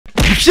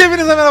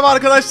Hepinize merhaba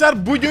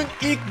arkadaşlar. Bugün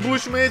ilk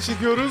buluşmaya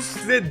çıkıyoruz.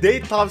 Size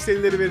date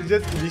tavsiyeleri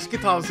vereceğiz,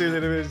 ilişki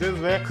tavsiyeleri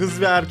vereceğiz ve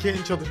kız ve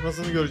erkeğin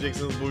çatışmasını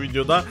göreceksiniz bu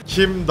videoda.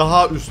 Kim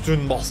daha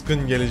üstün,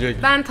 baskın gelecek?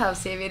 Ben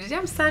tavsiye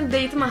vereceğim. Sen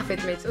date'i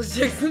mahvetmeye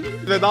çalışacaksın.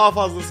 Ve daha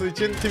fazlası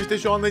için Twitch'te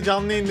şu anda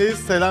canlı yayındayız.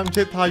 Selam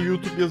chat, ha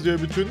YouTube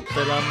yazıyor bütün.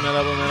 Selam,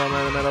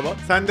 merhaba.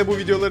 Sen de bu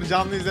videoları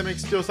canlı izlemek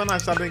istiyorsan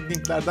aşağıdaki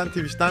linklerden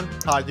Twitch'ten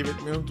takip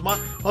etmeyi unutma.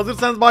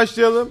 Hazırsanız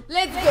başlayalım.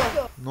 Let's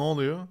go. Ne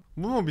oluyor?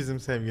 Bu mu bizim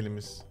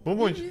sevgilimiz? Bu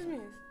mu? Biz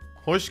miyiz?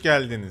 Hoş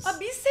geldiniz.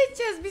 Biz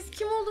seçeceğiz. Biz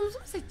kim olduğumuzu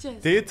mu seçeceğiz?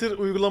 Dater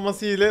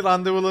uygulaması ile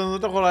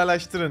randevularınızı da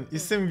kolaylaştırın.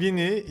 İsim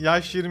Yeni,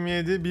 yaş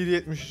 27,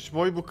 1.73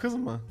 boy. Bu kız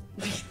mı?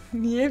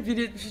 Niye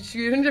 1.73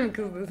 görünce mi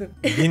kız dedin?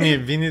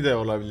 Vini de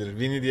olabilir.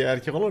 Vini diye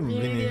erkek olur mu?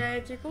 Vini diye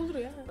erkek olur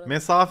ya.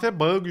 Mesafe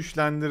bağı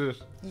güçlendirir.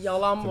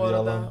 Yalan bu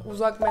arada. Yalan.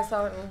 Uzak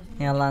mesafe.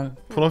 Yalan.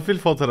 Profil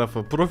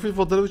fotoğrafı. Profil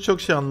fotoğrafı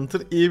çok şey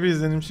anlatır. İyi bir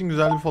izlenim için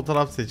güzel bir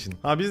fotoğraf seçin.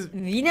 Biz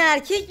Yine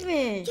erkek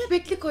mi?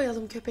 Köpekli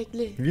koyalım,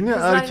 köpekli. Yine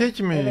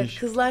erkekmiş. Evet,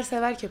 kızlar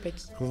sever köpek.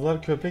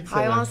 Kızlar köpek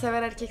sever. Hayvan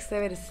sever erkek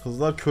severiz.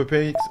 Kızlar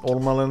köpek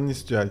olmalarını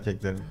istiyor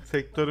erkeklerin.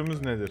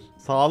 Sektörümüz nedir?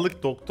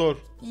 Sağlık, doktor.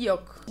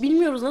 Yok.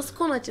 Bilmiyoruz, nasıl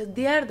konu açacağız?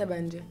 Diğer de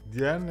bence.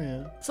 Diğer ne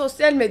ya?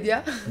 Sosyal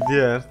medya.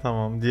 Diğer,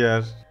 tamam,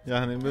 diğer.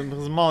 Yani benim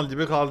kız mal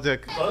gibi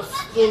kalacak.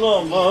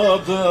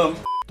 Asılamadım.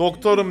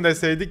 Doktorum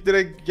deseydik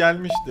direkt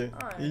gelmişti.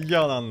 Aynen. İlgi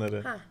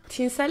alanları.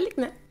 Tinsellik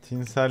ne?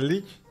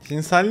 Tinsellik.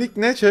 Tinsellik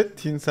ne chat?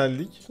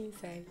 Tinsellik.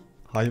 Tinsellik.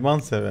 Hayvan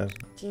sever.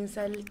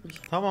 Cinsellikmiş.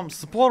 Tamam,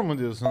 spor mu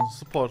diyorsun?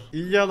 Spor.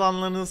 İlgi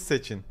alanlarınızı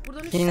seçin.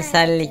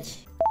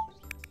 Cinsellik.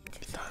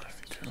 Bir tane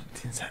biliyorum.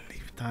 Tinsellik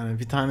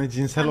bir tane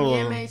cinsel olalım.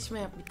 Yeme içme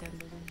yap bir tane.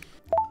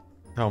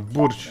 Tamam,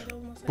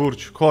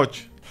 burç,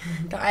 koç.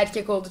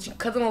 Erkek olduğu için,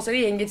 kadın olsaydı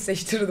yengeç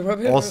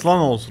seçtirirdim. Aslan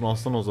olsun,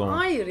 aslan o zaman.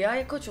 Hayır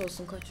ya, koç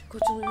olsun, koç.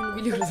 Koçun huyunu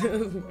biliyoruz en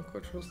azından,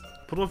 koç olsun.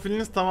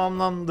 Profiliniz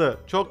tamamlandı.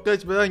 Çok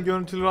geçmeden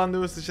görüntülü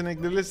randevu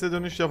seçenekleriyle size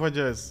dönüş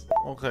yapacağız.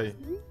 Okay.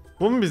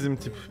 Bu mu bizim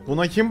tip?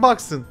 Buna kim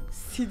baksın?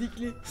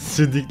 Sidikli.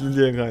 Sidikli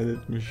diye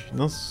kaydetmiş.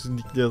 Nasıl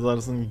sidikli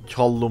yazarsın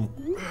kallum?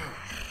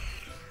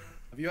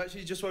 Have you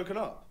actually just woken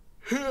up?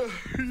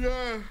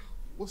 Yeah.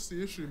 What's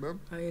the issue, man?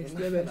 Hayır, I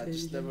istemem.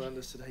 just never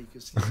understood how you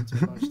could sleep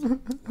until lunchtime.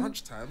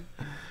 Lunchtime?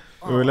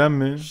 Öğlen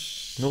mi?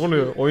 Ne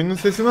oluyor? Oyunun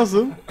sesi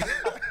nasıl?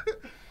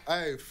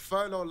 Hey,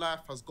 furlough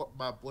life has got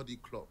my body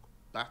clock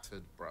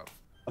battered, bruv.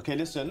 Okay,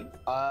 listen.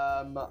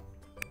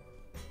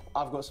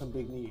 I've got some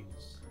big news.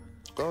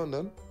 Go on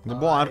then.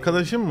 Bu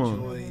arkadaşım mı?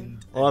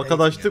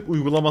 Arkadaşlık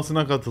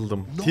uygulamasına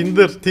katıldım.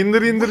 Tinder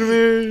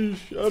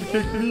indirmiş.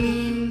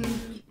 Erkeklik.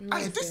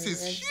 Hey, this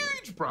is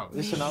huge, bruv.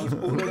 Listen, I was all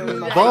alone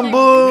in the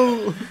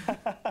Bumble.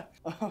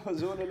 I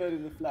was all alone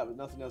in the flat with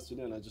nothing else to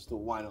do, and I just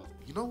thought, why not?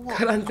 You know what?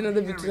 Karantinada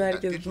I'm bütün hearing that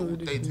herkes digital bunu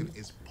düşünüyor. dating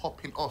is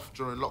popping off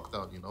during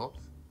lockdown, you know?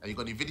 Have you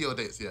got any video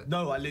dates yet?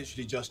 No, I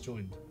literally just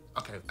joined.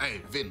 Okay,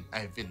 hey Vin,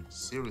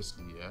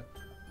 seriously, yeah?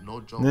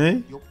 No joke.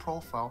 Ne? Your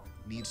profile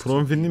needs to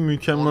Profilinin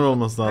mükemmel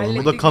olması lazım. Bu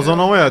da Hallettik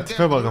Kazanova ya, Again, tipe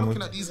when bak you're ama.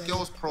 looking at these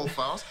girls'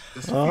 profiles,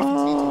 there's a few things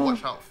you need to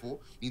watch out for. You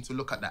need to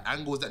look at the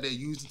angles that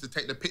they're using to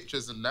take the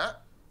pictures and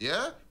that.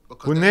 Yeah?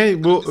 Bu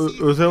ne? Bu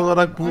özel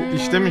olarak bu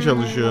işte mi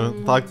çalışıyor?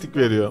 Taktik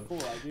veriyor.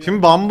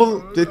 Şimdi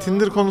Bumble ve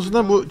Tinder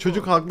konusunda bu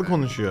çocuk haklı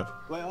konuşuyor.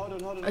 Wait,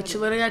 hold on.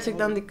 Açılara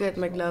gerçekten dikkat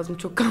etmek lazım.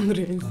 Çok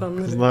kandırıyor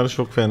insanları. Kızlar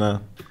çok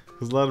fena.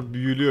 Kızlar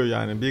büyülüyor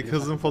yani. Bir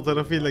kızın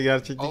fotoğrafıyla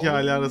gerçekteki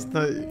hali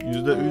arasında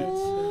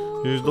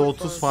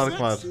 %30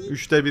 fark var.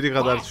 1/3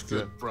 kadar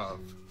çıkıyor.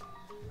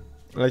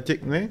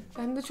 Erkek ne?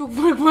 Bende çok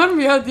fark var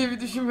mı ya diye bir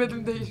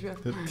düşünmedim değişiyor.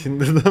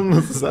 Tinder'dan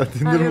mısın sen?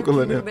 Tinder mi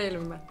kullanıyorsun? Tinder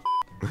değilim ben.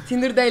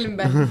 Tinder değilim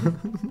ben.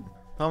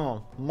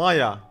 Tamam.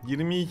 Maya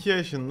 22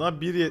 yaşında,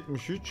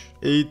 1.73,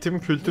 eğitim,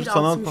 kültür,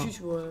 sanat.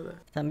 1.63 bu arada.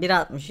 Sen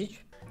 1.63.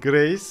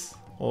 Grace.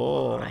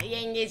 Oo. Ay,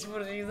 yengeç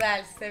burcu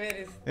güzel,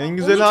 severiz. En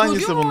güzeli Onun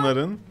hangisi çocuğu mu var?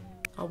 bunların?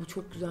 Bu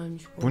çok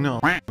güzelmiş bu. Bu ne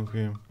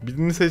a**ayım?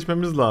 Birini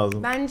seçmemiz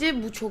lazım.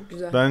 Bence bu çok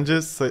güzel.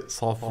 Bence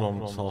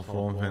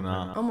Safron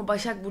fena. Ama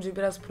Başak Burcu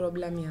biraz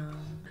problem ya.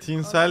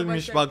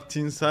 Tinselmiş Başak. bak,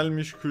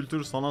 tinselmiş,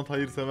 kültür, sanat,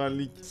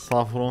 hayırseverlik.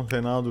 Safron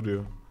fena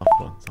duruyor.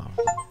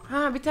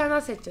 Safron. Bir tane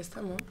daha seçeceğiz,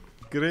 tamam.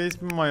 Grace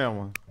mi Maya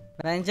mı?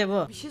 Bence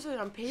bu. Bir şey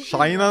söyleyeceğim.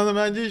 Şahin Hanım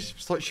bence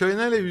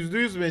Şahin'e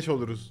 %100 meç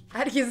oluruz.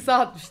 Herkesi sağ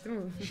atmış değil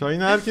mi?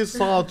 Şahin'e herkes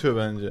sağ atıyor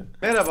bence.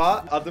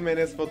 Merhaba, adım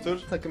Enes Batur.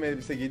 Takım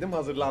elbise giydim,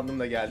 hazırlandım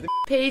da geldim.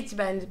 Paige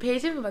bence.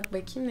 Paige'e mi bak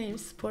bakayım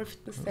neymiş? Spor,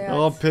 fitness, seyahat.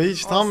 Aa,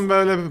 Paige tam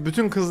böyle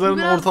bütün kızların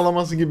Biraz-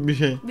 ortalaması gibi bir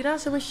şey.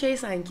 Biraz ama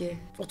sanki.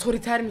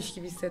 Otoritermiş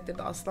gibi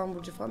hissettirdi, Aslan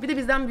Burcu falan. Bir de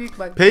bizden büyük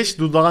bak. Paige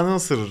dudağını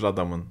ısırır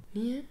adamın.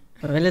 Niye?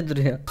 Öyle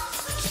duruyor.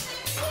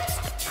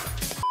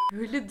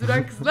 Öyle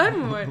duran kızlar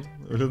mı var?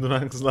 Öyle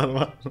duran kızlar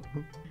var.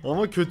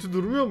 Ama kötü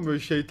durmuyor mu, böyle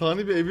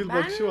şeytani bir evil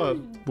bakışı var.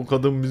 Bu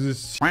kadın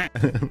bizi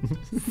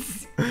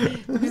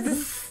Bizi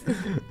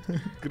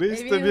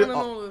Grace'de evine bir ne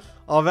olur.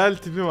 avel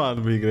tipi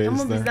var bir Grace'de.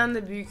 Ama bizden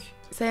de büyük.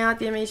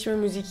 Seyahat, yeme, içme,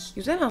 müzik.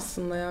 Güzel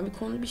aslında ya. Bir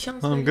konu, bir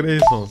şans. Tamam, verin.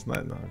 Grace olsun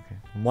hadi.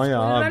 Okay. Maya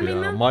Spoiler abi vermeyin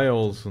ya. lan. Maya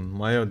olsun.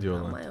 Maya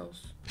diyorlar. Maya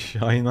olsun.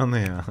 Şahina ne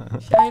ya?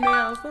 Şahine'yi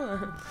alsana.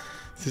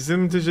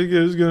 Sizin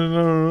teşekkür ederiz.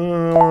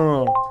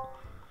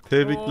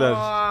 Tebrikler.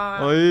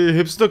 Ay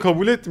hepsi de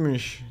kabul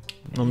etmiş.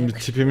 Ama bir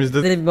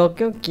tipimizde... Bir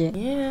bok yok ki.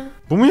 Niye?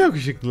 Bu mu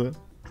yakışıklı?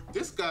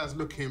 This guy's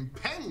looking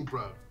peng, bro.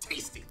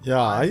 Tasty.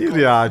 Ya hayır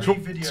ya, çok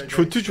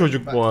kötü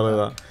çocuk bu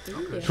arada.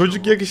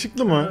 Çocuk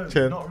yakışıklı mı?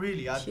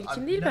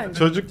 Çirkin değil bence.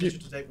 Çocuk...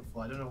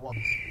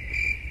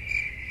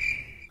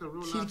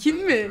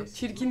 Çirkin mi?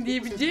 Çirkin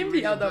diyebileceğim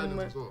bir adam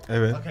mı?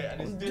 Evet.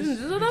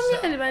 Dümdüz adam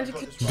yani bence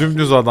kötü.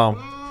 Dümdüz adam.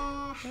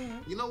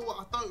 You know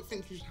what? I don't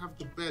think you should have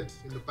the bed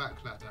in the back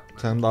like that, man.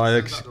 Sen daha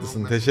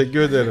yakışıklısın. Teşekkür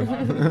ederim.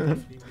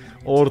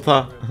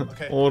 Orta.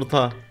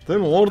 Orta. Değil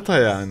mi? Orta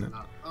yani.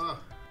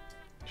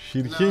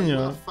 Şirkin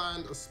ya.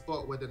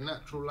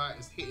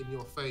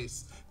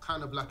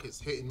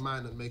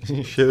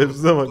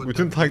 Şerefsize bak,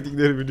 bütün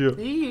taktikleri biliyor.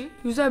 İyi,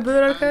 güzel,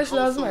 böyle arkadaş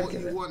lazım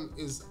herkese.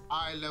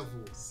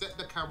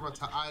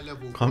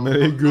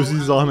 Kamerayı göz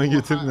hizana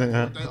getir ne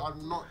ya?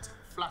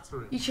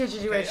 İç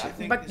açıcı ve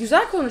bak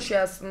güzel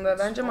konuşuyor aslında,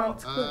 bence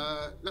mantıklı.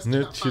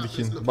 Ne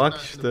çirkin. Bak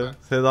işte,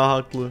 Seda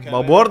haklı.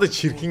 Bak bu arada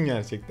çirkin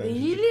gerçekten.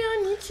 Değil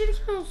ya, niye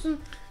çirkin olsun?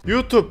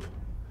 YouTube.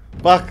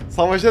 Bak,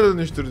 savaşa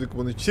dönüştürdük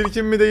bunu.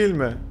 Çirkin mi değil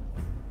mi?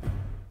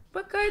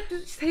 Bak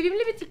gayet sevimli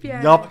bir tip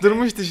yani.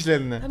 Yaptırmış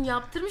dişlerini. Tam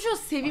yaptırmış, o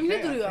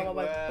sevimli duruyor ama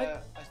bak.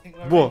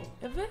 Bak. Bu.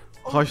 Evet.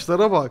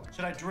 Kaşlara bak.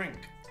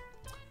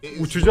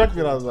 Uçacak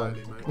birazdan.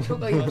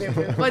 Çok ayıp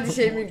yapıyor. Hadi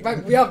şey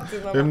bak bu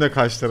yaptığın ama. Benim de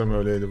kaşlarım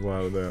öyleydi bu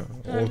arada ya.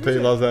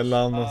 Ortayı lazerle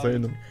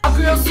almasaydım.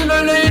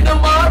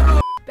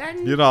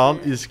 Bira al,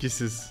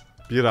 içkisiz.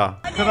 Bira.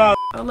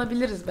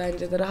 Alabiliriz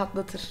bence de,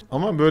 rahatlatır.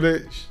 Ama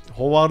böyle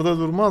hovarda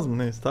durmaz mı?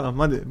 Neyse tamam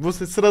hadi. Bu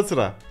sıra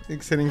sıra.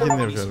 İlk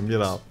seninkini yapıyorum.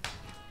 Bira al.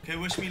 Okay,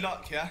 wish me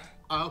luck, yeah?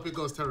 I hope it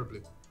goes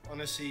terribly.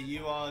 Honestly,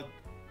 you are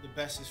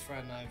the bestest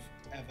friend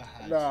I've ever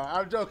had.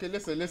 Nah, I'm joking.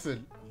 Listen.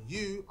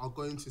 You are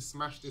going to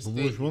smash this Bu thing.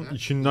 buluşmanın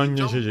içinden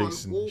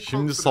geçeceksin.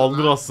 Şimdi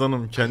saldır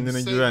aslanım,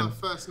 kendine güven.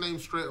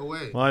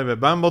 Vay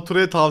be, ben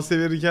Batur'a tavsiye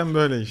verirken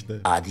böyle işte.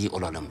 Adi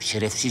olalım,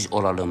 şerefsiz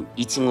olalım,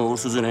 itin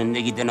uğursuzun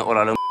önünde gideni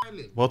olalım.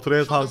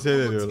 Batur'a tavsiye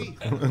veriyorum.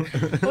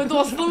 Hadi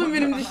aslanım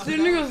benim,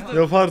 dişlerini göster.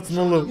 Yaparsın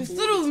oğlum.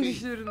 Göster oğlum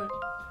dişlerini.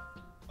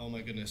 Oh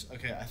my goodness.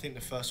 Okay, I think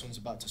the first one's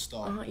about to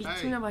start. Aha,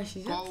 ilk kimle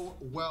başlayacağız?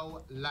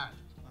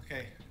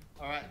 Okay.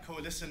 Alright,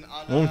 cool. Listen,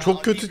 Oğlum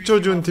çok kötü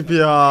çocuğun tipi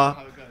ya.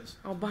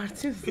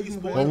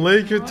 Abartıyorsun.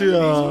 Vallahi kötü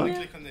ya.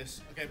 Click on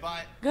this. Okay,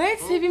 bye.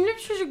 Gayet sevimli bir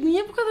çocuk.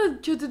 Niye bu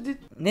kadar kötü?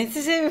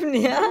 Nesi sevimli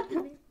ya?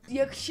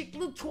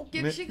 Yakışıklı, çok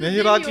yakışıklı Nehir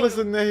demiyorum.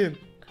 haklısın Nehir.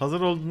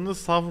 Hazır olduğunda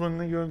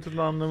Safron'un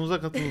görüntülü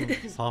anlamamıza katılın.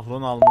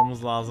 Safron'u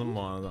almamız lazım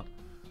bu arada.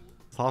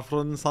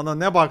 Safron'un sana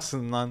ne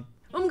baksın lan?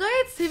 Oğlum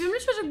gayet sevimli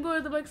çocuk bu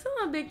arada,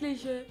 baksana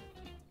bekleyişe.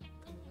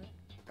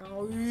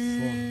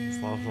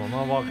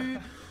 Safron'a bak.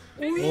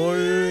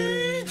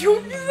 Oy.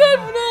 Çok güzel,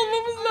 bunu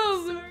almamız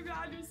lazım.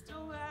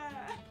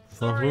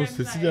 Safron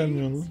sesi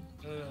gelmiyor lan.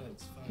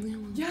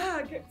 Yeah,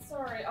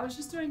 sorry. I was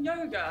just doing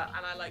yoga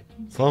and I like.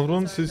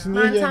 Safron'un sesi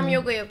niye Ben tam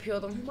gelmiyor? yoga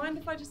yapıyordum. Mind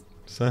if I just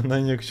Senden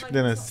yakışıklı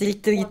Enes.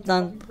 Siktir git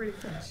lan. No, please,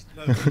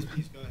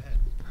 go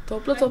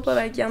ahead. Topla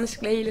belki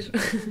yanlışlıkla eğilir.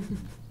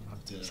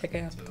 Şaka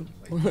yaptım.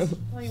 tell you what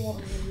I'm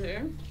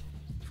gonna do?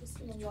 Just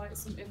gonna light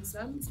some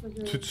incense.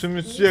 because- Tütsü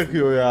mütsü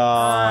yakıyor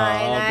ya.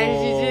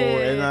 Enerjici.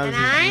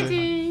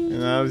 Enerjici.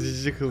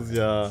 Enerjici kız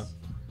ya.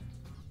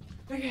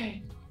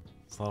 Okay.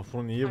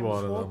 Safron iyi bu Ay,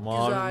 arada. çok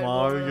Mavi güzel bu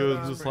mavi arada.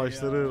 gözlü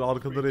saçları,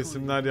 arkada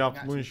resimler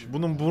yapmış.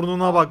 Bunun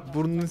burnuna bak,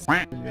 burnunu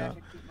s**eyim ya.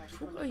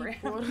 Çok ayıp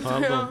bu arada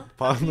Pardon, ya.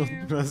 pardon.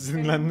 Biraz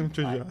sinirlendim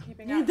çocuğa.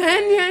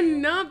 Neden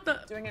yani, ne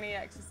yaptı? Doing any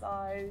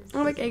exercise?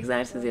 Ama bak,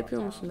 egzersiz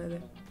yapıyor musun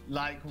dedi.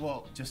 Like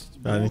what? Just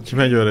Yani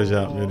kime göre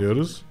cevap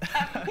veriyoruz?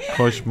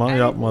 Koşma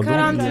yapmadım.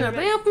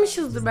 Karantinada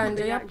yapmışızdır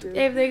bence. Yaptık.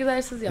 Evde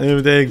egzersiz yaptık.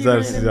 Evde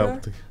egzersiz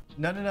yaptık.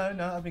 no.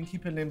 I've been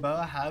keeping limbo. I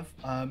have.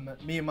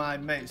 Me and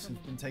my mates have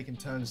been taking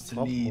turns to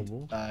Tap mı lead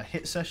bu?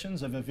 hit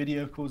sessions over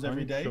video calls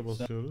every day. Tuşa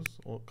basıyoruz.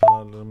 O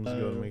kararlarımızı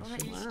görmek Aha,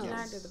 için.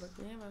 ilişkiler dedi bak,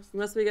 neye bastın?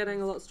 You must be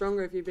getting a lot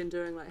stronger if you've been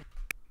doing like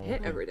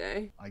hit every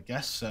day. I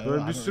guess so. I Böyle bir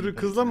haven't sürü really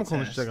kızla mı taken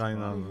the konuşacak test.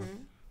 aynı anda?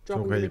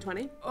 Dropping Çok to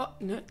ayıp.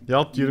 20. Ne?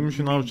 Yat 20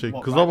 şınav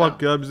çek. Kıza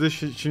bak ya, bize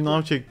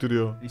şınav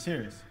çektiriyor. Are you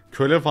serious?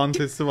 Köle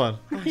fantezisi var.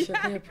 Ay,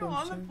 şaka yapıyormuş.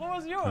 On the floor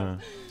is yours. Ha.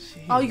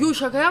 Ay yo,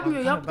 şaka yapmıyor,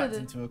 I'm yap kinda backed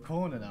dedi. into a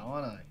corner now,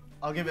 aren't I?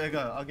 I'll give it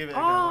a go.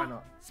 Why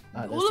not?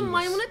 Let's do Oğlum this.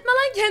 maymun etme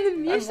lan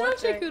kendini. Niye I'm şınav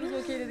watching.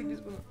 çekiyoruz, okey dedik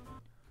biz bunu.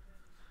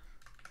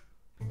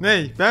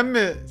 Ney? Ben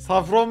mi?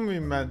 Safron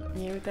muyum ben?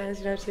 Niye bir tane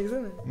şınav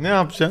çeksene? Ne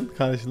yapacaksın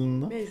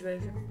karşılığında? Ne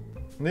istersen.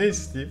 Ne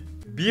isteyeyim?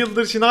 Bir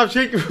yıldır şınav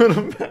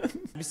çekmiyorum ben.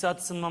 Bir saat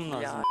ısınmam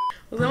lazım.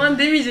 O zaman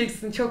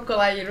demeyeceksin, çok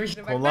kolay girmiş.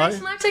 Bak, Kolay. ben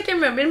şınav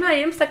çekemiyorum, benim her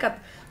yerim sakat.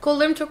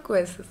 Kollarım çok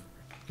kuvvetsiz.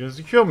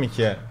 Gözüküyor mu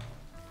ki?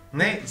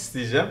 Ne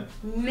isteyeceğim?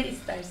 Ne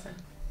istersen.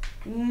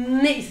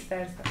 Ne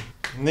istersen.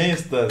 Ne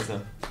istersen.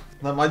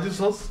 Lan acı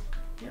sos.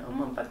 Ya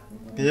ama bak.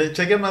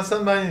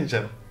 Çekemezsen ben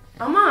yiyeceğim.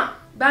 Ama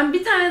ben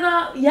bir tane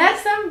daha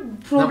yersem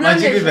problem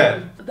Acı yaşarım. biber.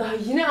 Daha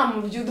yine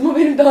ama vücuduma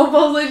benim daha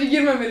fazla acı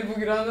girmemeli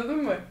bugün,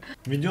 anladın mı?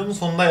 Videonun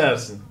sonunda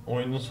yersin.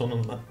 Oyunun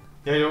sonunda.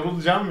 Ya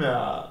yorulacağım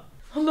ya.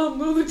 Allah'ım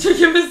ne olur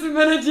çekemesin,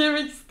 ben acı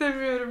yemek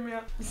istemiyorum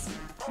ya.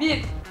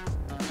 1,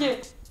 2,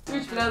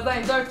 3 biraz daha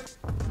iyi. 4,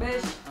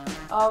 5,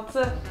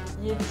 6,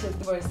 7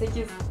 çekti böyle.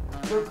 8,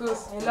 9,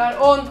 helal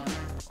 10,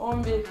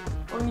 11, 12,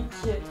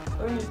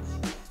 13,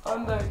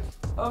 14,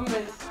 15,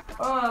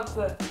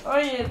 16,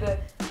 17,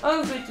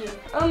 18,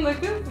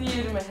 19,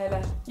 20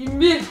 helal.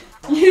 21,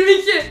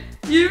 22,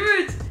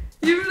 23,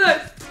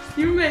 24,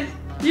 25,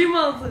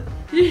 26,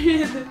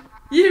 27,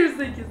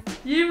 28,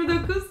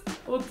 29,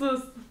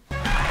 30.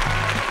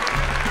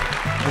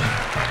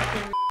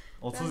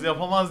 30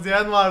 yapamaz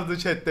diyen vardı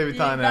chatte bir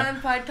tane.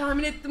 Ben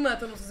tahmin ettim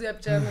zaten 30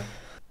 yapacağını.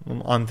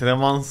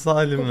 Antrenmansız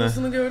halimle.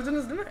 Kokusunu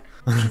gördünüz değil mi?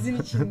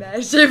 Sizin içinde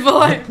her şey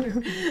falan yapıyor.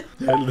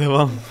 Gel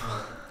devam.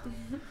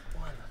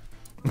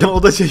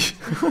 O da şey.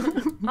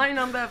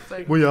 Aynı anda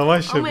yapsak. Bu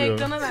yavaş Ama yapıyor.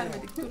 ekrana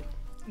vermedik. Dur.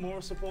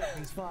 More support,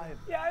 please. 5,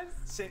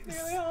 Yes. 6,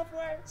 Nearly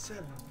halfway.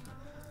 7,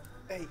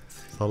 8,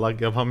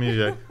 Salak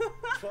yapamayacak.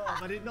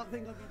 12. I did not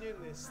think I'd be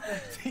doing this.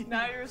 13,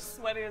 Now you're as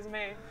sweaty as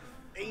me.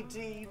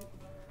 18,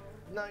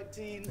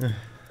 19.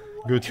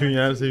 Götün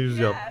yerse 100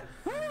 yap.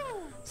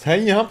 Sen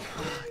yap.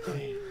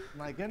 Okay.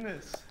 My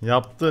goodness.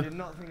 Yaptı. Did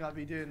not think I'd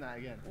be doing that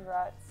again.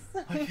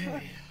 Congrats.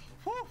 Okay.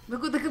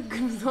 Bak o da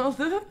kıpkırmızı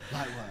oldu. Light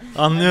work.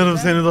 Anlıyorum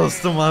seni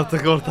dostum,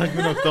 artık ortak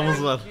bir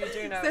noktamız var. You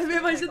do know.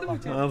 Sevmeye başladım.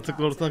 Artık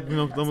ortak bir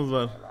noktamız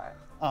var.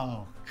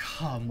 Oh,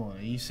 come on.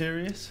 Are you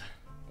serious?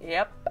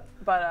 Yep.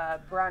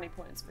 But brownie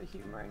points for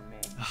humoring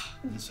me.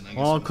 Listen, I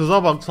guess. Aa,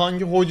 kıza bak,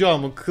 sanki hoca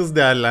mı kız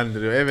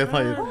değerlendiriyor. Evet,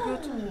 hayır.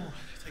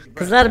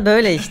 Kızlar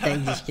böyle işte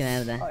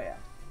ilişkilerde. Oh yeah.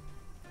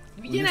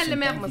 Bir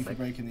genelleme Thank you for yapmasak.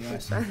 breaking the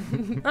ice.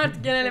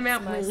 Artık genelleme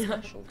yapmayın ya.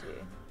 Specialty.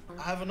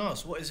 I haven't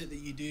asked. What is it that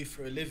you do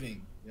for a living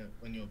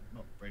when you're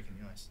not breaking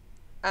the ice?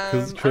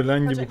 Kız I'm kölen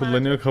gibi project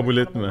kullanıyor, manager kabul for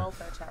a etme.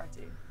 welfare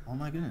charity. Oh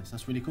my goodness,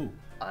 that's really cool.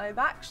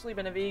 I've actually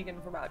been a vegan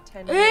for about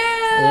 10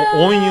 years. O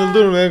 10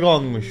 yıldır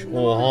veganmış.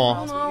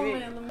 Oha. Onu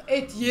almayalım.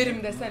 Et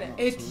yerim desene.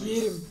 Et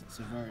yerim. It's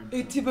a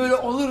very Eti böyle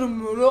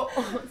alırım böyle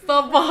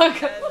sabaha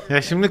kadar.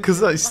 Ya şimdi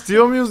kızı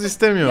istiyor muyuz,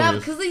 istemiyor Ya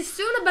muyuz? kızı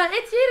istiyor da ben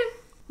et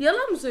yerim.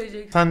 Yalan mı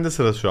söyleyeceksin? Sende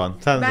sıra şu an.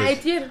 Sen Ben seç.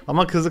 et yerim.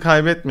 Ama kızı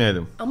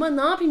kaybetmeyelim. Ama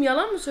ne yapayım,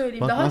 yalan mı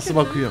söyleyeyim? Bak Daha nasıl kötü.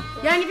 bakıyor.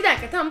 Yani bir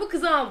dakika, tamam, bu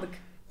kızı aldık.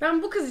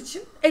 Ben bu kız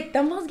için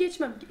etten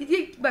vazgeçmem.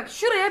 Bak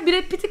şuraya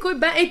Brad Pitt'i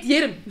koy, ben et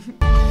yerim.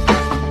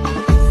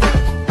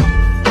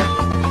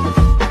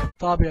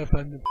 Tabii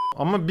efendim.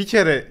 Ama bir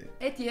kere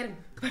Et yerim.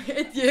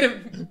 Et yerim.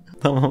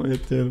 tamam,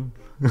 et yerim.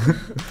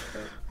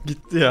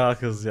 Gitti ya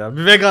kız ya.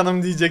 Bir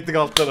veganım diyecektik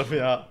alt tarafı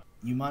ya.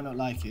 You might not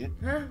like it.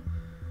 Ha?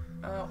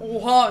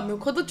 Oha, ne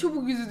kadar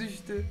çabuk yüzü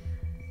düştü.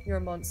 You're a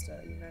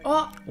monster, you know.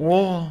 Aa,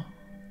 Oo. Are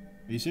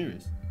you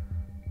serious?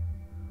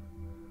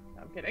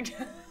 I'm kidding.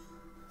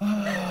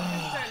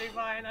 It's totally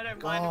fine. I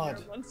don't mind if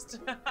you're a monster.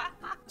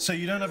 So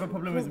you don't have a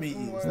problem with meat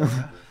eaters?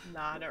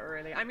 Nah, not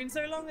really. I mean, so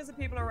long as the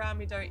people around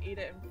me don't eat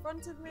it in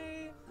front of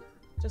me,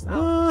 just out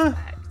Ah. of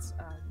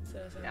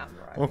respect. Yeah, I'm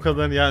alright. O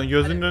kadar yani,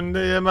 gözünün önünde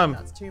yemem.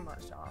 That's too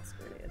much to ask,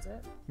 really, is it?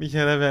 Bir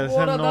kere bu versen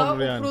ne arada olur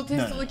o yani.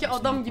 protestodaki No,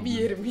 adam gibi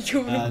yerim. Hiç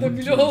umurumda Um,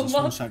 bile it's a small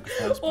olmaz.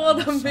 sacrifice, but O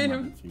adam some benim.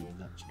 other food,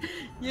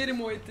 actually.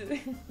 Yerim o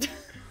eti.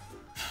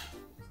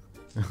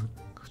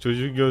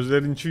 Çocuğun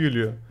gözlerin içi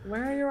gülüyor.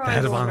 Where are your Ver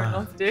eyes bana. wandering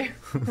off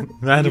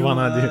to? Ver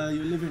bana diye.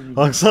 Your living room.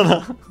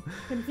 Baksana.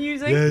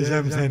 Confusing?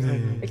 Yiyeceğim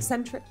seni.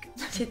 Eccentric?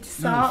 Chat'i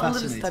sağa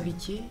alırız fascinating. tabii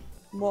ki.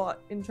 What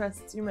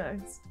interests you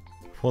most?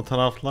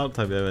 Fotoğraflar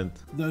tabii, evet.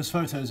 Those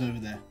photos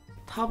over there.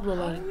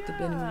 Tablolar gitti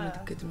benim önüme,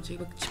 dikkatimi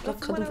çekiyor. Bak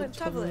çıplak kadın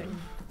fotoğrafları.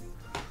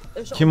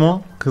 Kim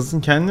o?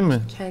 Kızın kendi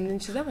mi? Kendini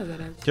çizemez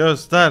herhalde.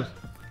 Göster.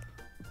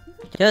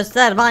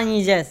 Göster, ban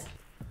yiyeceğiz.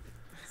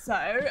 So,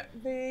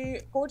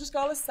 the gorgeous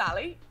girl is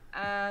Sally,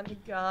 and the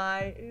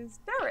guy is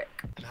Derek.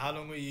 And how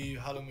long were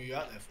you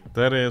out there for?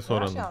 Dereye We're actually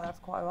soralım. out there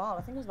for quite a while.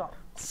 I think it was about.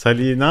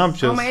 Salih'i ne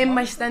yapacağız? Ama en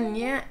baştan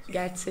niye?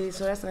 Gerçi şeyi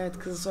sorarsan, evet,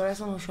 kızı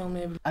sorarsan hoş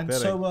olmayabilir. And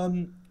Derek. so,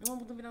 Ama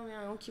bunu bilemem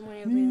yani, o kim, o ya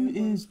da who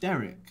benim. is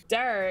Derek?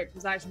 Derek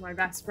was actually my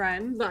best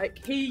friend.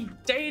 Like, he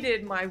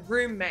dated my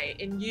roommate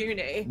in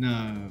uni. No.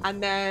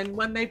 And then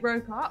when they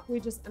broke up,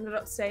 we just ended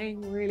up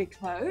staying really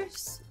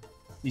close.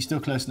 You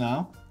still close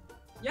now?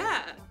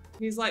 Yeah,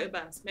 he's like the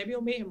best. Maybe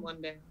you'll meet him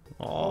one day.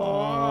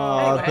 Aa,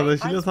 Anyway,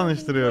 arkadaşıyla I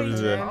tanıştırıyor told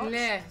bizi. you about,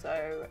 Öyle. So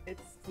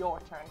it's your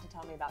turn to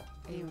tell me about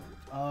you.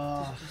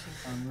 Oh,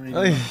 I'm really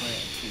Ay. not great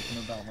at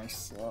speaking about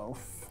myself.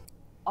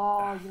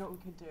 Oh, you know what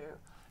we could do?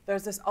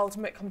 There's this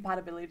ultimate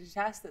compatibility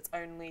test that's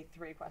only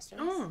 3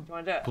 questions. Do you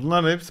want to do it?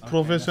 Bunlar hepsi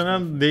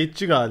profesyonel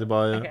date'ci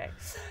galiba ya. Okay.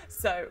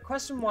 So,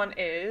 question 1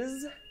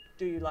 is,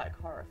 do you like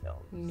horror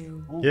films?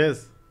 No.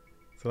 Yes.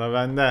 Sıra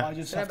bende. I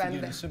just Sıra have to do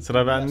bende. the simple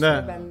Sıra bende. yes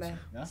or no Bende. answer,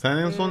 yeah? Sen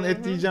en son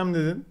et yiyeceğim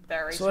dedin.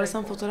 Very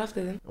Sorarsan straightforward. fotoğraf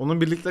dedin.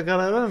 Onu birlikte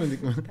karar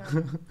vermedik mi?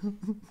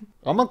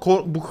 Ama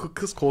bu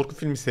kız korku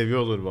filmi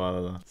seviyordur bu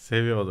arada.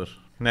 Seviyordur.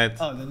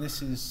 Net. Oh, then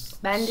this is.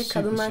 Bence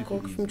super, kadınlar super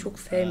korku easy. filmi çok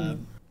sevmiyor.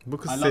 Bu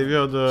kız I love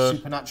seviyordur.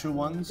 Supernatural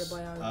ones, Bir de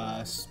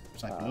bayağı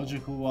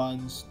psychological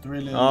ones,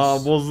 thrillers,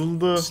 Aa,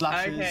 bozuldu.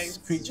 slashers, Okay.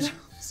 creatures.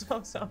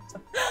 Stop.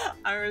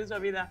 I really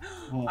stop you there.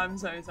 What? I'm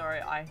so sorry.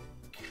 I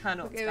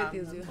cannot Bak evet stand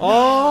them. yazıyor.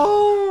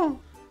 Aa!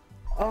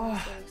 Oh,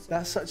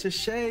 that's such a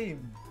shame.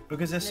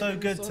 because they're so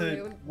good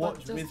to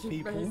watch with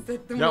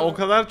people. Ya o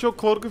kadar çok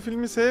korku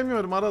filmi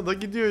sevmiyorum. Arada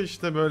gidiyor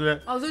işte böyle.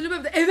 Az önce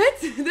böyle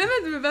evet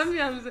demedi mi ben mi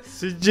yalnız?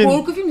 Sicin.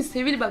 Korku filmi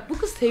sevili bak bu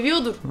kız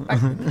seviyordur. Bak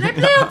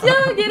replay at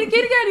ya geri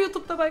gel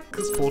YouTube'da bak.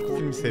 Kız korku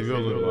filmi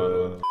seviyordur bu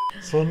arada.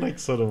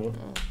 Sonraki soru mu?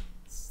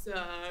 So,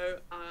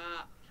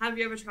 have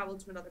you ever traveled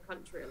to another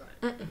country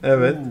alone?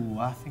 Evet.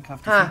 Ooh, I think I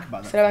have to Ha, think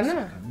about that. sıra for a bende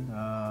mi?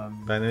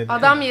 second. Ben evet.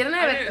 Adam yerine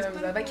evet demem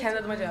lazım. Ben kendi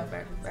adıma cevap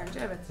verdim. Bence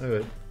evet.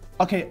 Evet.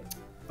 Okay,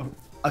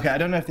 okay. I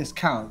don't know if this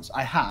counts.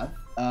 I have.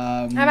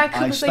 ben I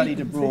Kıbrıs'a studied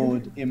gittim.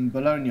 abroad in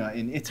Bologna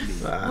in Italy.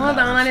 Ama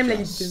da anneannemle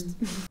gittim.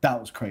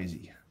 That was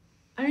crazy.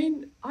 I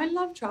mean, I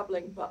love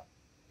traveling, but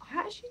I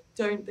actually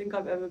don't think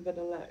I've ever been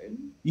alone.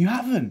 You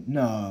haven't?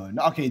 No.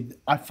 Okay,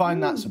 I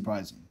find that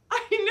surprising.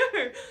 I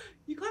know.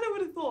 You kind of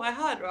would have thought I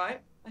had, right?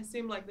 I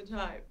seem like the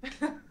type.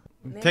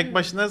 Tek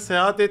başına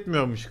seyahat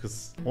etmiyormuş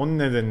kız. Onun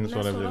nedenini Ne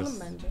soralım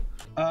sorabiliriz. bence.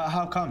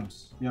 How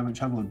comes you haven't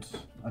traveled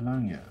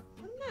alone yet?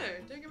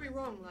 No, don't get me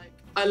wrong. Like,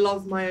 I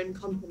love my own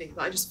company,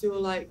 but I just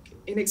feel like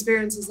in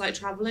experiences like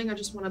traveling, I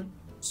just want to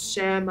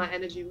share my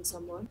energy with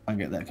someone. I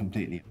get that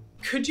completely.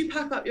 Could you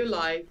pack up your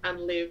life and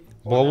live?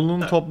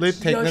 Bavulunu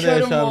toplayıp teknede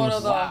Yaşarım yaşar bu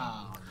mısın? arada.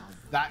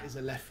 That is a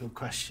left field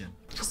question.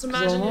 Just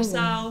imagine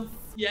yourself,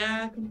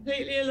 yeah,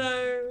 completely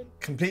alone.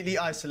 Completely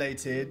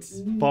isolated.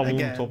 Bavulunu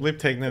Again. toplayıp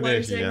teknede Why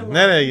yaşayacaksın. single?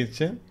 Nereye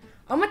gideceksin?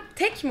 Ama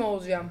tek mi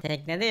olacağım?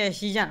 Teknede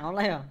yaşayacaksın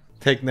olay o.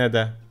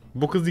 Teknede.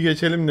 Bu kızı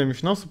geçelim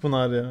demiş. Nasıl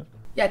Pınar ya?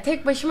 Ya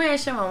tek başıma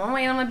yaşamam ama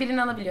yanıma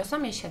birini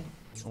alabiliyorsam yaşarım.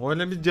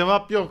 Öyle bir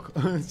cevap yok.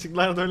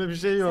 Şıklarda öyle bir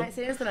şey yok.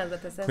 Senin sıran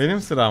zaten sen. Benim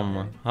sıram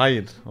mı?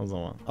 Hayır o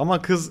zaman.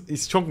 Ama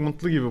kız çok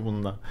mutlu gibi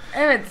bunda.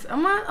 Evet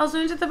ama az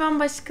önce de ben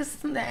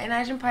başkasının da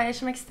enerjimi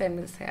paylaşmak isterim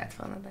dedi seyahat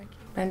falan ederken.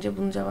 Bence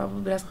bunun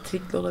cevabı biraz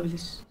trikli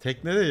olabilir.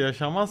 Teknede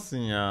yaşamazsın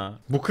ya.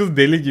 Bu kız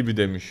deli gibi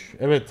demiş.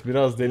 Evet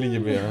biraz deli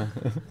gibi ya.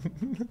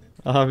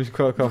 Abi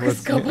kafası.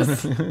 Kız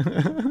kafası.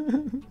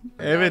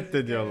 Evet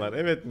de diyorlar.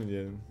 Evet mi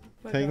diyelim?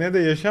 Teknede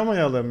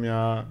yaşamayalım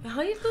ya.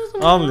 Hayır da o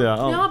zaman. Al ya,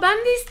 al. Ya ben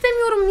de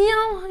istemiyorum niye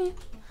al? Hayır.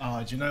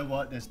 Oh, do you know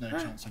what? There's no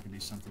chance I can do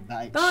something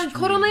that Daha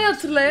extreme. koronayı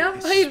hatırla ya.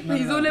 Hayır, No, no, no,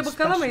 izole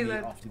bakalamayız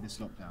especially artık. after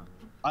this lockdown.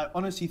 I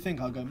honestly think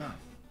I'll go mad.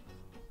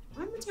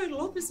 I'm the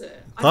total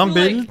opposite. I Tam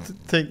feel belli like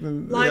tekne.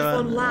 life ya.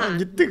 on land.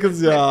 Gitti kız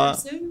quite ya.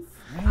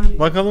 aggressive.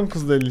 Bakalım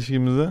kızla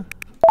ilişkimize.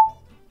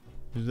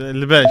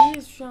 %55.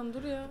 İyiyiz şu an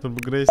dur ya. Dur bu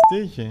Grace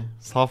değil ki.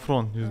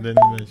 Safron %55.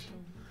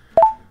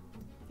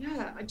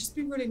 Yeah, I'd just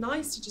be really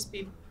nice to just be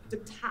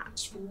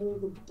detached from all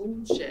the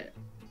bullshit.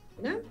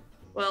 You know?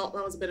 Well,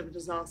 that was a bit of a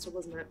disaster,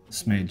 wasn't it?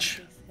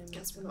 Smidge.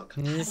 Guess we're not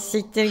compatible.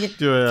 Siktir git.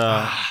 Diyor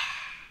ya.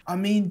 I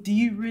mean, do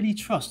you really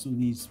trust all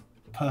these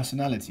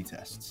personality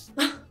tests?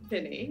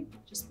 Vinny,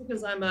 just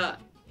because I'm a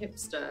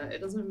hipster,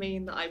 it doesn't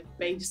mean that I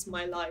base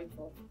my life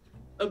off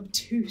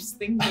obtuse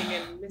thinking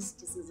and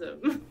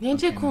mysticism.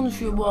 Nece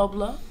konuşuyor bu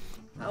abla?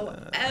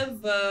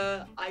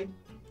 However, I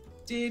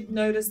did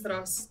notice that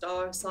our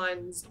star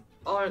signs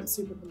aren't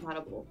super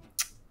compatible.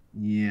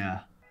 Yeah.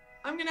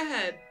 I'm gonna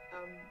head.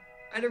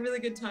 I had a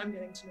really good time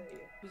getting to know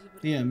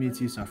you. Yeah, me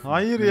too, Saffron.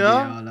 Hayır Maybe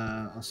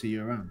ya. I'll see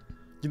you around.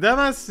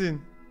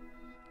 Gidemezsin.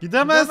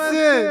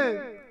 Gidemezsin.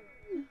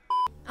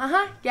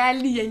 Aha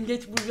geldi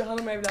yengeç burcu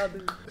hanım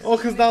evladım. O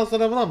kızdan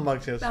sonra buna mı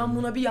bakacağız? Ben şimdi?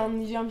 buna bir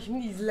yanlayacağım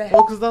şimdi izle.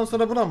 O kızdan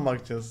sonra buna mı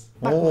bakacağız?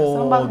 Bakma, sen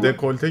Oo, bakma.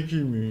 dekolte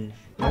giymiş.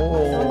 sen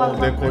Oo,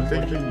 bakma. dekolte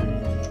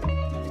giymiş.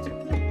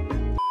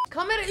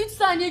 Kamera 3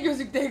 saniye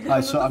gözüktü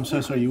ekranda. I'm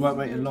so sorry. You weren't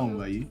waiting long,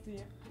 were you?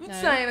 3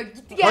 saniye bak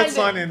gitti geldi. Kaç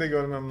saniyede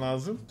görmem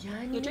lazım?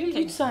 Yani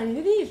 3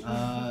 saniyede değil.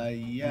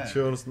 Yeah.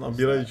 İçiyoruz,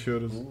 bira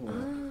içiyoruz.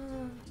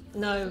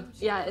 No,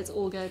 yeah, it's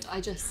all good.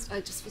 I just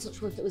wasn't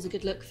sure if it was a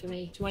good look for me.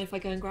 Do you mind if I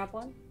go and grab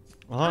one?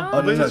 Aha, Oh,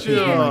 o no, da no, please be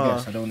my içiyor.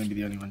 guest. I don't want to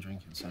be the only one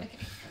drinking, so.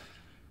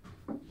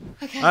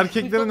 Okay.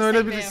 Erkeklerin we've got öyle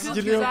the bir same Çok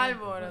skill'i beer. yok. güzel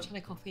bu I'm arada.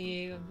 trying to copy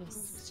you. I'm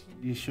just...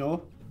 You sure?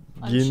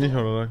 Giyiniş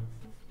olarak.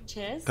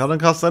 Cheers. Karın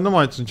kaslarını mı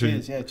açsın çocuk?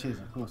 Cheers, yeah, cheers,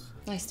 of course.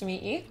 Nice to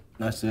meet you.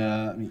 Nice to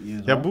meet you as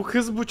well. Ya bu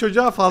kız bu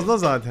çocuğa fazla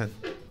zaten.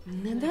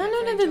 Neden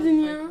öyle dedin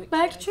ya?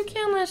 Belki çok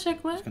iyi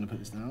anlaşacaklar. Just gonna put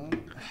this down.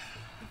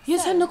 Ya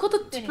sen ne kadar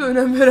tipe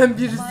önem veren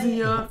birisin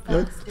ya.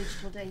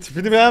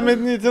 Tipini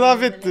beğenmediğini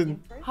itiraf ettin.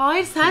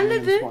 Hayır sen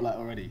dedin. Spotlight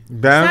already.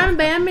 Ben Sen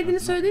beğenmediğini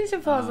söylediğin için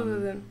fazla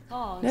dedin.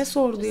 Oh, Ne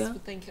sordu just ya?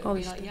 would think it Al would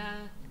be işte. like, yeah.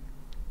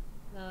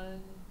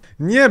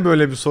 No. niye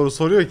böyle bir soru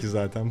soruyor ki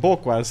zaten?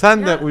 Bok var.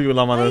 Sen de Ya,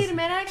 uygulamadasın. Hayır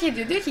merak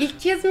ediyor. Diyor ki ilk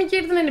kez mi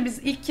girdin hani biz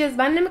ilk kez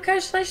benle mi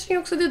karşılaştın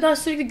yoksa diyor daha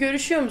sürekli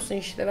görüşüyor musun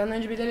işte? Ben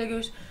önce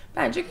birileriyle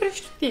Bence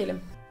görüştük diyelim.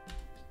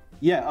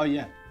 Yeah, oh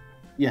yeah.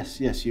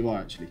 Yes, you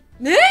are actually.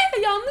 Ne?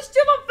 Yanlış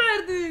cevap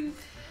verdin.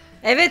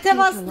 Evet'e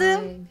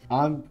bastım.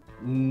 I'm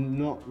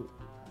not.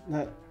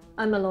 No.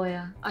 I'm a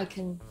lawyer.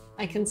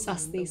 I can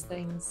suss these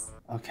things.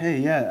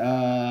 Okay,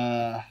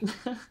 yeah,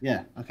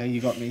 yeah, okay,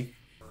 you got me.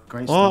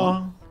 Great Aa,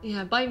 start.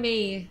 Yeah, by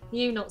me,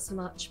 you not so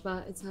much,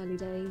 but it's early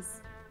days.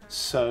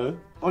 So,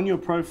 on your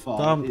profile,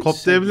 Tamam, it koplayabiliriz,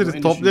 said your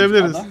industry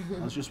toplayabiliriz. was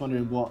other. I was just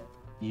wondering what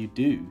you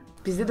do.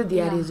 Bizde de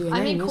diğer yazıyor. I'm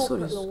Yani in niye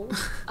corporate soruyorsun?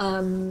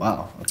 law.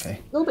 Wow, okay.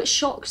 A little bit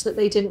shocked that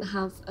they didn't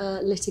have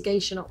a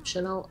litigation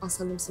option. I'll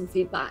send them some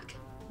feedback.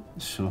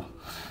 Sure.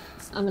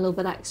 I'm a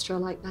little bit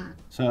extra like that.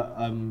 So,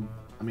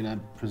 I mean, I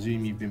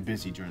presume you've been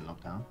busy during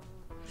lockdown.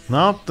 Ne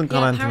yaptın Yeah,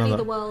 apparently the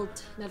karantinada? world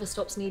never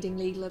stops needing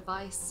legal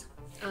advice.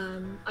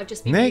 I've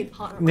just been Ne? made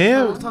partner of my Ne?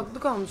 firm.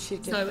 Ortaklık almış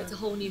şirket. So it's a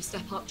whole new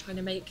step up trying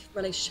to make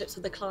relationships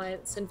with the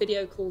clients, and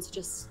video calls are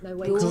just no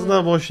way. Kız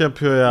da boş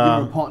yapıyor You're ya.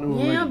 a partner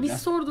Niye ya already.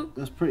 biz sorduk.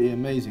 That's pretty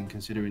amazing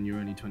considering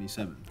you're only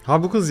 27.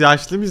 Ha bu kız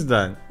yaşlı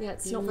bizden. Yeah,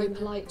 it's not very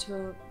polite to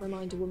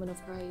remind a woman of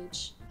her age.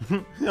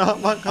 Ya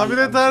bak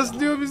habire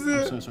tersliyor I'm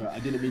bizi. so sorry.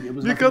 I didn't mean it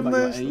was Bir nothing about kadına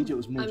your yaşlı. age. It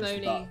was more I'm just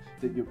only- about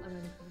that you. I'm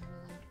only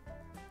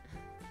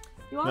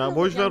You are a Ya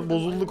little boş ver younger than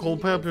bozuldu what I kolpa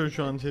usually yapıyor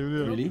şu an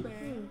çeviriyor. Really?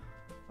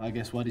 I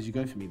guess why did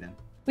you go for me then?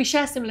 We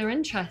share similar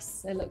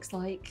interests, it looks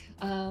like.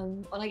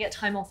 When I get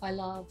time off, I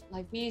love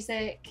live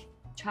music,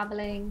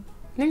 traveling,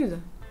 Ne güzel.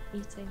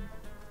 eating.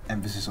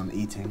 Emphasis on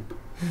eating.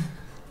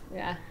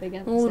 Yeah, big Uğur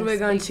emphasis.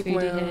 vegan Big çıkma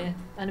foodie ya. here.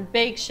 And a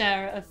big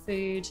share of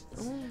food.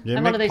 I'm one of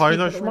Yemek those people that when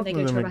paylaşmak they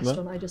ne go to a demek lan?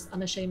 restaurant, I just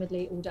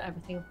unashamedly order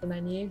everything off the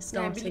menu.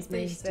 Starters, birlikte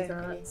mains, işte,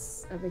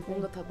 desserts, everything.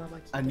 Onun da tadına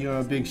bak. And you're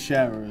a big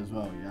sharer as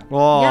well, yeah?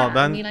 Oo Yeah, I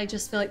ben mean, I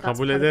just feel like that's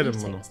kabul part of ederim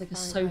eating. bunu. It's like a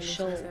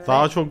social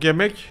daha çok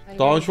yemek,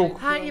 daha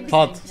çok Her gibi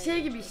tat.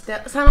 şey gibi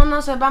işte. Sen ondan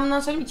sonra ben bundan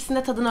sonra ikisinin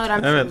de tadını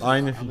öğrenmiş Evet oluyorsun.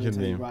 aynı I'm gonna tell you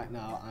fikirdeyim. right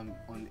now, I'm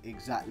on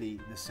exactly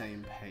the same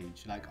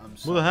page. Like I'm.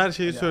 Bu da her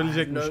şeyi I have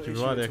söyleyecekmiş no gibi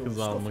issue var ya at all kızı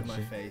stuffing almak my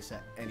için. face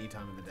at any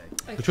time of the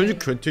day. Bu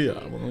çocuk kötü ya.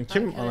 Bunun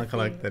kim ana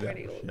karakter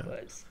yapmış ya.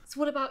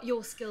 So what about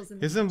your skills in the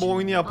Kesin bu kitchen?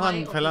 oyunu yapan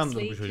I falandır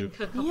obviously bu çocuk.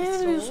 can cook up Niye a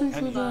veriyorsun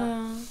storm, çocuğa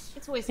ya? but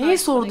it's always Neyi nice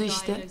when a sordu guy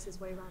işte? knows his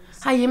way around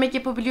the Ha yemek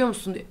yapabiliyor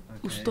musun diye.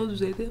 Usta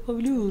düzeyde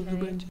yapabiliyoruz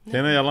bence.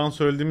 Gene yalan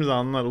söylediğimiz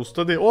anlar.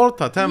 Usta değil,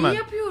 orta temel. İyi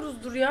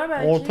yapıyoruzdur ya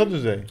belki. Orta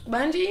düzey.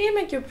 Bence iyi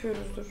yemek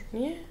yapıyoruzdur.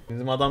 Niye?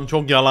 Bizim adam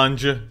çok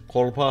yalancı.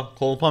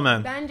 Kolpa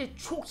men. Bence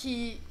çok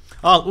iyi.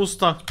 Al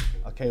usta.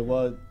 Okay,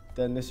 well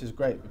then this is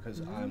great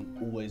because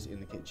I'm always in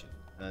the kitchen,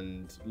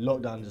 and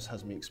lockdown just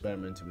has me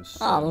experimenting with.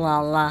 So Allah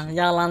Allah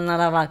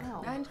yalanlara bak.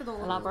 Bence de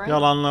olur. Elaborate.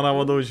 Yalanlar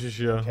havada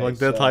uçuşuyor. Okay, Bak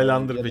so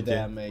detaylandır the other day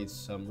peki. I made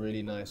some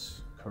really nice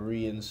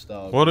Korean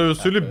style. Kore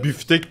usulü tacos.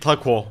 büftek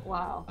taco.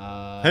 Wow.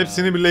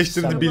 Hepsini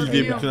birleştirdi salmon bildiği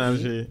teriyaki. bütün her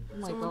şeyi. Oh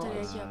my Somon god.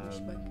 teriyaki yapmış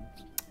bak.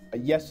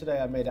 Yesterday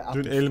I made an Dün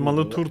apple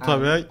elmalı strudel turta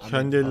and ve I made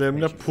kendi puff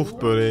ellerimle pastry.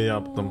 puf böreği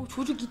yaptım. Oo,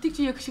 çocuk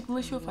gittikçe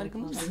yakışıklılaşıyor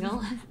farkında mısın?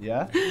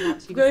 Yeah,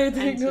 Gayet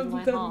Entered renkli my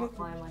bir tane. heart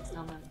via my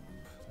stomach.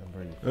 I'm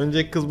brilliant.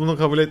 Önceki kız bunu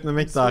kabul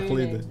etmemek de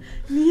haklıydı.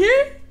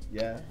 Niye?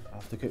 Yeah, I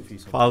have to cook for you.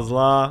 Some.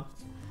 Fazla.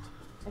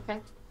 Okay,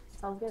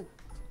 sounds good.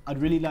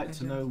 I'd really like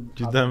to know.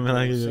 Cidden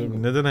merak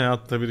ediyorum. Neden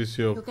hayatta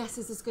birisi yok? Your guess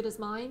is as good as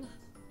mine.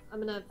 I'm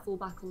gonna fall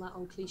back on that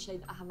old cliche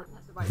that I haven't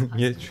met the right person.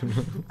 Geç şunu.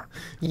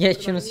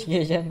 Geç şunu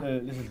sikeceğim.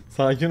 Listen,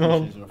 Sakin ol.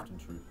 cliches are often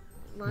true.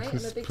 Right,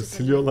 I'm a big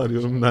Siliyorlar defender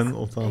of yorumdan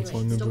cliches. o Anyway,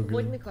 sonra stop bugün.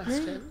 avoiding the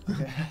question.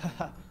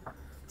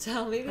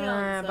 Tell me the Ha,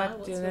 answer. bak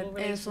What's diyor, your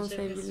en son relationship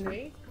sevgilin.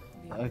 history?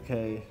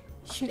 Okay.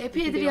 Şimdi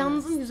epeydir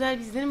yalnızım, güzel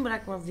bir izlenim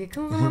bırakmaz.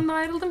 Yakın zamanda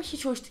ayrıldım,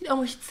 hiç hoş değil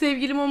ama hiç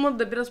sevgilim olmadı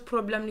da biraz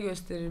problemli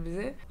gösterir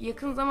bizi.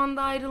 Yakın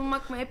zamanda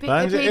ayrılmak mı?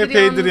 Bence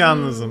epeydir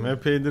yalnızım.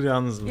 Epeydir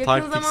yalnızım. Yakın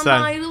zamanda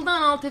Taktiksel.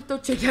 ayrıldan alt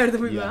F4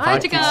 çekerdim gibi. Yeah,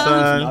 Hadi çıkalım.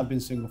 taktiksel. I've been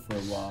single for a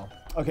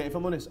while. Okay, if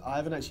I'm honest, I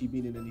haven't actually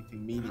been in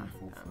anything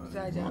meaningful for.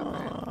 Güzel canım.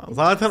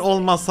 Zaten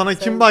olmaz. Sana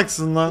kim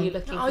baksın lan? Are you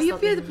looking for Ayıp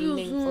something yapıyorsun.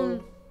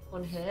 meaningful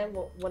on here?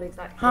 What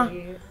exactly Ha, are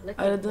you looking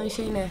aradığın for?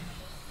 şey ne?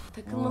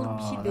 Takılmalık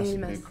bir şey That's a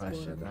değilmez big bu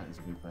question. arada. That is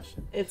a big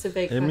question. It's a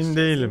big Emin question.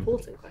 değilim. It's an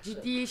important question.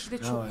 Ciddi ilişkide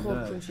No, çok I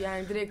korkunç.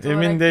 Yani direkt Emin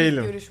olarak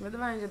değilim. ilk görüşmede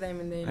bence de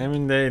emin değilim.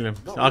 Emin değilim.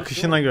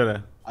 Akışına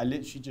göre. I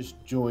literally just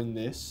joined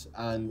this,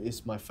 and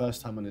it's my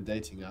first time on a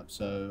dating app,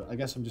 so I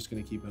guess I'm just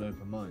gonna keep an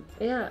open mind.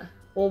 Yeah.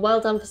 Well,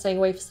 well done for staying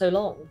away for so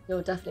long.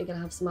 You're definitely going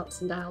to have some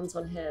ups and downs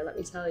on here, let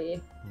me tell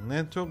you.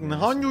 Ne çok ne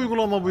hangi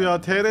uygulama bu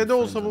ya? TR'de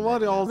olsa bu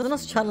var ya. Burada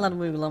nasıl çarlar bu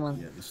uygulamanın?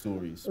 Yeah, the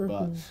stories.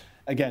 But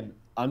again,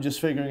 I'm just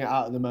figuring it out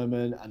at the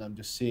moment, and I'm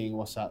just seeing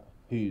who's out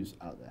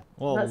there.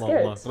 Allah That's Allah. good.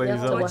 You have to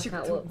Reis'e bak. work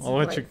out what's Ava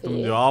right for çıktım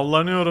you. diyor.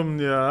 Avlanıyorum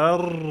diyor.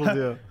 Arr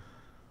diyor.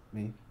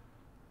 Me?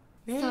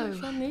 Ne? So,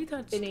 Şu an neyi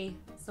tartıştın? Vinny,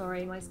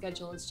 sorry, my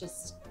schedule is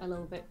just a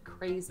little bit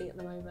crazy at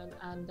the moment,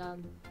 and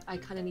I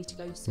kind of need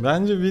to go soon.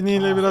 Bence Vinny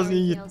ile biraz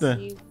iyi Anything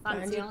else gitti. you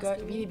fancy Bence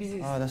asking me? biri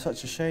biziz. Oh, that's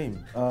such a shame.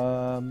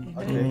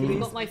 Okay. You've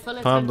got my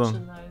full Pardon.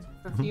 attention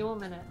though, for a few more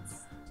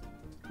minutes.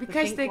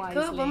 Birkaç Think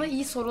dakika wisely. bana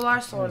iyi sorular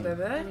sor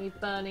dedi. Any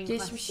burning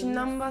Geçmişimden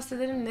questions?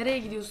 bahsedelim, nereye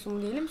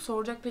gidiyorsun diyelim,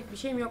 soracak pek bir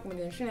şeyim yok mu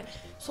diyelim. Şimdi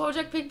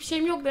soracak pek bir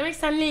şeyim yok demek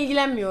seninle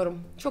ilgilenmiyorum.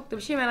 Çok da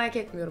bir şey merak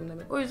etmiyorum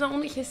demek. O yüzden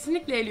onu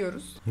kesinlikle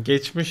eliyoruz.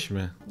 Geçmiş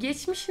mi?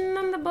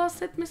 Geçmişinden de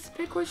bahsetmesi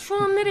pek hoş.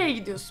 Şu an nereye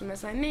gidiyorsun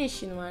mesela? Ne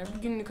işin var?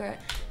 Bugünlük hayat.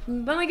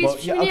 Bana Well,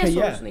 geçmişimi yeah, niye okay,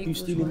 soruyorsun yeah. ilk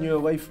Who's stealing buluşmada? you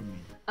away from me?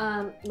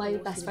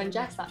 My best friend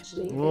Jess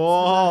actually. It's her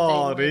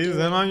Wow, birthday, Reis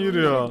we're hemen doing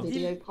yürüyor. a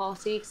video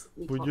party 'cause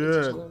we can't meet Bugün.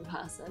 each other in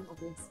person,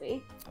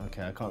 obviously.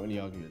 Okay, I can't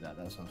really argue with that.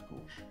 That sounds cool.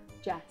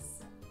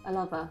 Jess, I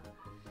love her.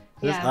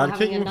 Jess Yeah, we're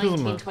erkek having a mi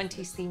kız mı?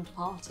 1920s themed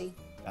party.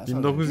 That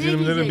sounds good.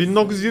 1920'leri giyeceksin?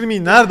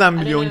 1920'yi nereden I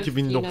don't biliyorsun know ki if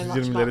you know much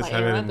 1920'leri about that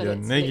severim era,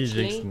 diyorsun. but Ne it's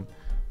giyeceksin? literally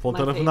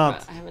Fotoğrafını my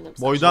at. favourite. I have an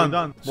obsession.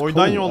 Boydan It's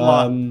boydan cool.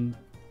 yolla.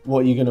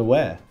 What are you gonna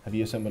wear? Have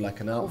you assembled like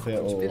an outfit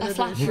or A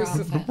flapper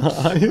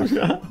outfit. Hayır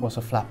ya. what's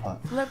a flapper?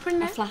 Flapper A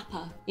ne?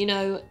 flapper. You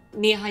know,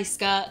 knee-high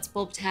skirts,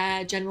 bobbed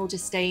hair, general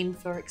disdain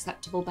for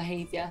acceptable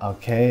behaviour.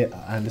 Okay,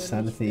 I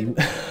understand the theme.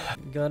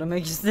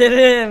 Görmek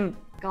isterim.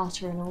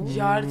 Garter and all.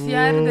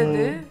 Jartiyer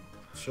dedi.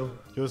 Sure.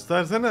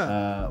 Göstersene.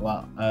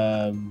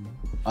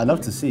 I'd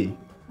love to see.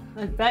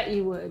 I bet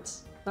you would,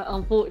 but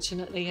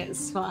unfortunately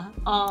it's for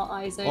our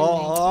eyes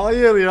only.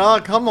 Hayır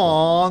ya, come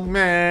on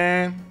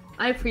man.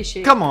 I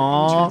appreciate Come the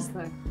on. interest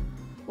though.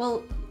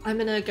 Well, I'm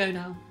gonna go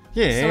now.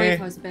 Yeah. Sorry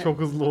if I was a bit Çok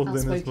hızlı oldu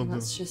Enes outspoken, Batur.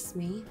 that's just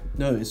me.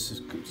 No, it's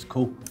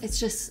cool. It's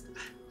just,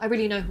 I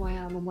really know who I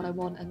am and what I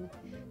want, and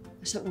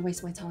I just don't want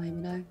to waste my time,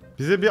 you know?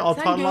 Bize bir Sen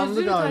atarlandı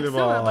gözlüğünü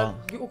taksana. galiba.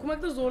 Bak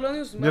okumakta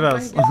zorlanıyorsun.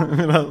 Biraz, Ben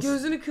biraz.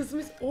 gözünü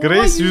kısmış. Oha,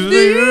 Grace %100.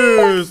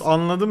 %100.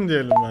 Anladım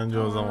diyelim bence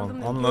o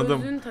zaman.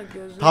 Anladım. Gözlüğünü tak,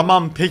 gözlüğünü.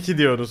 Tamam peki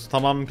diyoruz.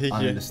 Tamam I peki.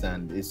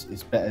 understand. It's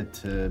better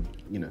to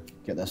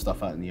get that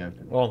stuff out in the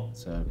open. Ol.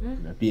 So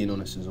being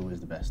honest is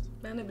always the best.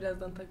 Ben de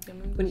birazdan takacağım.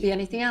 Wouldn't be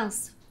anything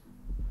else.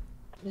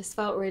 This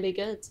felt really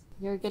good.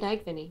 You're a good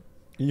egg, Vinny.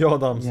 İyi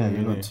adamsın Yeah,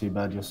 you're Yeni. not too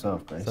bad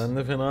yourself, Grace. Sen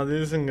de fena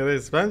değilsin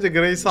Grace. Bence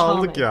Grace'i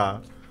aldık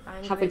ya.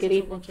 Ben Have a good Grace'e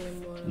çok evening. okeyim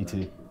bu arada. You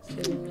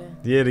too. Sevimli.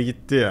 Diğeri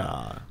gitti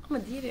ya. Ama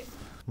diğeri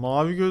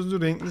Mavi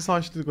gözlü, renkli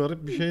saçlı,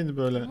 garip bir şeydi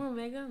böyle. ama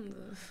vegandı.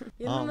 Aa,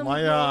 Yanında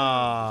Maya.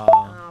 Aa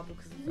bu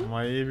kız.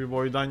 Maya'yı bir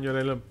boydan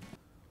görelim.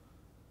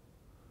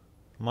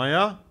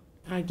 Maya.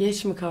 Ha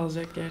geç mi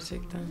kalacak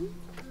gerçekten?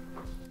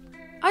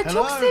 Ay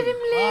çok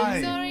sevimli.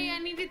 Hi. Sorry,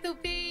 I needed to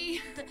pee.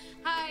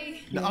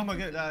 Hi. No, I'm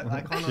okay. I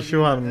can't. Kişi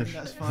varmış.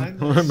 That's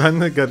fine.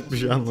 Ben de garip bir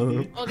şey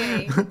anladım.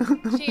 Okay.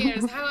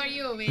 Cheers. How are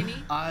you, Yeni?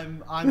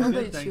 I'm O da good.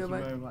 Thank içiyor you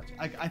bak. very much.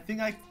 I think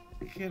I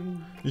can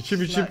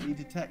İçip içip. slightly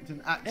detect an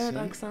Evet accent.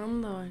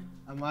 aksanı da var.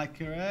 Am I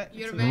correct?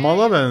 You're Or- very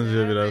Mala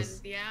benziyor observant.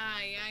 biraz. Yeah.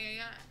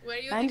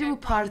 Where you Bence think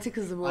bu parti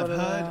kızı bu I've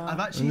arada heard. ya.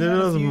 I've actually Bence heard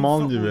a biraz few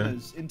mal gibi.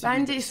 footballers interview Bence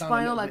that sound a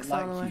İspanyol little bit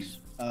aksanı like var.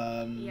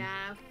 you.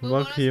 Yeah,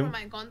 footballers Bakayım.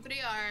 from my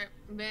country are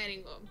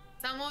very good.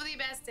 Some of the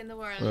best in the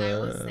world, I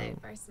would say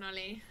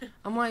personally.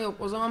 Ama yok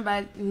o zaman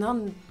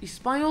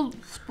İspanyol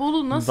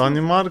futbolu nasıl?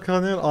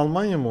 Danimarka ne?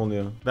 Almanya mı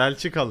oluyor?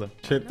 Belçikalı.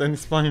 Chatten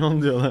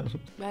İspanyol diyorlar.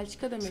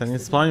 Belçika demek Sen istedim.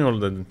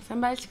 İspanyol dedin.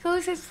 Sen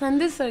Belçikalıysa sen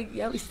de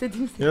ya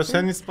istediğim seç. Ya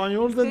sen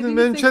İspanyol dedin. İstediğini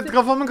Benim seç. chat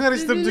kafamı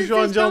karıştırdı İstediğini şu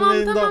an seç. canlı tamam,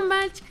 yayında. Tamam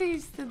Belçika'yı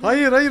istedim.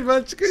 Hayır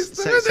Belçika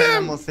Say one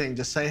istemedim. more thing.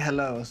 Just say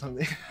hello or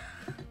something.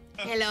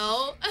 Hello.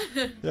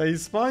 Ya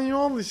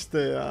İspanyol işte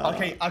ya.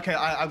 Okay.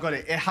 I got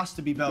it. It has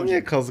to be Belgium.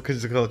 Niye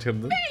kazıkıcı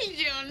kaçırdın?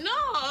 Belgium,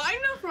 no,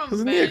 I'm not from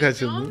Kızı niye Belgium.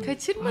 kaçırdın?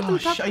 Kaçırmadım Oh,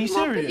 are tatlım you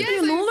muhabbet serious? ediyor.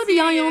 Yes, Ne I'm olabilir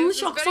ya serious. yanlış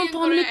It's aksan very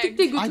tahmin ettik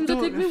de incorrect. I götümde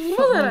thought tekme the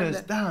vurmaz herhalde.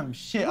 footballers. Damn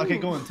shit. Okay,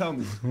 go on. Tell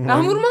me.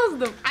 Ben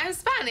vurmazdım. I'm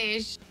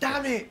Spanish.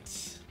 Damn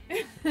it.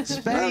 Ben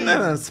Spain.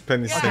 neden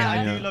Spanish Okay,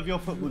 sen I ya? do love your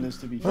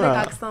footballers to be Direkt fair.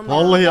 Ha, aksanla.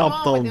 vallahi What's wrong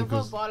aptal with bu your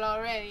kız. football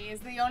already?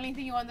 It's the only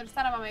thing you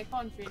understand about my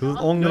country, Kız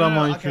no? 10 gram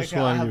No, IQ'su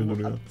okay, var I gibi have-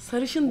 duruyor.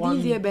 Sarışın One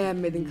değil diye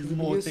beğenmedin kızı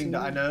More biliyorsun. thing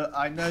that değil mi?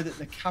 I know that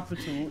the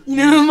capital.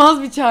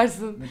 İnanılmaz bir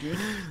çarsın. Madrid.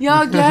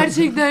 Ya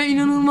gerçekten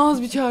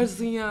inanılmaz bir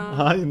çarsın ya.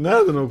 Hayır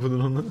nereden okudun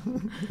onu?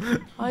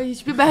 Ay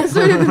hiçbir ben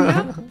söyledim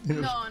ya.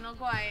 No, not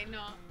quite,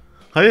 no.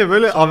 Hayır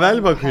böyle avel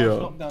How's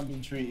bakıyor. lockdown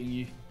been treating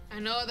you?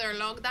 Another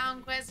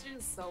lockdown question,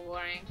 so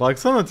boring.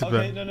 Baksana tipe.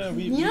 Okay,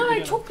 no.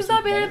 Ya çok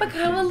güzel bir yere bak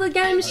havalı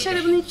gelmiş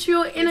şarabını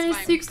içiyor.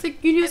 Enerjisi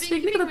yüksek gülüyor I've been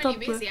sürekli ne kadar pretty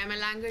tatlı. busy. I'm a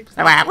language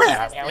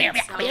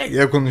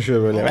Ya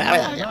konuşuyor böyle.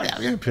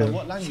 Yapıyor.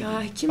 What language?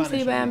 Ya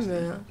kimseyi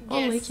beğenmiyor ya.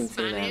 Vallahi Yes,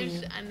 kimseyi Spanish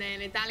beğenmiyor. and then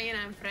Italian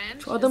and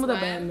French. Şu adamı as da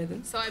well.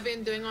 beğenmedin. So I've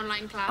been doing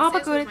online Aa, classes bak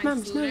with my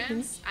öğretmenmiş, ne students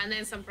öğretmeni? and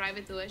then some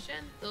private tuition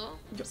too.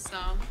 So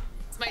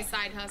it's my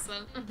side hustle.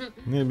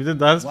 Ne bir de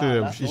ders Wow,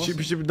 veriyormuş. that's İçip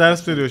awesome. içip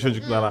ders veriyor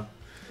çocuklara.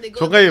 The good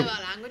Çok thing ayıp. about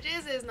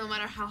languages is no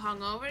matter how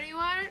hungover you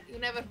are,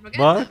 you never forget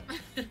Bak.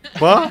 them.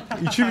 Bak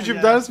içip içip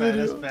Yeah, ders that's fair,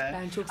 veriyor. that's fair.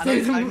 Ben çok And I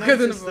sevdim bu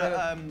kadını noticed bu arada.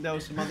 that there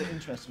was some other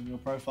interests on your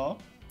profile.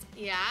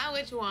 Yeah,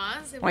 which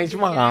ones? Which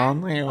particular?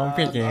 one?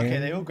 Okay, Peki.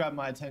 they all grabbed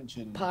my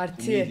attention.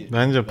 Parti. immediately.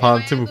 Bence If I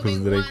parti had bu to kız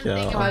pick direkt one thing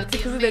ya. about Parti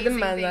the kızı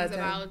dedim ben amazing things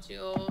zaten. about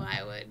you, I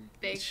would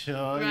pick.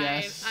 Sure,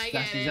 Right, yes, I that's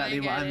get it, exactly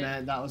I what I get it.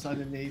 meant. That was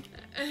underneath.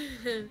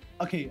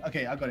 Okay,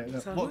 I got it.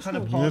 Look, Sarhoş what kind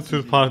of mu? Ne parties? tür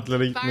are you-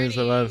 partilere gitmeyi Partying,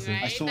 seversin?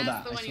 right? I saw That's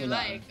that, the I one saw you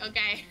that. like.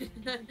 Okay.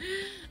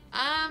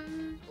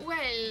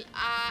 Well,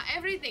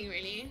 everything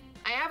really.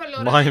 I have a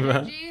lot Vay of be.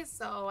 energy,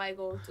 so I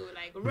go to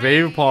like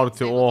Rave raves,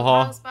 party, I go to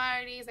oha. house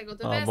parties, I go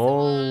to Abo,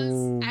 festivals.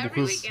 bu Every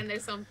kız- weekend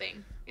there's something.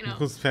 You Bu know.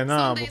 kız fena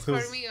Some bu days for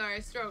kız. me are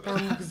a struggle.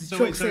 Ben bu kızı So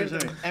çok wait, sorry.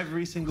 sevdim.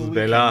 Every single Kız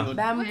weekend. bela. you're-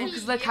 Ben bu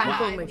kızla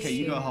kanka olmak Okay, you go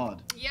istiyorum. hard.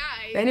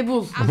 Yeah. Beni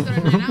bul. After a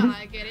night out,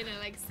 I get in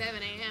at like 7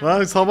 a.m.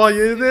 Vay sabah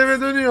 7'de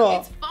eve dönüyor.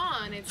 It's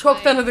fun. It's Çok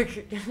like, tanıdık.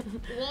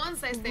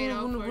 once I stayed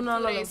up Bunu for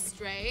alalım. 2 days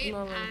straight Bunu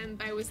alalım. and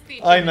I was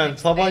teaching. Aynen, the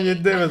next sabah day,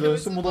 7'de eve and I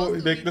was dönsün, bu da supposed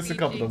to be beklesin teaching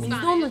kapıda bunu.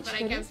 Biz de onunla Spanish, but I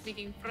kept çıkarız.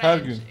 speaking Her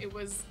French. gün. It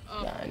was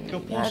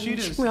Your poor Yani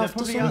students, çıkmıyor they're hafta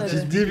probably sonları. out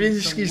there Ciddi bir doing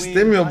ilişki some weird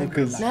istemiyor bu hybrid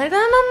kız. language.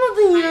 Nereden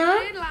anladın ya?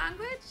 hybrid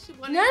language.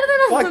 What is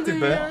Nereden Bak anladın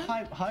tipe. ya?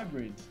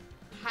 Hybrid.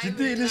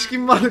 Ciddi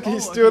ilişkim var ki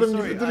istiyorum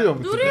gibi duruyor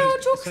mu?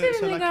 Duruyor, çok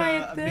sevimli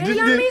gayet de.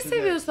 Eğlenmeyi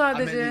seviyor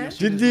sadece.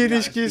 Ciddi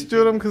ilişki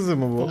istiyorum kızı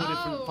mı bu?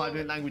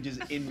 5 languages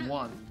in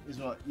one is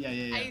what.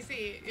 Yeah. I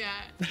see,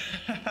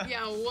 yeah.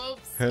 Yeah,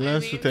 whoops. Helen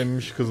süt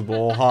emmiş kız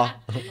bu, oha.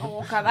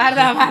 O kadar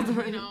da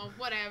abartma. You know,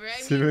 whatever. I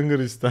mean, Swinger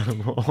ister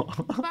bu.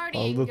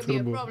 partying can be a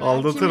Aldatır bu. problem.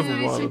 Aldatır bu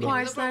Kiminin bu için arada.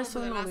 Parisler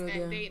sorun oluyor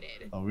diyor.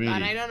 Oh, But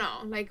really? I don't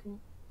know, like,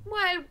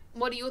 well,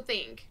 what do you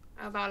think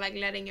about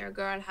like letting your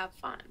girl have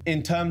fun?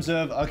 In terms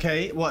of,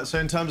 okay, what? So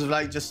in terms of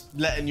like just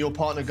letting your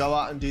partner go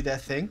out and do their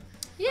thing?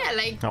 Yeah,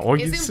 like, Ha, o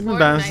it's gitsin mi,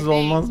 important, bensiz I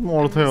olmaz think. mı,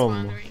 orta I'm just yol mu?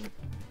 wondering.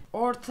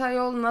 Orta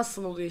yol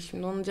nasıl oluyor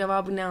şimdi? Onun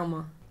cevabı ne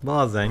ama?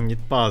 Bazen git,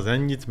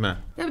 bazen gitme.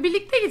 Ya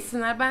birlikte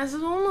gitsinler.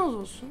 Bensiz olmaz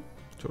olsun.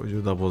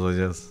 Çocuğu da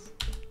bozacağız.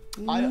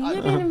 Niye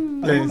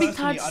benim? Neyse. Ama bir Personally, I don't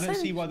tartışsana.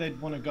 see why they'd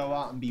want to go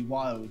out and be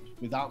wild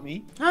without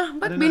me. Hah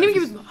I bak don't benim know,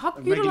 gibi. if it's Hap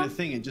a yürü regular lan.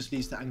 thing. It just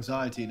leads to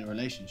anxiety in a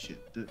relationship,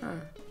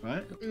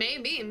 right?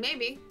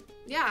 Maybe.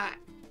 Yeah.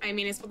 I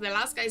mean, it's what the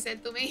last guy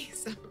said to me,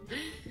 so.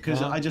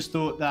 Because I just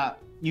thought that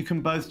you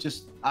can both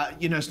just,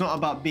 you know, it's not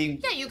about being.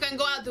 Yeah, you can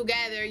go out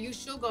together. You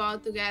should go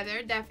out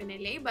together,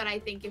 definitely. But I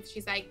think if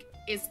she's like,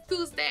 it's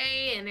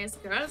Tuesday and it's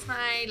girls'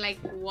 night, like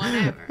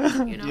whatever,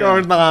 you know.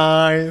 Girls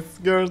night,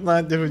 girls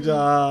night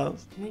yapacağız.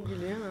 Ne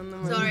gülüyorsun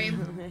anlamadım. Sorry.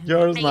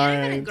 Girls I get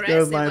a bit night, girls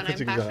aggressive when night'a I'm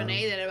çıkacağız.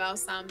 passionate about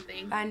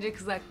something. Bence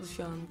kız haklı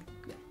şu an.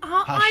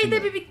 Aha,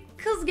 ayda bir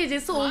kız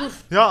gecesi olur.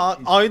 Ya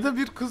ayda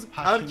bir kız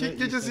Passionate erkek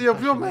gecesi is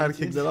yapıyor mu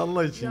passionate. erkekler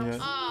Allah için ya?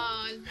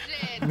 Oh,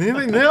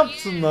 shit. Ne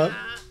yapsınlar?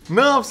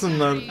 Ne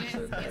yapsınlar?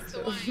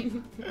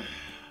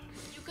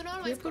 You can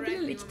always correct Yapabilir.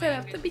 me İki when I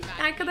tarafta bir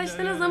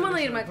arkadaşlarına zaman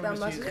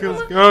ayırmaktan bahsediyor.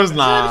 Kız, Ama girls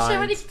şöyle bir şey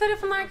var. night. İki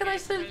tarafın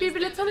arkadaşları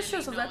birbiriyle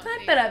tanışıyorsa zaten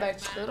hep beraber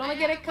çıkıyor. Ona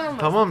gerek kalmaz.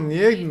 Tamam,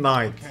 niye night?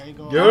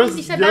 Tamam, Girls,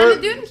 işte ben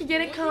de diyorum ki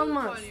gerek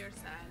kalmaz.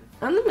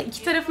 Anladın mı?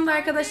 İki tarafın da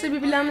arkadaşları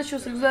birbiriyle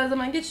anlaşıyorsa, güzel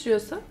zaman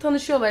geçiriyorsa,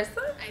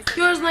 tanışıyorlarsa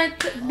girls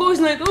night, boys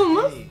night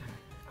olmaz.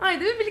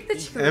 Ayda bir birlikte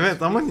çıkıyor.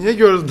 Evet ama niye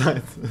girls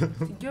night?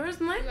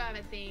 Girls night You have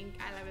a thing,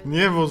 I love it.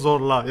 Niye bu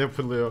zorla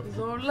yapılıyor?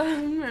 zorla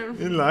bilmiyorum.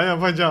 İlla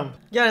yapacağım.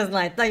 Girls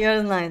night da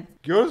girls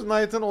night. Girls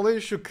Night'ın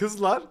olayı şu,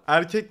 kızlar,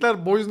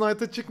 erkekler Boys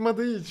Night'a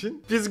çıkmadığı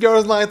için biz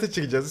Girls Night'a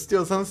çıkacağız.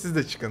 İstiyorsanız siz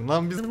de çıkın.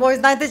 Lan biz Boys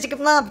night'a çıkıp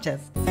ne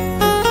yapacağız?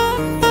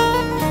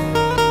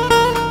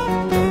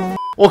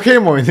 okey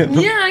mi oynayalım?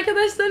 Niye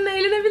arkadaşlarınla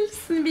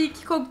eğlenebilirsin bir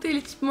iki kokteyl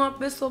içip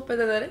muhabbet sohbet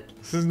ederek.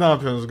 Siz ne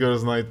yapıyorsunuz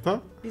Girls Night'ta?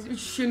 Biz 3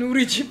 şişe Nur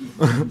içip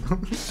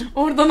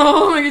oradan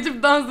havama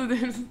geçip dans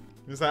ediyoruz.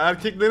 Mesela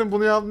erkeklerin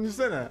bunu yaptığını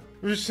düşünsene.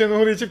 3 sene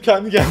oraya içip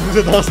kendi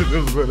kendimize dans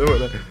ediyoruz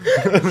böyle.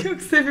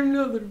 Çok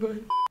sevimli olur böyle.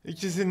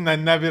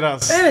 İkisinden de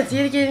biraz. Evet,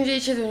 yeri gelince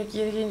içe dönük,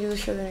 yeri gelince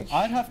dışa dönük.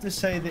 I'd have to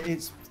say that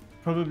it's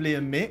probably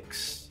a mix.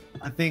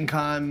 I think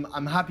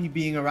I'm happy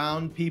being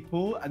around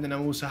people, and then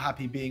I'm also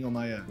happy being on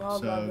my own. Vallahi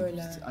So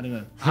böyle. I don't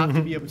know. I have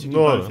to be able to do both.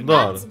 Doğru, in doğru.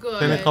 That's good.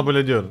 Seni kabul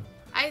ediyorum.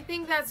 I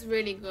think that's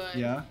really good.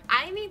 Yeah.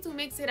 I need to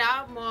mix it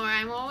up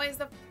more. I'm always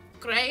the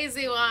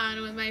crazy one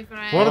with my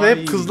friends. Bu arada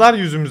hep kızlar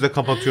yüzümüze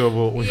kapatıyor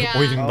bu Yeah.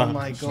 oyunda.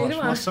 Oh my gosh,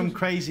 what's some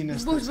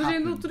craziness Boş that's boş yerinde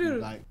happened?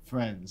 oturuyoruz. Like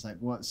friends, like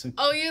what's a...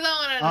 Oh, you don't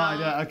want to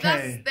know. yeah,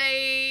 okay. Just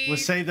stay We'll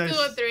say those. 2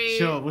 or 3.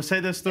 Sure, we'll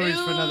say those stories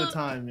for another You-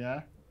 time.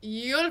 Yeah.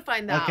 You'll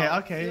find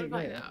out. Okay, You'll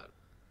find yeah. out.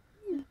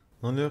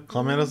 Ne oluyor?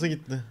 Kamerası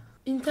gitti.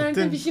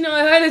 İnternetin Gittin. fişini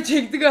ayağıyla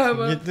çekti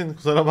galiba. Gittin,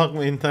 kusura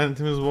bakma,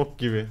 internetimiz bok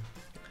gibi.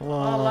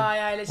 Allah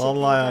ayağıyla çekti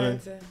Vallahi yani.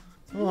 interneti.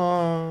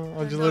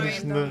 Acılar Sorry,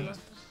 içinde.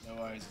 No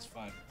worries, it's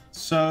fine.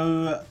 So,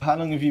 how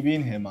long have you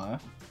been here, Maya?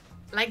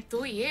 Like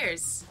 2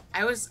 years.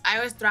 I was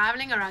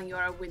traveling around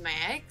Europe with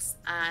my ex,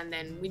 and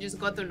then we just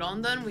got to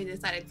London. We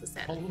decided to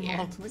settle Allah'ın here.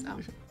 altına So. gidiyor.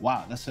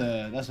 Wow,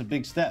 that's a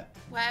big step.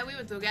 Well, we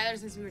were together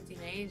since we were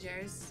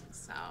teenagers,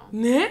 so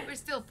Ne? we're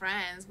still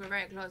friends. We're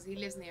very close. He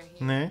lives near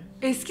here. Ne?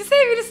 Eski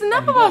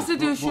sevgilisinden mi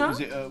bahsediyor şu an?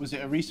 Was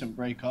it a recent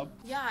breakup?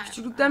 Yeah.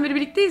 Küçüklükten beri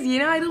birlikteyiz.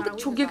 Yeni ayrıldık.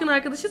 Çok yakın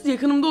arkadaşız.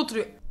 Yakınımda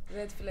oturuyor.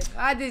 Red flag.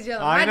 Hadi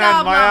canım. Aynen, hadi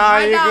ablam. bayağı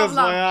Hadi iyi kız,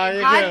 ablam. bayağı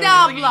iyi Hadi kız.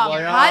 ablam.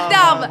 Bayağı, Hadi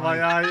ablam.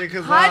 Bayağı iyi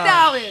kız Hadi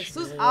ha. abi.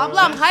 Sus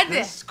ablam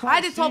hadi.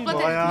 Hadi topla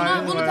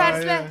Bayağı iyi, bunu bayağı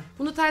tersle. iyi.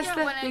 Bunu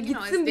tersle. Yeah, well, Ya you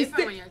know, gitsin it's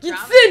different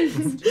gitsin.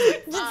 when you're Gitsin.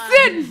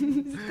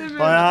 Gitsin.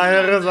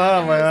 Bayağı iyi kız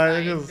ha,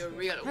 bayağı iyi Like kız. the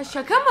real Ha one.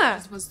 şaka mı?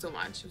 This was too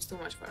much. It was too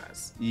much for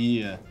us.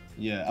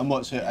 Yeah. And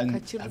what? So, and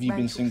kaçırdık, have you ben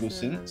been çok single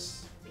seviyorum.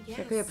 since?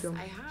 Şaka yapıyorum.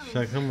 I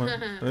have. Şaka mı?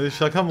 Öyle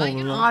şaka mı But, olur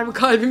you lan? know, Harbi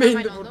kalbime I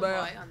indi know the burada ya.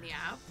 boy on the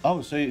app.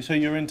 Oh, so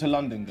you're into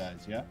London,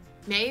 guys, yeah?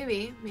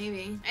 Maybe.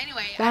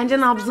 Anyway. Bence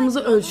nabzımızı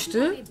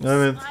ölçtü.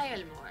 Evet.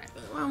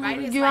 Ama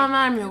güven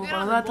vermiyor bu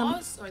bana. Zaten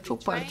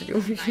çok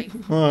partiliyormuş.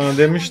 Ha,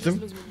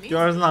 demiştim.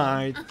 Girls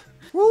Night.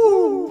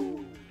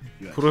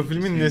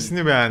 Profilimin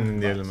nesini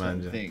beğendin diyelim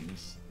bence.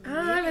 Things.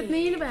 Ha evet,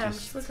 neyini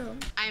beğenmiş bakalım.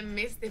 I'm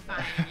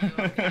mystifying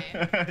you,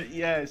 okay?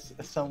 Yes,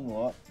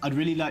 somewhat. I'd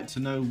really like to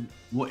know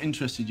what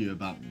interested you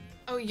about me.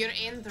 Oh, you're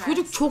interested.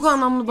 Çocuk çok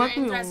anlamlı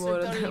bakmıyor mu bu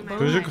arada? Bana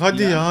Çocuk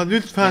hadi ya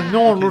lütfen ne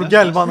olur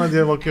gel bana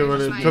diye bakıyor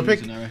böyle.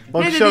 Köpek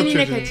bakışı Ne at dedin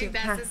yine çocuğun. kaçayım.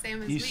 That's the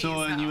same as You me,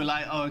 saw and you so. were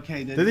like, oh,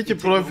 okay. then Dedi ki you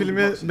tick all the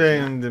profilimi boxes,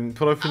 beğendim.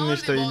 Profilin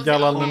işte ilgi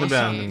alanlarını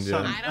beğendim diyor.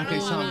 I don't Okay,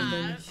 know some-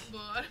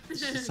 that,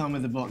 but yeah? Some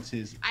of the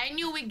boxes. I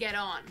knew we'd get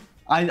on.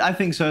 I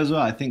think so as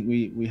well. I think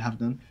we have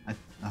done.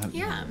 I hope.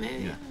 Yeah,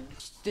 maybe. Yeah.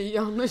 İşte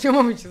iyi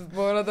anlaşamamışız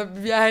bu arada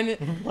yani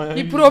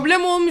bir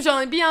problem olmuş,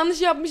 bir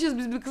yanlış yapmışız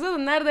biz bir kıza da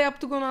nerede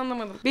yaptık onu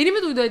anlamadım. Beni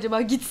mi duydu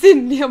acaba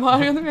gitsin diye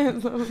bağırıyordum en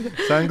sonunda.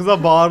 Sen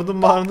kıza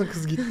bağırdın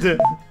kız gitti.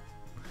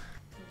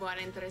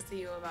 What interests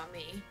you about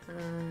me?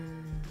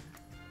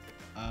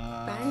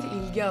 Bence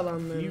ilgi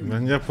alanları.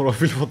 Bence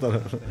profil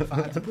fotoğrafı.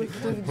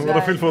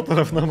 Profil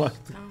fotoğrafına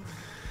baktım.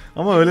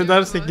 Ama öyle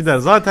dersek gider.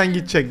 Zaten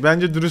gidecek.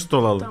 Bence dürüst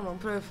olalım. Tamam,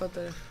 profil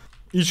fotoğrafı.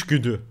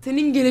 İçgüdü.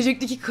 Senin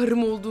gelecekteki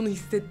karım olduğunu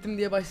hissettim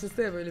diye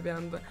başlasa ya böyle bir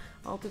anda.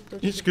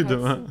 İçgüdü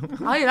mü?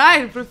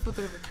 Hayır, profil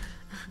fotoğrafı.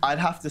 I'd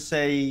have to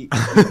say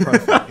profile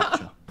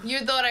picture.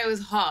 You thought I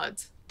was hot.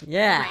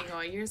 Yeah. Oh my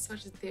god, you're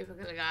such a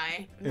typical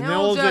guy. Ne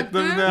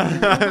olacaktı?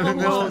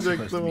 Ne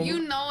olacaktı? You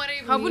know what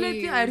I mean. Kabul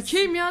et ya,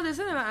 erkeğim ya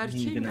desene, ben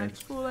erkeğim.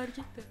 Erkek ol, erkek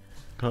de.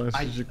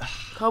 Karışıcık.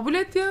 Kabul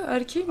et ya,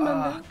 erkeğim ben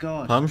de.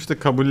 God. Tamam işte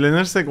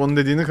kabullenirsek onun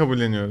dediğini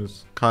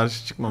kabulleniyoruz.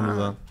 Karşı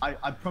çıkmamızdan.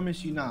 I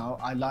promise you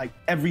now, I like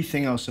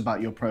everything else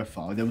about your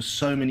profile. There were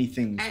so many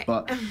things,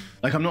 but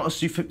like I'm not a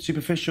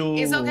superficial.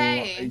 It's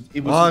okay. It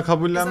was.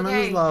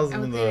 Kabullenmemiz okay.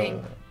 lazımdı.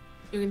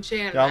 You can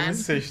share, Yanlış man.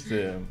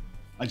 seçtim.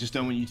 I just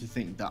don't want you to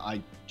think that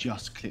I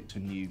just clicked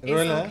on you. It's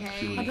Öyle.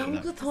 okay.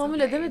 Ben bunu tahammül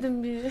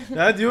edemedim bir.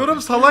 Ya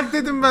diyorum salak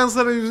dedim ben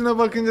sana yüzüne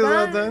bakınca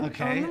zaten.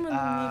 Okay. Anlamadım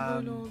niye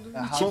böyle oldu.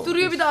 how- İçip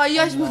duruyor bir de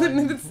ayyaş mıdır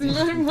nedir,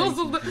 sinirlerim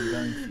bozuldu.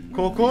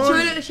 Kokon.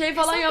 Şöyle şey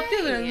falan yaptı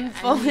ya böyle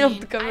falan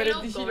yaptı kamera I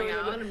love dişiyle going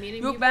oynadı. out and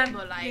meeting Yok ben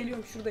people, but like,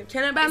 geliyorum şuradayım.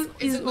 Kenan ben it's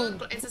a iz good,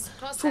 oldum. it's a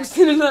close Çok second.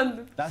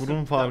 sinirlendim.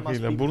 Burun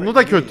farkıyla. That must be Burnu da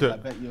pretty kötü. good.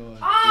 I bet you're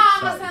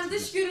Ama excited sen to dış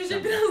just görünce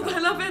jump biraz into daha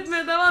it. laf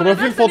etmeye devam Profil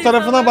edersen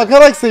fotoğrafına insanlar-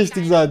 bakarak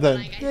seçtik zaten.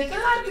 Yeter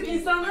artık,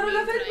 insanlara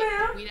laf etme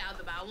ya.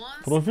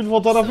 Profil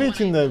fotoğrafı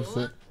içinde hepsi.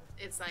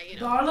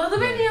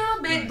 Darladı beni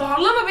ya.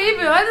 Darlama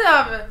baby, hadi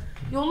abi.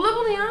 Yolla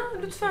bunu ya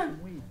lütfen.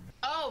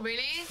 Oh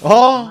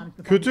really?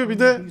 Kötü bir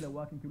de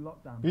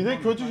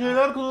kötü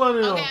şeyler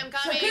kullanıyor. Okay, I'm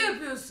Şaka coming.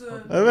 yapıyorsun.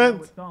 Evet.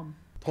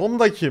 Tom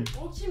da kim?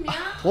 O kim ya?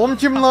 Tom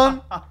kim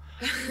lan?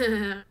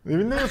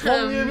 Evinde de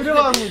Tom diye biri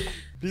varmış.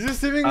 Bizi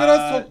Steven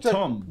biraz sokacak.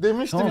 Tom.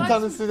 Demişti Tom. bir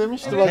tanesi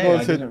demişti bak Hey, o I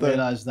didn't chatte.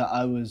 realize that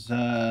I was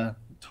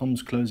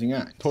Tom's closing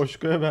act.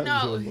 Toşko'ya benziyor.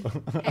 No.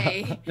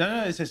 Hey,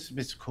 No,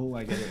 it's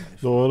cool. I get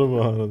it. Doğru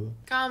bu arada.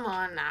 come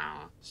on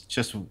now. It's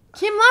just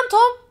Kim lan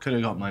Tom?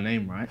 could have got my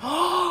name right.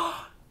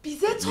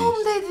 Bize Tom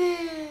dedi.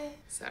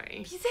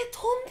 Sorry. Bize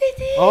Tom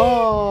dedi.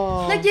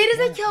 Ya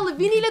gerizekalı,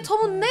 Winnie ile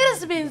Tom'un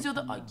neresi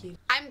benziyordu? Ay geri.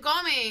 I'm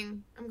coming.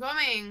 I'm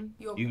coming.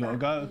 Yok, You gotta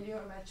go.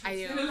 geliyorum ben.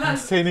 I do. Sinirlendim.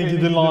 Seni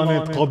gidi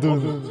lanet kadın.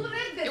 Bunu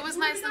reddet. It was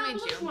nice to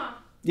meet you.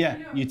 Yeah,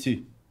 you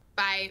too.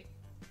 Bye.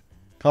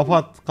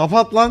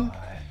 Kapat lan.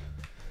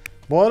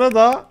 Bu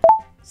arada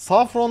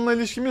Safron'la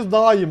ilişkimiz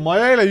daha iyi.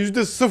 Maya ile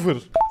 %0.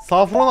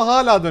 Safron'a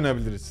hala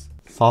dönebiliriz.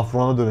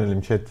 Safron'a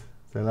dönelim chat.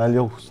 Zelal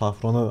yok.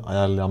 Safron'u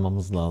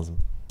ayarlamamız lazım.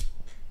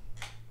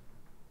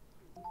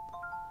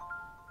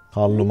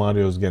 Carl'u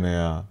arıyoruz gene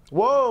ya.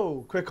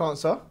 Whoa, quick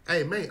answer.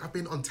 Hey, mate, I've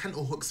been on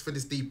tenterhooks for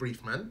this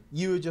debrief, man.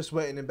 You were just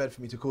waiting in bed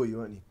for me to call you,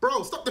 weren't you?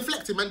 Bro, stop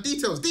deflecting, man.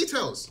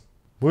 Details.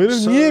 Bu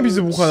herif niye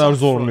bizi bu kadar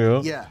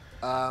zorluyor? Yeah.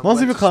 Nasıl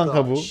where bir to kanka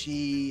start? bu?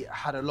 She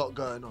had a lot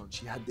going on.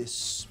 She had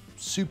this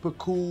super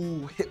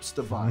cool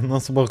hipster vibe.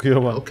 Nasıl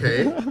bakıyor bak.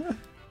 Okay.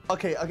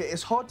 Okay,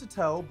 it's hard to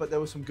tell, but there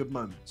were some good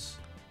moments.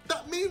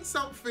 That means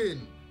something.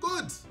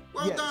 Good.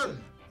 Well Yeah, done.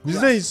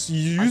 Biz de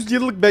 100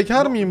 yıllık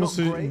bekar mıyız?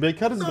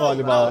 Bekarız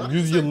galiba.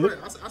 100 yıllık.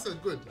 I said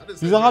good. I didn't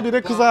say Bize habire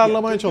great. kız But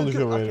ayarlamaya Good,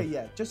 çalışıyor okay, böyle.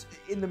 yeah, just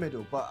in the middle,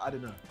 but I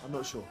don't know. I'm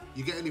not sure.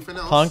 You get anything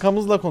else?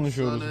 Kankamızla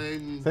konuşuyoruz.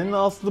 Surname, Senin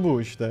aslı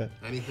bu işte.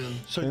 anything?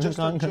 So Senin just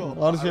on kanka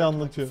job, her I şeyi reckon I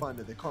anlatıyor. can find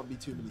her. There can't be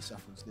too many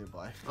saffrons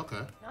nearby. Okay.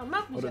 Hold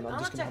Anlatmayacak, on, I'm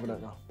just gonna have a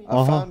look anlatacak. now. I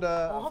Aha. found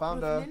her. I Aha,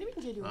 found her. profillerini mi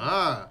inceliyor?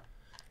 Ah.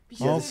 Bir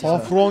şey Aa, söyleyeceğim.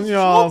 safron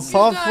ya, Çok güzel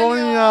safron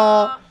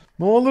ya.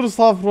 Ne olur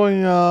safron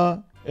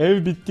ya.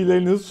 Ev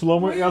bitkilerini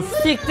sulama ya.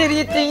 Siktir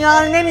git,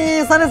 dünyanın en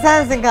iyi insanı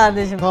sensin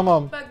kardeşim.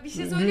 Tamam. Bak bir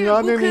şey söyleyeyim mi?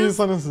 Dünyanın en iyi Bu kız,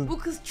 insanısın. bu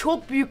kız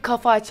çok büyük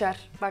kafa açar.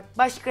 Bak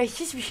başka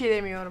hiçbir şey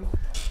demiyorum.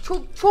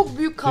 Çok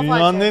büyük kafa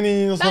Dünyanın açar. en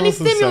iyi Ben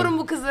insanısın istemiyorum sen.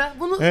 bu kızı.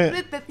 Bunu Evet.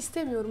 reddet.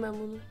 İstemiyorum ben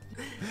bunu.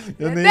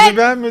 Ya Reddet. neyini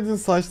beğenmedin?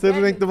 Saçları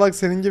Evet. renkli bak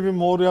senin gibi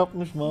mor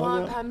yapmış Mavi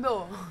mavi. pembe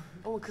o.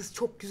 Ama kız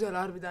çok güzel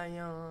harbiden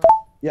ya.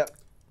 Yep.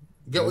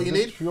 Get what you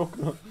need? Yok.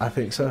 I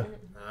think so.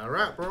 All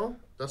right, bro.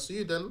 That's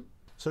you then.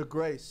 So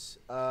Grace,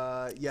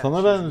 yeah, Sana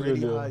she's benziyor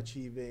really diyor. high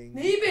achieving.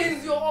 Neyi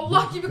benziyor?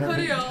 Allah gibi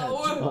karı ya. I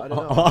O- don't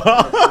know.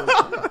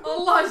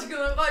 Allah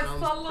aşkına bak Sounds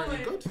pretty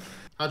sallamayın. good.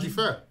 How'd you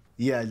fare?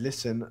 Yeah,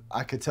 listen,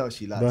 I could tell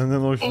she liked it. Benden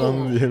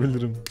hoşlandı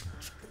diyebilirim.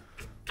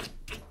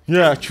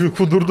 Ya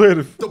kudurdu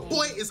herif. The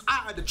boy is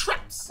out of the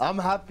traps. I'm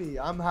happy.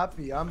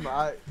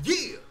 Yeah.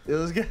 It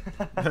was good.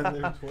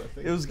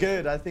 It was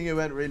good. I think it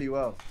went really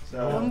well. So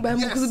Ben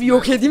bu Yes, kızı bir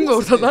yok man, edeyim de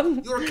of course it ortadan.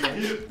 did. You're a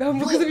catch.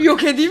 Ben bu kızı bir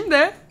yok edeyim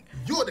de.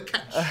 You're the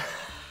catch.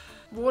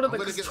 Bu arada I'm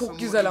gonna kız get çok some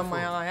güzel more ama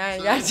info. ya. Yani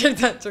So-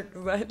 gerçekten çok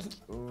güzel.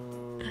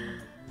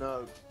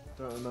 no,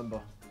 don't remember.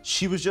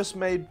 She was just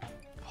made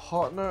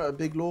partner at a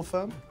big law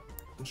firm.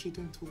 What's she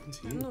doing talking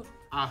to you? No.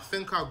 I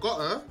think I got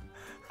her.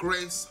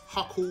 Grace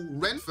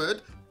Huckle Renford.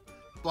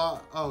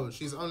 but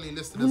she's only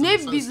listed as Bu an ne,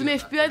 associate bizim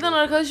at FBI'dan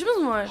arkadaşımız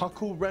mı var?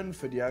 Huckle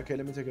Renford, yeah. Okay,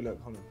 let me take a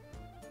look. Hold on.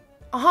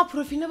 Aha,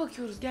 profiline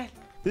bakıyoruz, gel.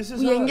 This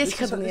is Bu her, yengeç this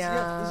is her, kadını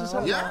ya. This is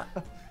her. Yeah.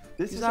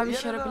 This is Güzel bir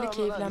yeah, şarap ile no,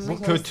 keyiflenmek.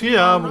 Bu kötü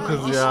ya bu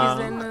kız ya.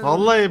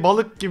 Vallahi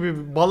balık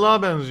gibi,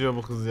 balığa benziyor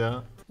bu kız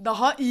ya.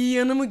 Daha iyi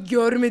yanımı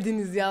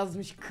görmediniz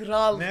yazmış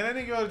kral.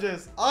 Nereni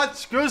göreceğiz?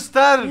 Aç,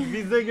 göster.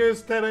 Bize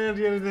göster her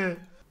yerini.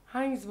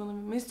 Hangisi bana?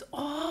 Mesut.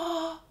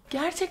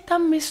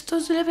 Gerçekten Mesut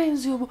Özil'e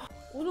benziyor bu.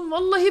 Oğlum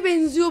vallahi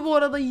benziyor bu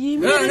arada.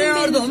 Yemin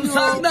ederim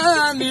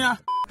benziyor.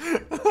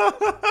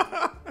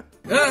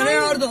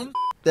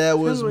 There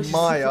was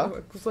Maya,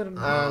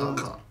 and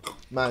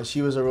man, she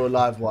was a real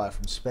live wire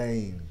from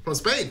Spain. From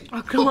Spain?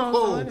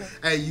 Oh,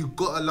 hey, you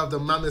gotta love the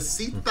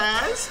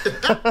mamacitas.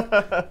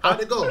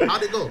 How'd it go?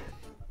 How'd it go?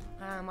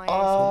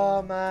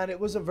 Oh man, it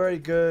wasn't very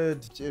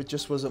good. It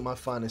just wasn't my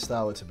finest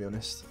hour, to be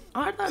honest.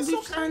 Arda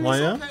bir tane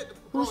Maya?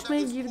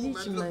 konuşmaya girdiği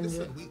için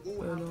bence.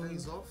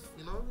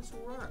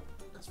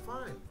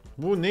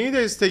 Bu neyi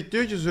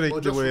destekliyor ki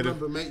sürekli bu herif?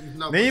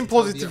 Neyin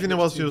pozitifini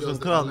basıyorsun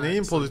kral?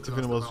 Neyin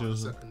pozitifini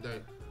basıyorsun?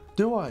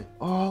 Do I?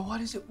 Oh,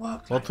 why does it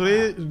work?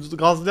 Faturayı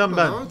gazlayan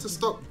ben. To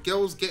stop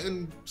girls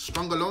getting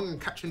strung along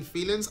and catching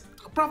feelings.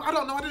 Bro, I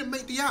don't know. I didn't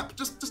make the app.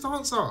 Just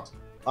answer.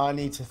 I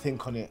need to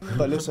think on it.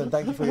 But listen,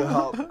 thank you for your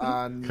help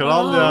and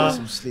Kral ya.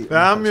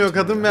 Beğenmiyor,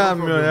 kadın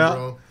beğenmiyor ya.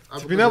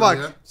 Tipine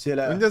bak.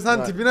 Önce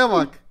sen tipine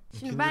bak.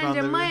 Şimdi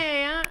bence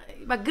Maya'ya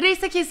bak,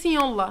 Grace'e kesin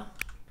yolla.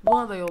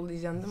 Buna da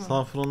yollayacaksın değil mi?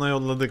 Safron'a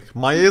yolladık.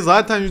 Maya'yı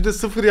zaten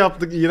 %0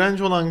 yaptık.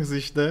 İğrenç olan kız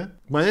işte.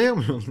 Maya'ya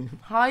mı yollayayım?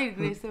 Hayır,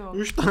 Grace'e yolla.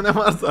 3 tane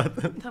var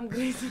zaten. Tam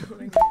Grace'e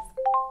yolla.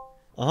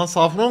 Aha,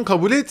 Safron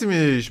kabul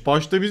etmiş.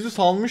 Başta bizi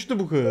salmıştı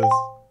bu kız.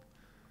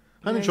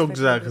 Hani Grace çok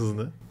güzel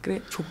kızdı.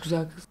 Çok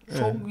güzel kız.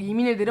 Çok,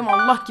 yemin ederim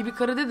Allah gibi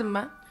karı dedim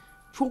ben.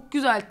 Çok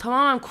güzel,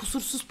 tamamen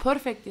kusursuz,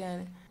 perfect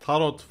yani.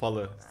 Tarot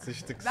falı.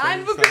 Sıçtık.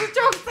 Ben bu kızı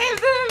çok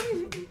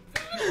sevdim.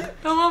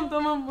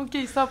 tamam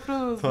okey,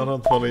 Safron olsun.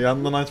 Tarot falı.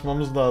 Yandan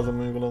açmamız lazım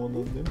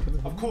uygulamadan diye.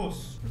 Of course.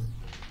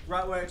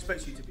 Right where I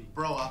expect you to be.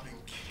 Bro, I've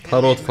been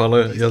Tarot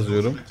falı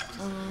yazıyorum.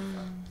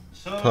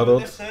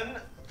 Tarot. Listen,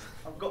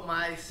 I've got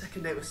my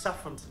second date with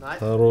Saffron tonight.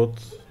 Tarot.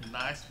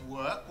 nice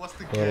work. What's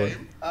the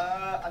game?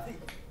 I think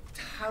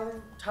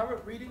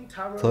tarot reading,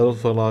 Tarot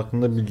falı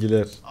hakkında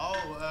bilgiler.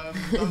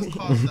 Those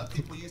cards that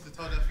people use to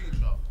tell their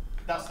future.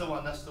 That's the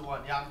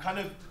one. Yeah, I'm kind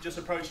of just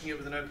approaching it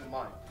with an open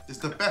mind. It's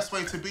the best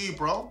way to be,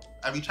 bro.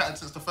 Have you chatted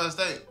since the first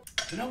date?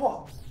 You know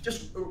what?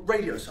 Just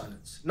radio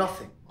silence.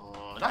 Nothing.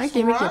 That's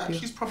alright.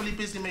 She's probably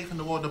busy making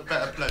the world a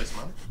better place,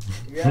 man.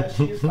 Yeah,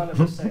 she is kind of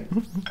the same.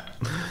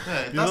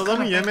 Biz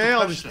adamı yemeğe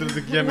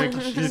alıştırdık,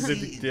 yemek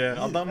izledik diye.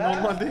 Adam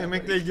normalde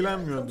yemekle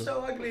ilgilenmiyordu.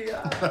 So ugly,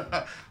 yeah.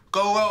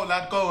 Go well,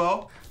 lad. Go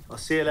well. I'll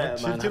see you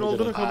later, man. Çirkin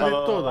olduğunu kabul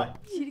etti o da.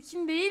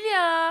 Çirkin değil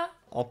ya.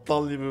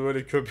 Aptal gibi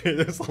böyle köpeği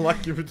de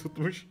salak gibi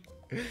tutmuş.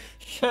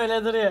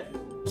 Şöyle duruyor.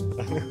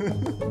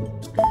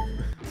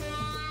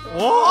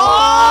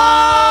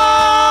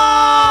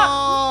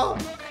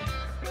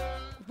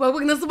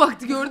 Bak nasıl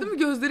baktı, gördün mü?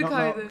 Gözleri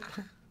kaydı.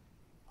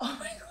 Oh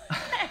my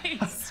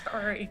god.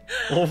 Sorry.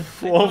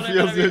 Of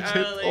yazıyor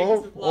chat.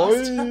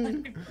 Oy.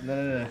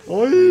 No.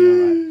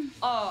 Oy.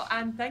 Oh,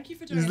 and thank you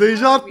for doing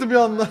İzleyici arttı bir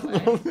anda.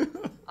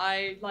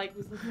 I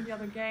was looking at the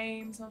other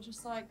games and I was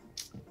just like,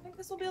 I think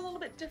this will be a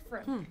little bit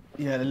different.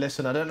 Yeah,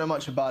 listen, I don't know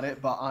much about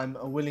it, but I'm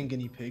a willing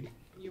guinea pig.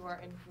 You are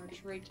in for a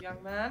treat,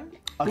 young man.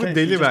 Bu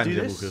deli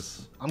bence bu kız.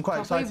 I'm quite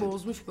Kafayı excited.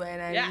 bozmuş bu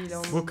enerjiyle.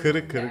 Yes. Bu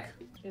kırık.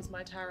 Here's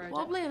my tarot. Bu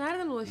ablaya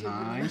nereden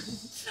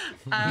ulaşabiliriz?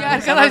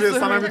 Nice.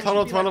 Sana bir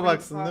tarot falı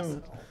baksın değil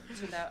mi?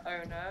 To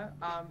their owner.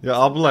 Ya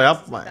abla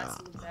yapma ya.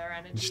 That's their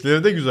energy.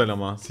 Dişleri de güzel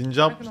ama.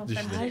 Sincap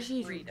dişleri. Her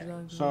şey çok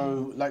güzel.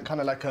 So, like, kind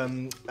of like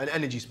an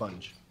energy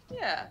sponge.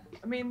 Yeah,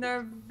 I mean there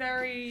are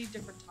very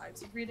different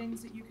types of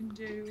readings that you can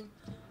do.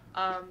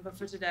 But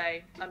for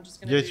today, I'm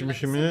just gonna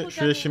Geçmişimi,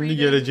 şuraya şimdi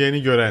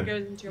geleceğini gören.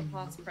 Goes into your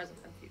past, present,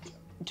 and future.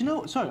 Do you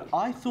know? Sorry,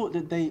 I thought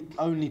that they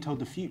only told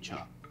the future.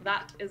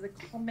 That is a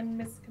common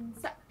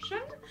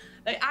misconception.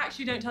 They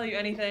actually don't tell you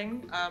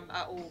anything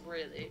at all,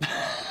 really.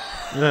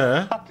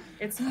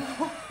 It's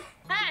more.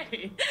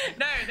 Hey,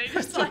 no, they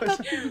just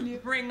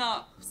bring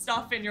up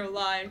stuff in your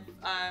life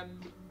that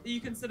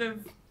you can sort of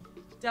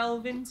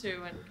delve into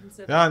and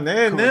consider. Ya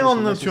ne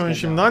anlatıyorsun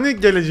şimdi? Hani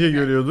geleceği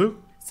görüyorduk?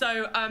 So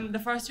the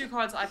first two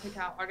cards I pick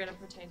out are going to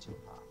pertain to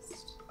your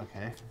past.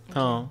 Okay.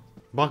 Tamam.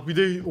 Bak bir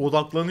de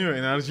odaklanıyor,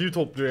 enerjiyi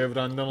topluyor,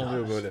 evrenden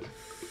alıyor böyle.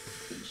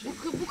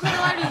 Bu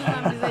karalar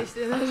yüzünden bize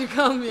işte enerji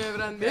kalmıyor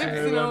evrende. Hepsini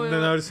Evrenin alıyor.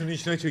 enerjisini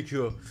içine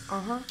çekiyor.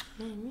 Aha,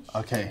 neymiş?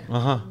 Okay.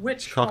 Aha.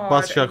 Which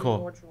Şakbaz card şako. are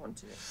you more drawn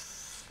to?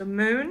 The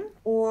moon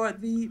or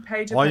the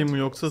page of Ay mı Pentacles?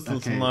 yoksa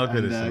tılsımlar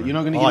perisi mi? You're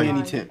not going to give me Ay.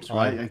 any tips,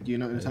 right? You're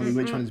not going to tell me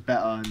which one is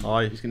better, and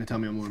Ay. you're just going to tell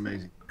me I'm more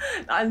amazing.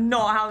 That is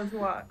not how this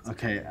works.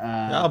 Okay.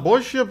 Ya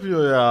boş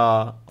yapıyor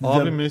ya.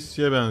 Abi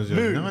Messi'ye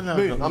benziyor. Ne Moon.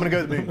 alaka? I'm gonna go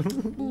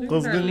with moon.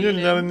 Kızgın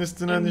güllerin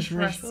üstüne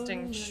düşmüş.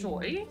 Interesting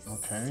choice.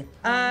 Okay.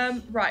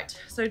 Right.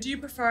 So do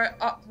you prefer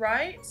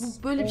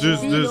upright? Böyle bir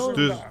Düz şey değil oğlum.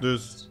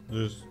 düz.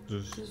 Düz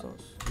olsun.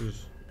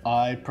 Düz.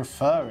 I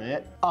prefer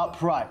it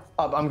upright.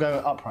 I'm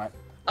going upright.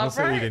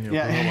 Nasıl eğleniyor?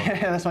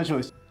 Yeah, that's my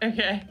choice.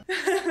 Okay.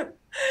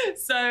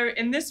 So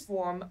in this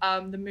form,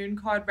 the moon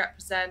card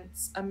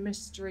represents a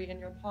mystery in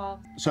your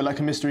past. So like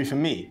a mystery for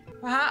me?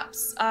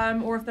 Perhaps,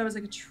 or if there was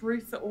like a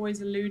truth that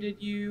always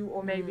eluded you,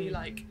 or maybe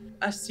like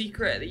a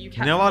secret that you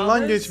kept Ne var from lan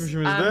others.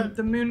 geçmişimizde?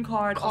 The moon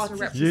card also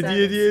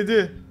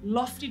 7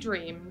 lofty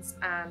dreams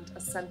and a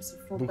sense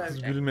of Bu kız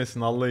foreboding.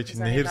 gülmesin Allah için.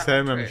 Nehir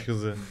sevmemiş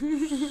kızı.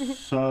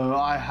 So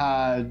I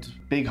had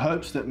big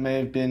hopes that may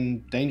have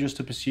been dangerous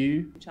to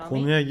pursue.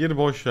 Konuya gir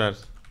boş ver.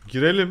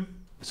 Girelim.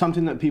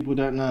 Something that people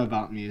don't know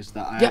about me is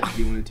that I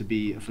actually wanted to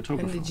be a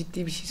photographer. Ben de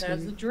ciddi bir şey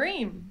There's söyleyeyim. a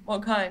dream.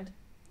 What kind?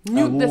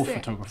 A war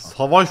photographer.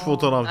 Savaş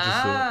fotoğrafçısı.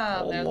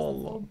 Ah, there's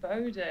Allah the Allah.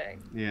 foreboding.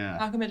 Yeah.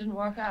 How come it didn't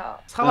work out?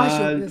 Savaş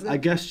yapıyorsun.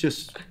 I guess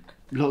just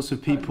lots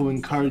of people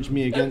encouraged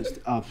me against.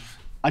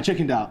 I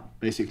chickened out,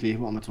 basically.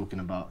 What am I talking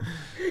about?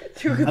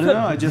 I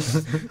don't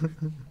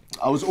know.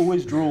 I was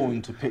always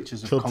drawn to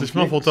pictures of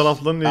Çatışma conflicts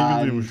fotoğraflarına ilgi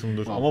and,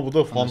 duymuşumdur. Ama bu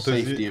da from the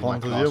safety of my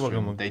fanteziye classroom.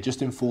 bakalım. They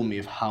just informed me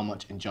of how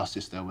much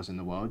injustice there was in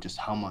the world, just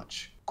how much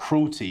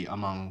cruelty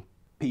among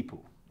people.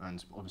 And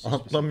obviously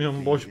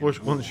Atlamıyorum boş boş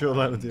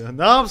konuşuyorlar diyor.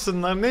 Ne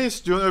yapsınlar? Ne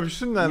istiyorsun?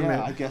 Öpüşsünler mi?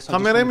 Yeah, I guess I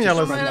Kamerayı mı just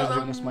wanted yalasın?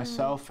 to witness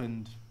myself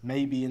and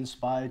maybe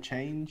inspire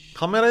change.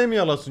 Kamerayı mı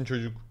yalasın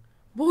çocuk?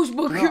 Boş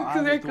bakıyor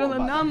kız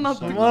ekrana, ne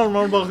anlattın?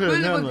 Normal bakıyor.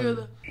 Böyle ne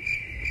bakıyordu.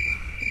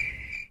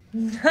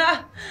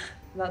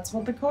 That's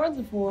what the cards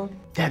are for.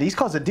 Yeah, these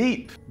cards are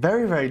deep.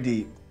 Very, very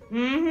deep.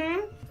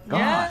 God,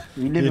 Yeah.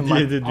 we live in my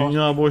 7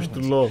 dünya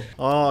boştur lo.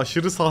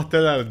 Aşırı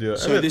sahteler diyor.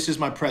 So Evet. this is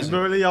my present.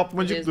 Böyle It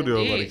yapmacık is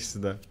duruyorlar indeed.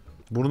 ikisi de.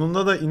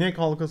 Burnunda da inek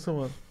halkası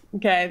var.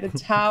 Okay, the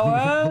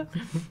Tower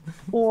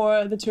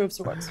or the Two of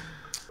Swords.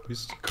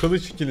 Biz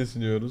kılıç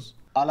ikilisi diyoruz.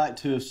 I like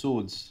Two of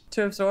Swords.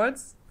 Two of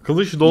Swords.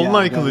 Kılıç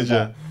dolunay Yeah,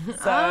 kılıcı.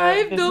 So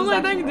Hep this is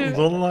dolunaydan actually gidiyor.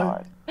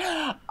 Dolunay.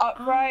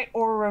 upright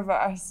or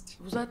reversed.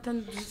 Bu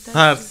zaten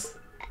Ters.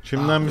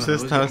 Şimdiden bir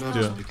ses ters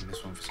diyor.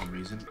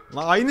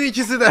 Lan aynı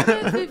ikisi de.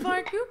 Bir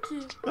fark yok ki.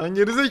 Lan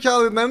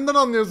gerizekalı nereden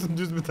anlıyorsun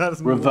düz bir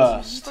ters mi?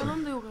 Reversed.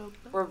 Falan da yok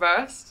altta.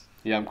 Reversed.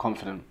 Yeah, I'm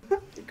confident.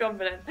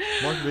 Confident.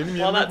 Bak benim Well,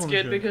 yerime that's good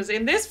konuşuyor. because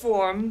in this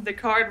form, the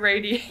card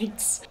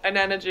radiates an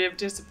energy of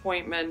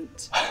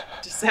disappointment,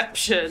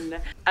 deception,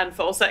 and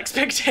false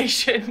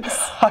expectations.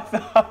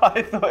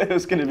 I thought it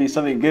was going to be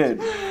something good.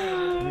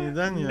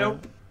 Neden ya? Nope.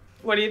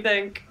 What do you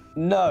think?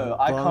 No,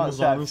 I can't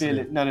say I honestly. feel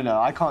it. No,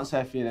 I can't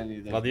say I feel any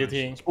of those. What do you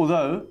emotions. think?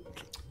 Although,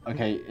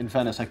 okay, in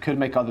fairness, I could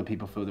make other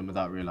people feel them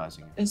without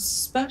realizing it.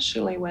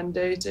 Especially when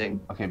dating.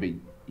 Okay, but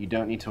you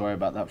don't need to worry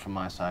about that from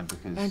my side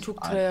because Ben çok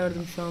I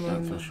tryhard'ım şu an don't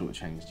oyunda. feel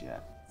shortchanged yet.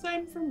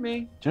 Same from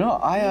me. Do you know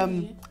what?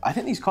 I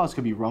think these cards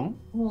could be wrong.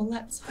 Well,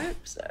 let's hope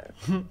so.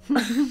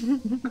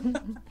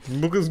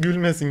 Bu kız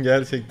gülmesin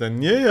gerçekten.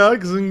 Niye ya?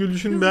 Kızın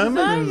gülüşünü Güzel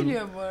beğenmediniz mi?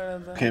 gülüyor bu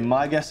arada. Okay,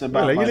 my guess about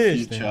Böyle my gülüyor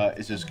işte. future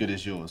is as good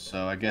as yours.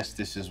 So I guess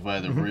this is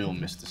where the real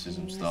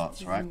mysticism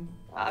starts, right?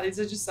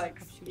 These are just like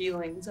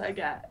feelings I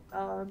get.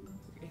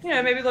 You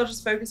know, maybe they'll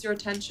just focus your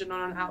attention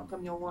on an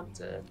outcome you'll want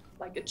to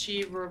like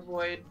achieve or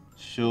avoid.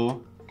 Sure.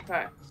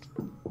 Okay.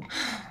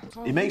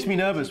 It makes me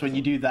nervous when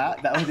you do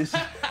that. That this.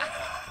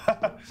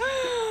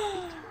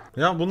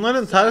 Ya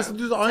bunların tersi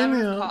düz aynı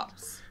Seven ya.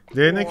 cups.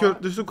 Değnek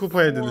örtüsü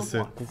kupa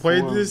edilisi. Kupa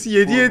edilisi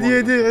 7.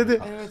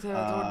 Evet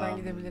oradan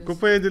gidebiliriz.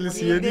 Kupa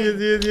edilisi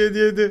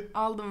 7.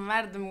 Aldım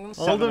verdim bunu.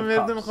 Aldım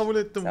verdim kabul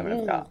ettim. Seven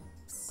Oo.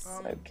 cups.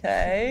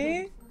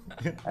 Okay.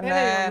 And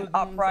then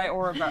upright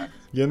or reverse.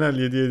 Genel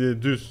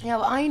 7 düz. Ya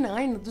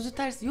aynı düzü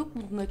tersi yok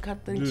mu bunda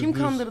kartların? Düz, Kim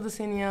düz. kandırdı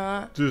seni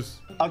ya? Düz.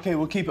 Okay,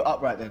 we'll keep it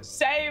upright then.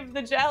 Save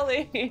the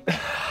jelly.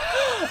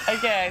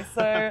 Okay,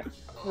 so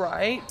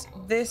right.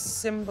 This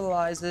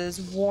symbolizes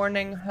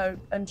warning,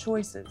 hope, and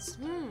choices.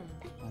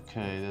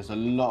 Okay, there's a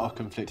lot of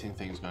conflicting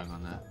things going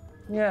on there.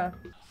 Yeah.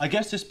 I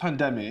guess this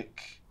pandemic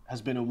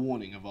has been a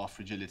warning of our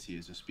fragility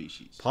as a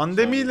species.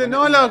 Pandemiyle ne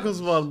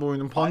alakası var bu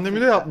oyunun?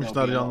 Pandemide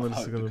yapmışlar yanları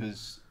sıkıntı.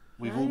 Because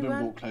we've all been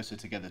brought closer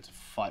together to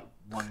fight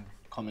one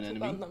common enemy.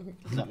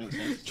 Does that make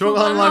sense? Çok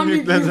anlam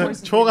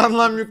yükledin. Çok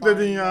anlam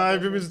yükledin ya.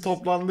 Hepimiz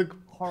toplandık.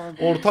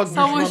 Ortak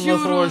düşmanla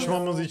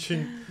savaşmamız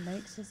için.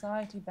 Make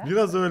society better.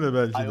 Biraz öyle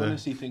belki I de.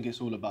 honestly think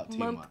it's all about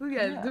teamwork. Mantıklı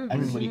geldi değil mi?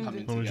 Everybody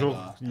coming Konu together. çok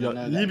I know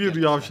that iyi bir gets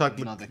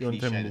yavşaklık another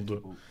yöntemi cliché that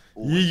buldu. people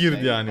İyi always girdi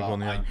say, yani but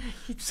konuya.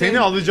 I- Seni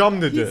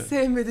alacağım dedi. Hiç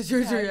sevmedi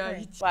çocuğu ya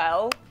hiç.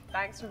 Well,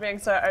 thanks for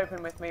being so open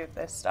with me with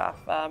this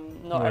stuff.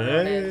 Not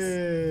everyone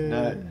is.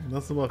 No.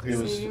 Nasıl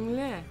bakıyorsun?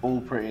 Sevimli.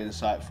 all pretty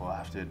insightful, I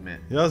have to admit.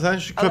 Ya sen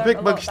şu I learned a köpek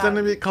lot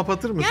bakışlarını bir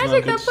kapatır mısın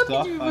Gerçekten abi?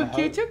 papi gibi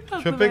bakıyor. Çok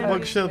tatlı. Köpek bence.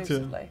 bakışı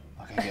atıyor.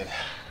 Okay, good.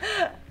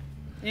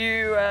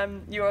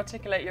 You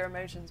articulate your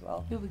emotions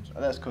well. Dur bakayım.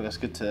 Oh, that's cool. That's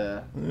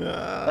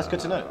good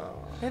to know.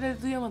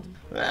 Herhalde duyamadım.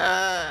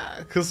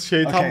 Kız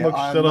şeytan Okay,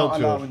 bakışları I'm not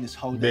atıyor. allowing this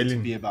whole day to be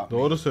Belin. about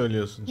Doğru me.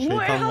 söylüyorsun. No,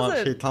 it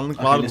hasn't. Şeytanlık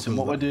var Okay, bu listen,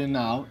 what kızda. we're doing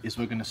now is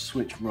we're going to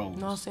switch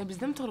roles. Nasıl ya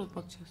biz de mi tarot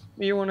bakacağız?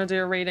 You want to do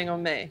a reading on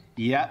me?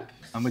 Yep.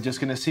 And we're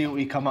just going to see what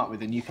we come up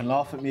with, and you can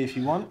laugh at me if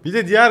you want. Bir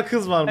de diğer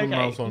kız var bundan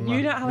Okay, sonra.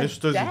 you don't have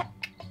Mesut a Özil. deck?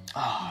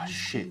 Ah,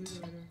 shit.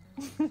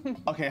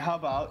 Okay, how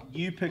about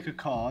you pick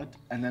a card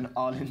and then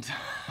I'll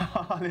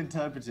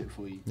interpret it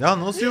for you. Ya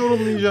nasıl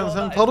yorumlayacaksın?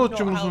 Sen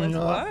tarotçu musun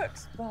ya?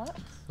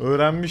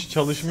 Öğrenmiş,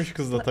 çalışmış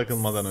kızla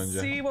takılmadan önce.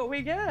 See what we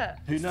get.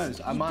 Who knows?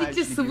 I might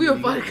Gittikçe actually sıvıyor,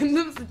 be really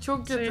farkında mısın?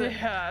 Çok kötü.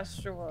 Yeah,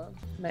 sure.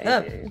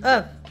 Maybe.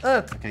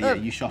 Okay, yeah,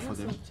 you shuffle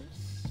them.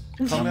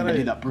 I'm gonna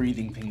do that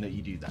breathing thing that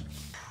you do then.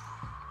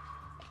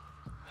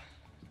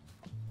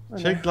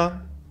 Çek lan.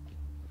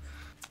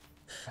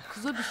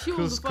 Kıza bir şey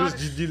oldu. Kız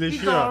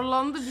ciddileşiyor. Bir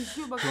darlandı, bir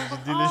şey bak.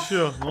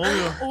 Ciddileşiyor. Ne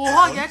oluyor?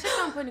 Oha,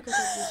 gerçekten panik atak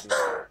yaşıyor.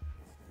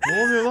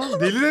 Ne oluyor lan?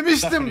 Deli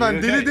demiştim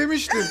ben. Deli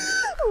demiştim.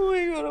 Oh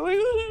my god,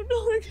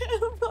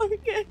 not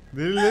again.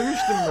 Deli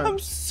demiştim ben. I'm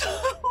so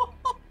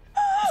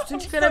Üstünü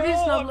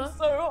çıkarabilirsin abla.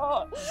 so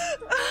hot.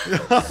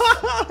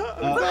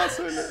 Bir daha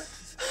söyle.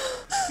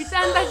 Bir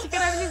tane daha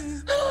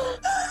çıkarabilirsin.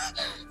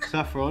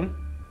 Saffron.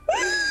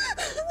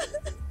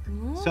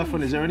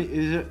 Saffron, is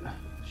it?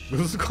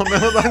 Kız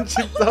kameradan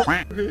çıktı.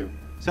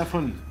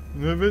 Saffron.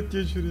 Nöbet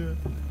geçiriyor.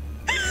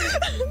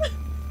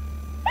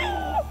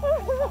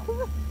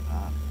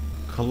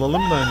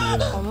 Kalalım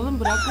bence. Alalım,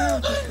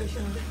 bırakmayalım tek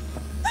başına.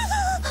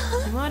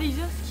 Kimi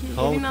arayacağız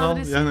ki? Evin Kal.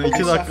 adresi. Yani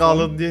 2 dakika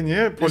alın diye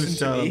niye polis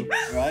çağırdın?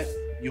 Right?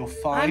 You're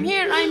fine. I'm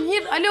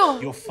here.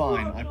 Alo. You're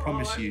fine, I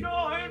promise you.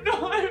 No, I'm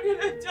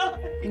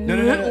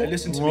gonna die. No,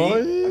 listen to me.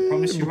 I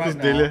promise you Bu kız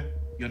right deli. now.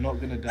 You're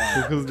not gonna die.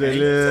 Bu kız okay?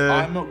 deli.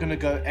 I'm not gonna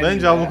go anywhere.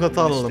 Bence avukatı I'm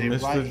gonna alalım, stay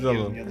Mesut right Özil here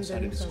alalım. on the other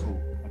side of this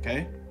call,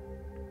 okay?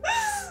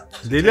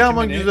 Deli Take a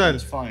ama minute, güzel.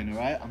 It's fine,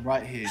 alright? I'm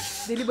right here.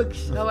 Deli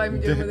bakış. Havai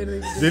videolarına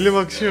gidiyor. Deli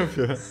bakışı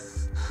yapıyor.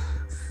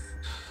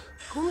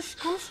 Konuş,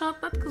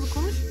 rahatlat kızı,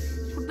 konuş.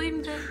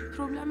 Buradayım de,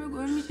 problem yok, So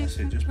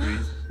ölmeyeceksin. just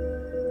breathe.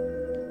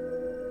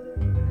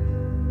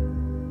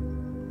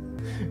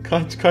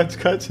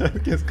 Kaç.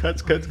 Herkes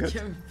kaç.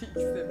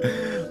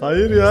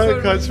 Hayır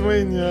ya,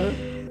 kaçmayın ya.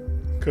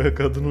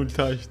 Kadın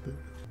ulti açtı.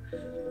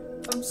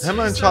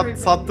 Hemen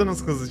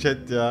sattınız kızı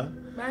chat ya.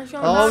 Ben şu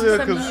an ağlıyor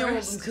daha kız. samimi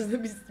oldum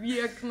kızla, biz bir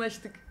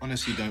yakınlaştık.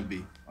 Honestly, don't be,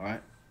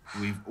 alright?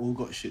 We've all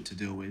got shit to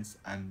deal with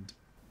and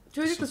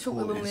Çocuk da çok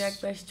support ılımlı is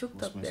yaklaştı, çok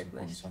what's tatlı most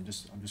important. yaklaştı.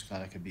 So I'm just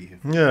glad I could be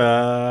here.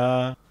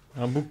 Ya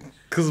bu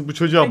kız bu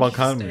çocuğa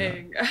bakar mı ya?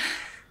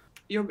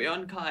 You're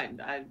beyond kind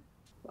and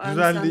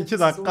Düzeldi, 2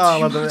 dakika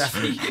ağladı.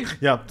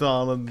 Yaptı,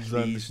 ağladı,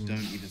 düzeldi Please şimdi. don't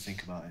even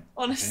think about it.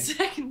 on a okay?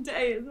 second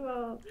day as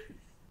well.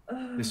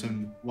 Listen,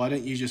 why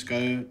don't you just go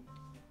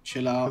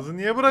chill out? Kızı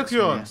niye get some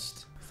bırakıyorsun?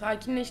 rest.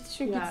 Sakinleşti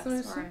çünkü Yeah,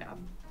 gitsin sorry.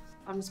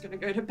 I'm just gonna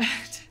go to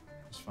bed.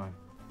 It's fine.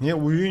 Niye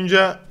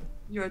uyuyunca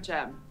You're a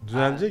gem.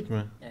 düzelecek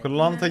mi?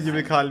 Pırlanta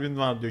gibi kalbin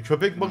var diyor.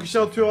 Köpek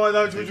bakışı atıyor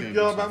hala çocuk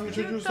ya. Ben bu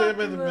çocuğu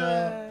sevmedim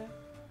ya.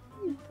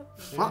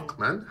 Fuck,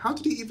 man.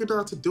 How did he even know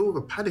how to deal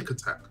with a panic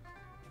attack?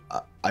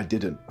 I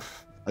didn't.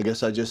 I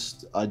guess I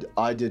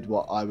did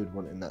what I would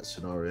want in that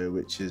scenario,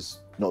 which is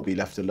not be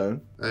left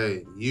alone.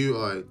 Hey, you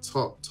are a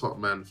top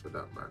man for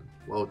that, man.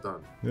 Well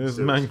done.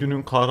 Resmen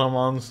günün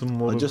kahramanısın I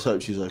moruk. just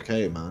hope she's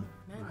okay, man.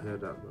 I hear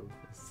that, man.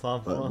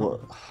 Saf But lan. what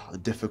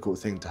a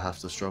difficult thing to have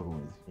to struggle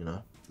with, you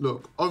know?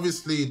 Look,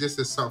 obviously, this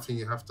is something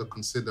you have to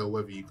consider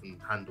whether you can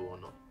handle or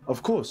not.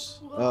 Of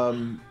course.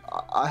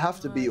 I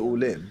have to be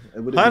all in. It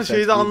wouldn't Her be fair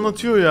şeyi de to leave it.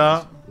 anlatıyor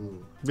ya.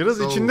 Biraz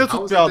So, içinde how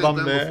tut was bir it adam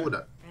then be. before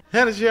that?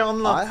 Her şeyi I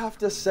anlat. have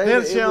to say Her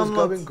that it şeyi was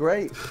anlat. going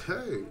great.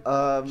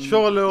 Hey.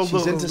 Şöyle oldu,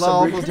 She's into kızla some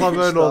oldu, ridiculous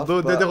böyle stuff,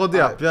 oldu. but Dedikodu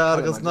yap ya, I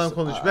arkasından just-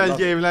 konuş. I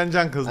Belki love- evleneceksin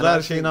And kızla, her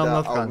I şeyini think that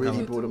anlat I'll kanka.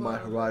 really broaden my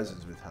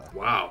horizons with her.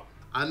 Wow.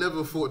 I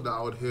never thought that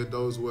I would hear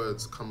those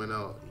words coming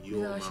out your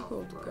Bir aşık mouth,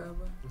 olduk bro.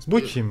 galiba. Bu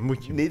kim? Bu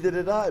kim? Neither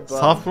did I, but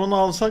Safron'u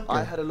alsak I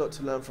ya. had a lot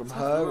to learn from her,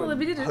 Safron and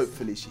alabiliriz.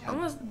 hopefully she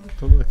Ama helped.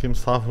 Dur bakayım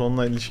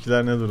Safron'la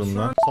ilişkiler ne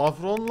durumda?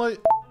 Safron'la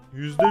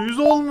 %100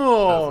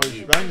 olmuş.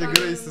 Bence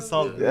Grace'i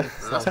sal. Yeah.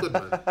 That's good,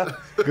 man.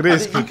 I Grace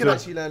think you can kötü.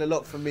 actually learn a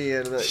lot from me,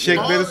 and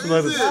Çiçekleri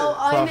sunarız. Ya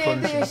aynı Safron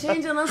evde için.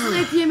 yaşayınca nasıl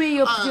et yemeği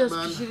yapacağız, Aa,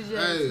 ben-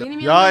 pişireceğiz? Hey. Benim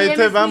Ya yanımda ete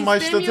yemesini ben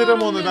başlatırım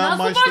istemiyorum onu, diyor. ben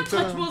Nasıl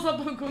başlatırım. saçma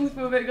sapan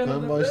konuşma vegan Ben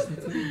adam.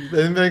 başlatırım.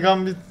 Benim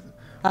vegan bir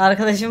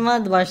Arkadaşım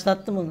vardı,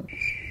 başlattım onu.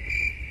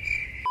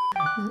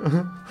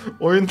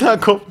 oyundan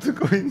koptuk.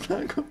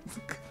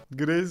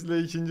 Grace'le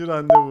ikinci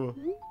randevu.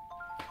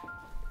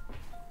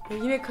 Ya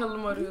yine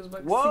kalım arıyoruz bak.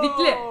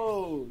 Sidikli.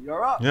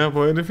 You're up. Ya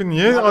bu herifi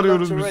niye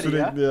arıyoruz biz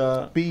sürekli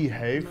ya?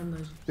 Behave.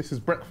 This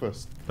is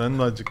breakfast. Ben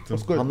de acıktım.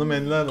 What's good? Hanım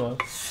eller var.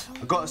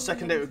 I got a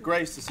second date with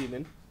Grace this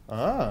evening.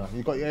 Ah,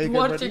 you got your A game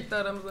Duvar ready? çekti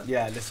aramıza.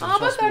 Yeah, listen, Aa bak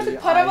trust me,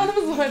 artık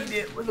paravanımız var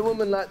diye. With a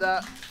woman like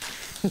that.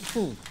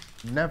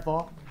 Never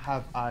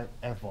have I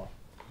ever.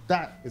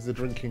 That is a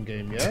drinking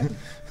game, yeah?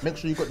 Make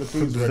sure you got the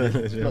booze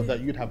ready. Not that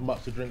you'd have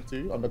much to drink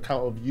to, on the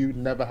count of you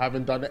never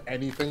having done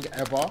anything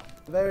ever.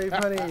 Very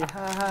funny. Ha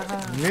ha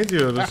ha. Ne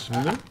diyoruz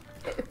şimdi?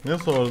 Ne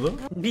sordu?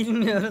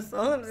 Bilmiyoruz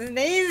oğlum, siz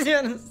ne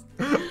izliyorsunuz?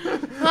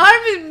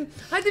 Harbi.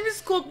 Hadi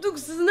biz koptuk.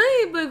 Siz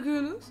neye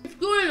bakıyorsunuz?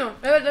 Oyunu.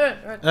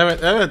 Evet.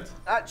 Evet.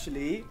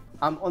 Actually,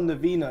 I'm on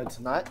the vino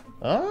tonight.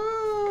 Ah.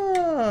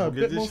 Ah, Bu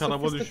gece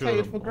şaraba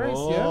düşüyorum.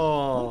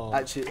 Oo.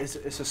 Actually,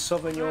 it's a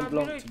Sauvignon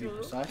Blanc to be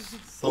precise.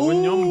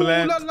 Sauvignon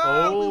Blanc. La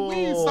la, oui,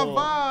 oui, ça Oo.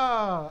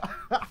 va.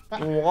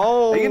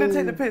 Wow. Are you gonna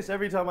take the piss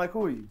every time I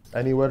call you?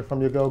 Any word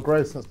from your girl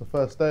Grace since the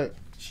first date?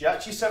 She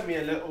actually sent me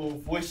a little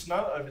voice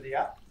note over the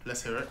app.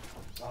 Let's hear it.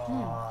 Oh,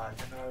 I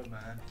don't know,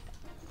 man.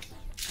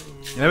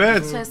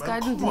 Evet. Ses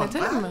kaydını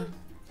dinletelim mi?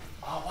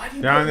 Oh, why do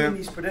you Yani- put me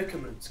in these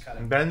predicaments,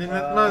 Callum? Ben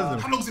dinletmezdim.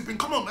 How long's it been?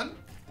 Come on, man.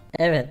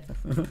 Evet.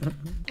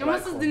 Ama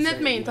siz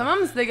dinletmeyin tamam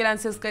mı size gelen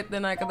ses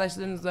kayıtlarını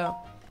arkadaşlarınıza?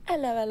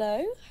 Hello,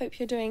 hello. Hope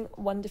you're doing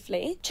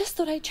wonderfully. Just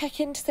thought I'd check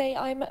in to say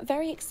I'm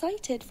very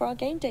excited for our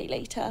game day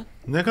later.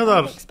 Ne kadar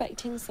I'm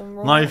expecting some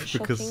real naif bir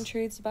shocking kız.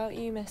 truths about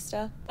you,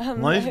 mister.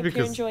 Naif I hope bir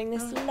you're kız. enjoying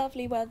this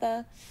lovely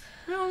weather.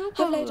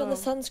 I've laid on the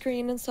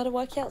sunscreen and started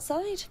working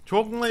outside.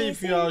 Çok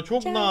naif ya,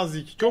 çok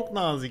nazik, çok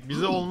nazik.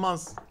 Bize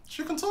olmaz.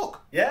 She can talk.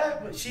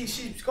 Yeah, but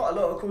she's got a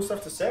lot of cool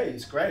stuff to say.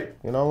 It's great.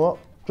 You know what?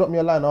 Drop me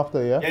a line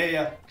after, yeah?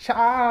 Yeah.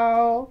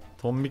 Ciao.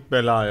 Tombik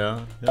bela ya.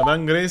 Ya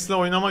ben Grace'le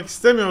oynamak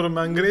istemiyorum.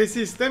 Ben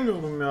Grace'i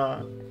istemiyorum ya.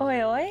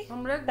 Oi, oi.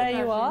 There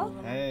you are.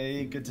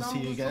 Hey, good to see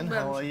you again.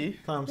 How are you?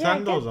 Tamam Yeah,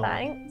 sen de o good, zaman.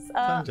 thanks.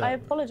 Sence? I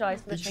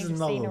apologise for the change of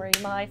İkisinden alalım.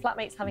 scenery. My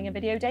flatmate's having a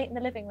video date in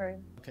the living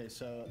room. Okay,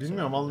 so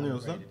Bilmiyorum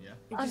alınıyorsa.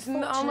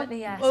 İkisini de almak... Unfortunately,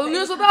 yes.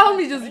 Alınıyorsa da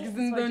almayacağız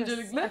ikisini de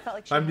öncelikle.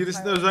 Ben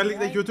birisine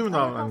özellikle kötü mü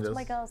davranacağız?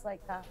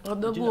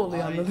 O da bu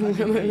oluyor anladığım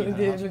kadarıyla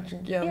diyelim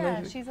çünkü Yeah,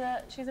 yanlış. she's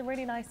a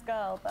really nice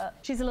girl,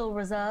 but she's a little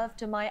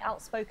reserved, and my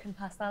outspoken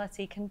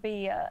personality can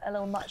be a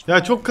little much.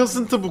 Ya çok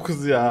kasıntı bu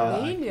kız ya.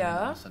 Değil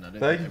ya.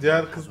 Belki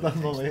diğer kızdan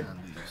dolayı.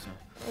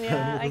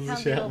 Yeah, I Bu can kızı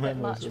be şey a little bit yapmaya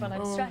much when I'm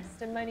başladım.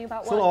 stressed and moaning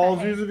about Sonra work. ağzı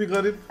that yüzü bir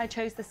garip. I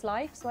chose this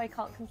life, so I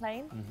can't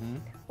complain.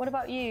 What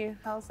about you?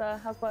 How's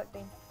work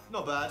been?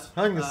 Not bad.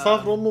 Hangi?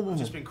 Safron mu bu mu?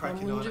 Just been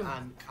cracking on and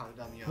counting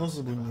down the hours.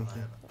 Nasıl bununki?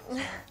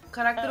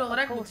 Karakter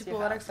olarak Of bu course tip you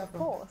olarak have, of safran.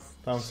 course.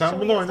 Tamam sen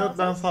bunu oynat,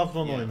 ben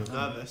Safron oynatayım.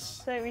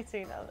 Nervous. Don't be too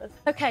nervous.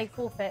 Okay,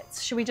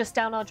 forfeits. Should we just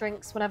down our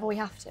drinks whenever we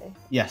have to?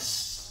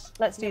 yes.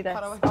 Let's do this.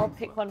 I'll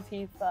pick one for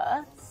you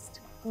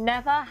first.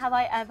 Never have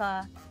I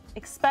ever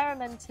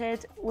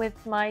experimented with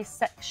my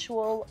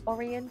sexual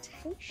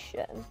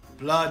orientation.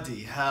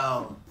 Bloody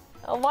hell.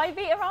 Why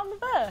beat around the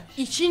bush?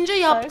 İçince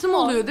yaptım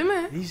oluyor değil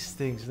mi? These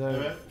things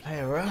don't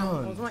play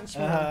around. O zaman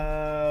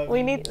içmiyorum.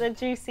 We need the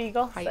juicy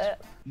gossip.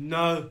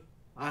 No,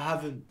 I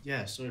haven't.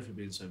 Yeah, sorry for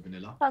being so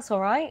vanilla. That's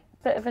all right.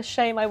 Bit of a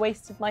shame I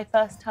wasted my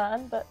first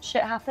turn, but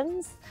shit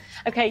happens.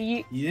 Okay,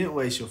 You didn't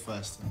waste your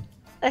first time.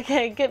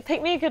 Okay,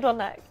 pick me a good one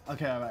next.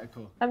 Okay, alright,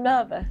 cool. I'm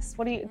nervous.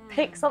 What do you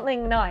pick?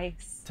 Something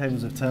nice.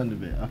 Tables have turned a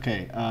bit.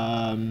 Okay,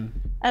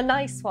 A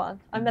nice one.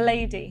 I'm a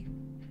lady.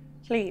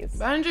 Please.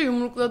 Bence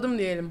yumrukladım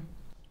diyelim.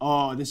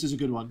 oh, this is a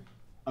good one.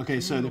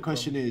 Okay, so the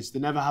question is,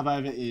 the never have I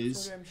ever is,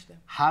 Soruyorum işte.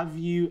 have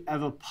you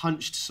ever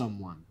punched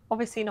someone?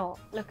 Obviously not.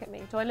 Look at me.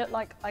 Do I look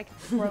like I can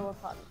throw a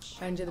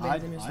punch? Bence de I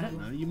benzemiyorsun. don't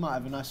know, you might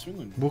have a nice swing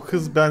on you. Bu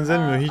kız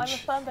benzemiyor I'm a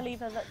hiç. firm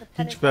believer that the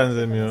Hiç penetrating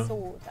benzemiyor. of a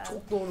sword, and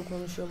Çok doğru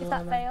konuşuyor bu if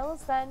that arada.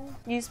 fails, then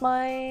use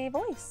my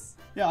voice.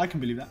 Yeah, I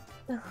can believe that.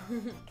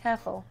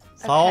 Careful.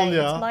 Sağ ol Okay,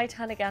 ya. it's my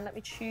turn again. Let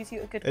me choose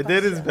you a good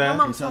Ederiz question. be.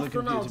 Tamam İnsanlar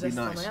safranı can do alacağız to be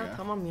sana nice, ya. ya.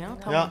 Tamam ya.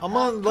 Tamam. Ya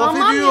ama laf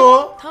Tamam ediyor.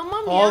 ya.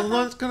 Tamam ya.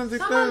 Ağzından çıkan Tamam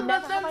tekrar.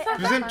 ben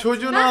Bizim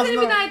çocuğun Ben senin bir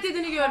ağzına. daha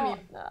ettiğini görmeyeyim.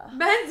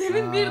 Ben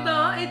senin bir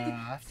daha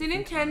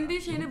senin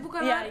kendi şeyini bu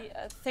kadar... Yeah,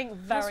 think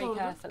very Nasıl oldu?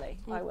 carefully. I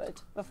would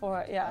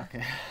before. Yeah.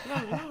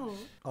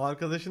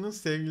 Arkadaşının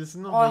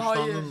sevgilisinden Ay,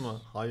 hoşlandın hayır. mı?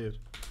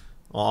 Hayır.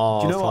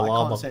 Aa Do you know what? I salağa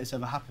can't bak. say it's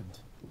ever happened.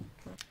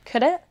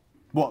 Could it?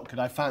 What,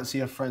 could I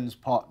fancy a friend's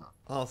partner?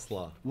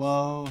 Asla.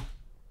 Well,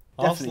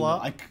 definitely Asla.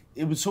 not.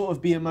 It would sort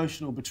of be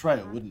emotional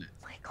betrayal, wouldn't it?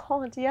 My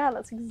God, yeah,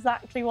 that's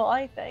exactly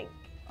what I think.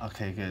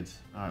 Okay, good.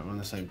 All right, we're on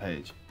the same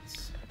page.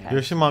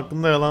 Yaşım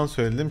hakkında yalan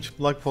söyledim.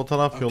 Çıplak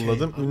fotoğraf Okay,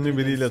 yolladım. I'm Ünlü gonna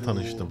biriyle go for-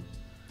 tanıştım.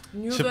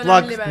 Nude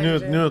Çıplak önemli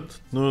bence.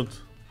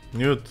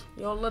 nude.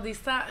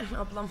 Yolladıysa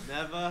ablam.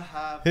 Never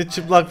have. Hiç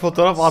çıplak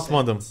fotoğraf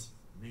atmadım.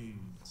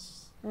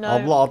 No.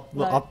 Abla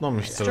no.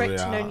 atmamıştır Strict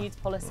ya. no nudes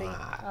policy.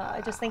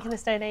 I just think in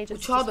this day and age it's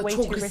Uçağı just da way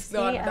çok too riskli risky.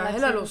 harbiden. And I've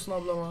Helal seen olsun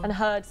ablama. and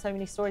heard so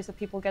many stories of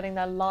people getting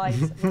their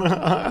lives.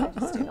 I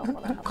just do not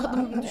want to have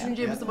Kadın that.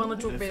 düşünce yapısı bana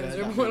çok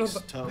benziyor That bu makes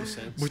arada. total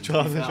sense. Bu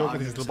çağda To be çok fair,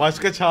 I riskli. would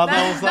Başka çağda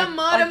Ben olsa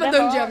mağarama I've never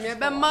döneceğim asked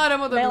ya. Ben for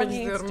mağarama Male dönmek nudes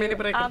istiyorum. do Beni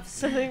bırakın.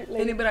 absolutely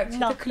Beni bırak.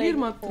 Çete clear nothing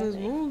mi for attınız?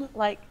 me. Ne oldu?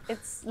 Like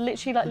it's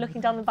literally like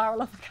looking down the barrel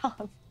of a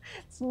gun.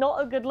 It's not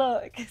a good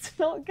look. It's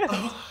not good.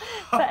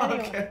 But anyway.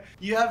 Okay.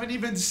 You haven't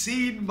even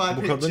seen my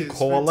bu pictures. kadın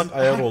kovalak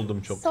ayar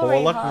oldum çok. Sorry,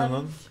 Kovalak ne hon.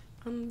 lan?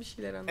 Hanım bir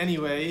şeyler anlat.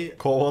 Anyway,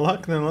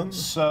 Kovalak ne lan?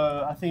 So,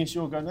 I think it's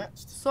your go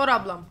next. Sor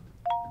ablam.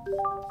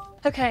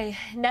 Okay,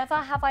 never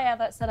have I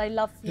ever said I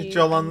love you. Hiç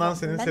yalandan and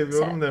seni meant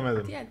seviyorum it.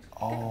 demedim. Yani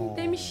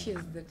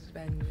demişizdir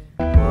bence.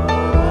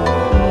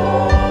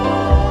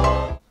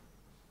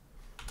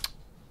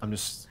 I'm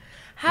just.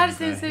 Her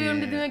seni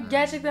seviyorum dediğine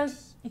gerçekten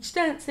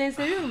içten seni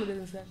seviyorum mu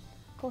dedin sen?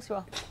 Of course you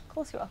are. Of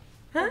course you are.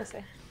 Huh?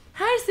 Obviously.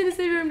 Her seni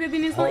seviyorum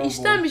dediğin insana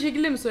içten bir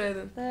şekilde mi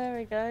söyledin?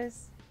 There it goes.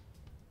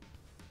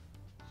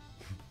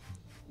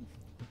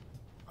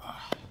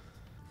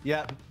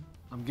 Yeah,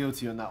 I'm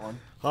guilty on that one.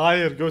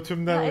 Hayır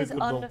götümden That is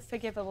uydurdum.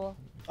 unforgivable.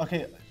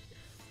 Okay,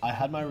 I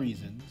had my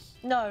reasons.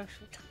 No,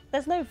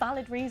 there's no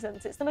valid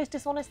reasons. It's the most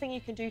dishonest thing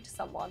you can do to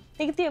someone.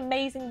 Think of the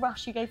amazing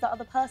rush you gave that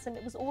other person.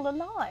 It was all a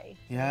lie.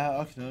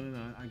 Yeah, okay, no,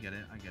 I get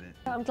it.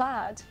 I'm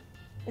glad.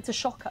 It's a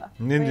shocker.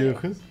 Ne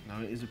diyor kız?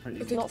 No, it is a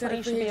pretty... Öteki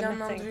tarafı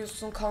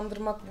heyecanlandırıyorsun,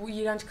 kandırmak, bu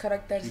iğrenç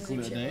karaktersiz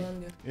bir şey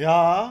falan diyor.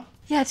 Ya.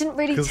 Yeah, it didn't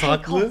really Kız take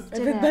haklı. off, did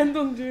Evet it? ben de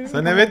onu diyorum.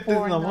 Sen evet dedin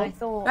ama.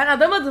 Ben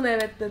adam adına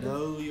evet dedim.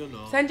 No, you're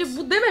not. Sence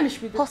bu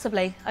dememiş miydin?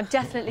 Possibly. I'm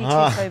definitely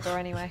too sober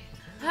anyway.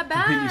 Ha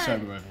Completely ben.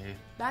 sober over here.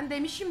 Ben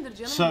demişimdir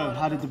canım So, bu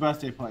arada. how did the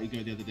birthday party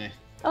go the other day?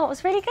 Oh, it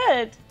was really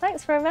good.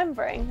 Thanks for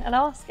remembering and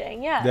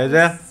asking. Yeah.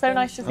 Dede. It was so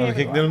nice to see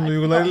Erkeklerin everyone.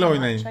 duygularıyla I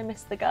oynayın. I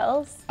missed the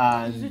girls.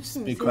 And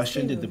big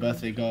question, did the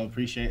birthday girl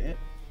appreciate it?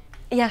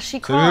 Yeah, she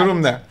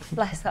Seviyorum cried. de.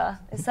 Bless her.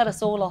 It set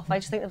us all off. I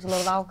just think there was a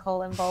lot of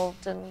alcohol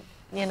involved and,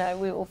 you know,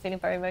 we were all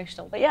feeling very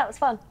emotional. But yeah, it was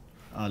fun.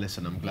 Oh,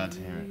 listen, I'm glad to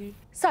hear it.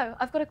 So,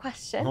 I've got a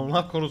question.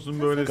 Allah korusun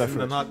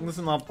böylesinden.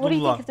 Haklısın What do you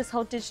think Abdullah. of this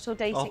whole digital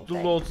dating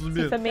Abdullah thing? 31.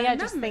 See, for me, I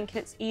just think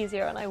it's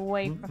easier and I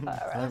way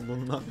prefer it.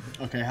 Bundan.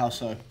 Okay, how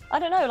so? I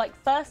don't know, like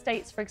first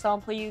dates, for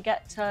example, you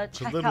get to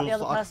check Kızda out the bir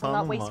other person aksanım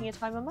without var. wasting your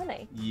time and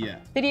money. Yeah.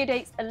 Video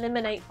dates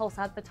eliminate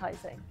false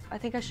advertising. I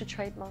think I should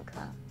trademark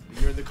that.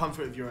 You're in the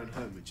comfort of your own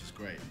home, which is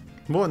great.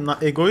 Bu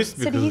egoist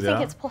bir So do you kız think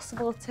ya. it's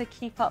possible to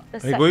keep up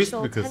the Egoist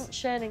sexual bir kız.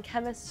 tension and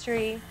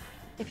chemistry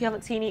if you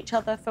haven't seen each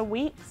other for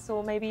weeks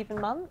or maybe even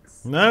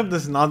months?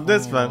 Neredesin?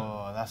 Adres ver.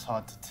 Oh, that's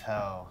hard to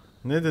tell.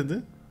 Ne dedi?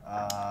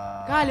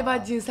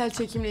 Galiba cinsel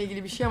çekimle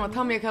ilgili bir şey ama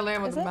tam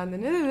yakalayamadım ben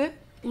de. Ne dedi?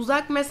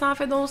 Uzak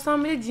mesafede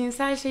olsan bile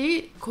cinsel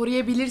şeyi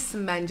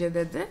koruyabilirsin bence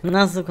dedi.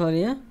 Nasıl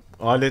koruyor?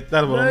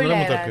 Aletler var, Böyle onları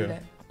mı herhalde.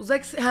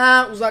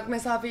 takıyor? Uzak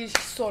mesafe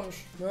ilişkisi sormuş.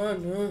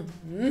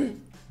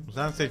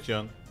 Sen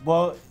seçiyorsun.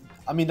 Well,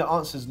 I mean, the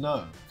answer is no,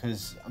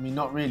 because I mean,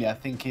 not really. I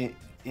think it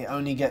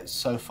only gets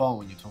so far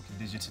when you're talking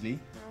digitally.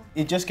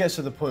 It just gets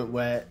to the point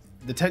where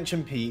the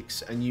tension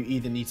peaks and you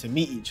either need to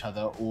meet each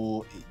other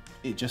or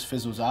it just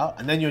fizzles out,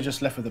 and then you're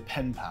just left with a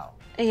pen pal.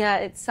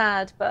 Yeah, it's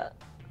sad, but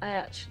I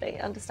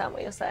actually understand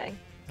what you're saying.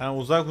 Yani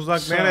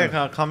uzak nereye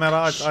kadar?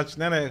 Kamera aç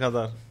nereye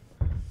kadar?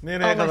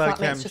 Nereye My kadar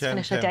flatmates just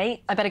finished a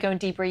date. I better go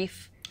and debrief.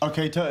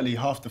 Okay, totally.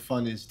 Half the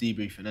fun is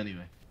debriefing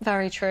anyway.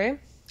 Very true.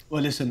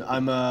 Well, listen,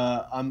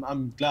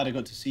 I'm glad I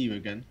got to see you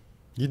again.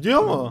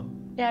 Gidiyor mu?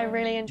 Yeah, I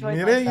really enjoyed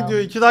Nereye myself.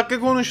 gidiyor? 2 dakika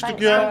konuştuk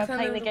Thanks ya. for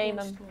playing the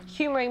game and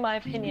humouring my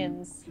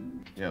opinions.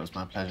 Yeah, it was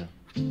my pleasure.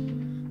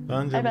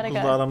 Bence I bu better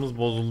kızla go. aramız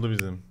bozuldu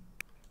bizim.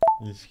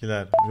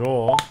 İlişkiler.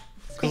 Yo.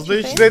 Kız da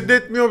hiç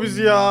reddetmiyor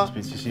bizi ya.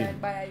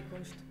 Bayağı iyi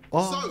konuştuk. So,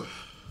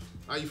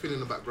 how you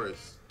feeling about Grace?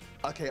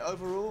 Okay,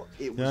 overall,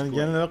 it was Yani great.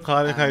 genel olarak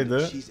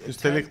harikaydı.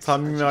 Üstelik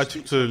samimi ve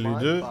açık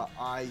sözlüydü.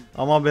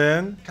 Ama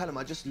ben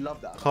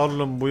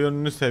Carl'ın bu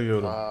yönünü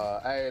seviyorum.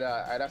 Hey,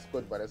 that's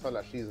good, but it's not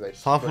like she's like.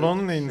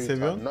 Safron'un neyini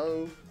seviyorsun?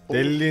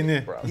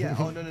 Deliliğini.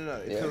 Yeah, oh no,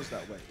 it feels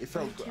that way. It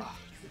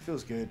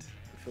feels good.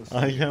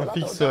 I can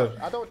fix her.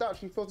 I don't doubt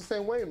she feels the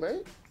same way,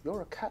 mate.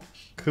 You're a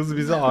catch. Kız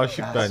bize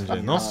aşık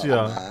bence. Nasıl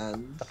ya?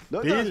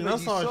 Değil, no,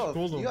 nasıl aşık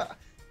oğlum?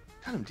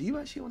 Callum, do you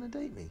actually want to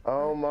date me?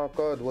 Oh my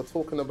God, we're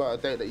talking about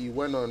a date that you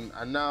went on,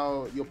 and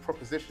now you're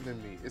propositioning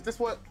me. Is this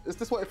what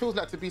it feels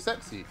like to be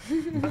sexy?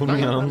 Bunun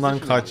yanından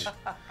kaç.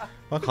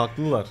 Bak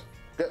haklılar.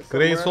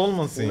 Grace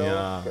olmasın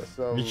ya.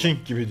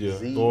 Viking gibi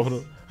diyor.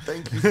 Doğru.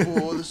 Thank you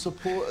for the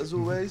support as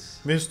always.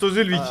 Mesut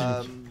Özil Viking.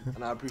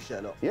 And I appreciate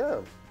it a lot. Yeah.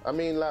 I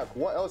mean, like,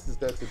 what else is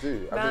there to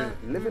do? I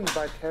mean, living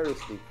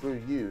vicariously through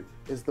you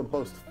is the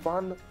most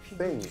fun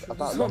thing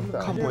about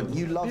lockdown. Come on,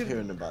 you love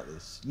hearing about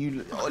this.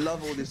 I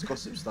love all this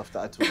gossip stuff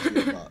that I talk to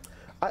you about.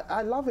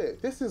 I love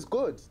it. This is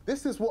good.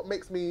 This is what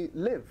makes me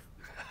live.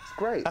 It's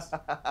great.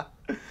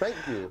 Thank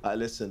you.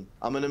 Listen,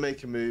 I'm gonna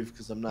make a move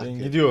because I'm not. Ben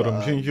gidiyorum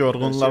çünkü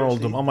yorgunlar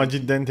oldum ama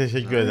cidden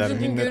teşekkür ederim.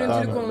 Bugün Minnettarım.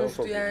 görüntülü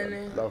konuştu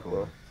yani.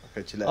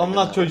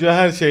 Anlat çocuğa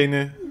her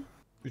şeyini.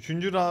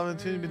 Üçüncü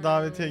davetiye bir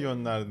davetiye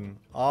gönderdin.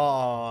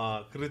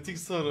 Kritik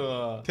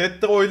soru.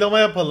 Chat'te oylama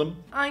yapalım.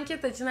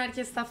 Anket açın,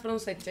 herkes Safron'u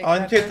seçecek.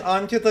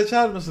 Anket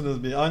açar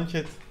mısınız bir?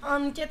 Anket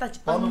aç.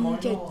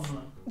 Anket.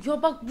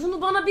 Ya bak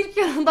bunu bana bir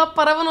kere daha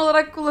paravan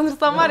olarak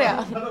kullanırsam var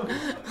ya.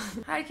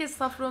 Herkes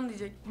Safron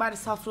diyecek. Bari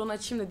Safron'u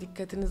açayım da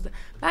dikkatinizde.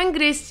 Ben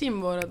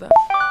Grace'ciyim bu arada.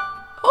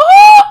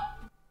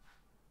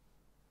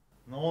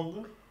 Ne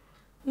oldu?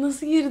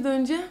 Nasıl geri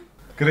döneceğim?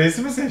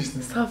 Grace'i mi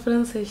seçtin?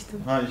 Safron'u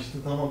seçtim. Ha işte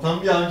tamam.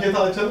 Tam bir anket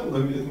açalım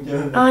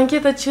da.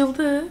 Anket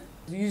açıldı.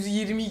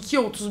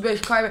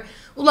 122-35 kaybı.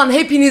 Ulan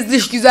hepiniz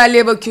dış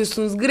güzelliğe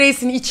bakıyorsunuz.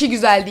 Grace'in içi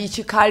güzeldi,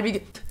 içi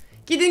kalbi.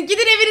 Gidin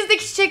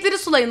evinizdeki çiçekleri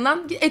sulayın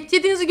lan. Et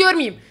yediğinizi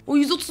görmeyeyim. O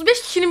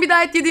 135 kişinin bir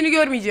daha et yediğini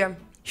görmeyeceğim.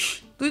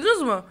 Şşş,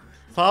 duydunuz mu?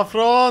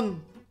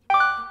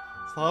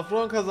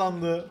 Safron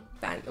kazandı.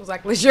 Ben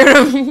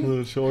uzaklaşıyorum.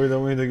 Dur şu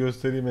oylamayı da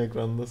göstereyim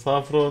ekranda.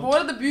 Safron. Bu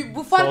arada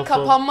bu fark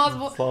kapanmaz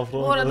bu.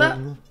 Safron Bu arada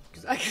kazandı.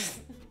 güzel kız.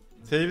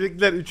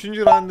 Tebrikler 3.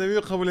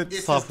 randevuyu kabul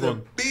etti Safron.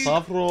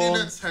 Safron.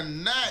 Dinner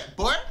tonight,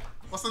 boy.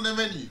 What's on the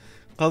menu?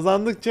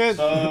 Kazandık chat.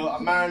 So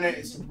I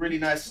marinated some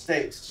really nice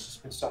steaks. It's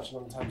just been such a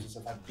long time since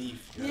I've had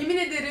beef. Yemin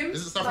ederim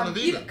Is it Safron bak, a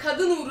bir vegan?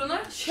 kadın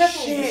uğruna şef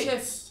oldu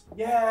şef.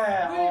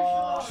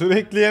 Yeah.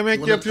 Sürekli yemek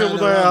You wanna yapıyor turn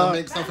bu da around and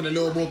ya. make something a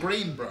little more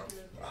green, bro.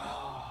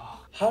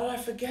 How did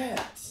I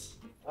forget?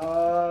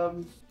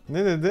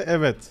 Ne dedi?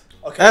 Evet.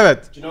 Okay.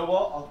 Evet. Do you know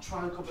what? I'll try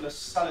and cobble a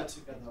salad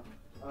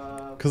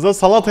together. Kıza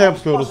salata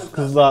yapıyoruz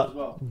kızla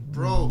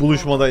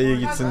buluşmada iyi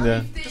gitsin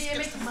diye. Bifteyi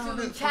yemek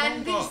istiyordun.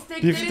 Kendi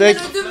Biftek.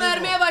 isteklerinden ödün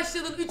vermeye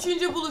başladın.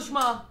 3.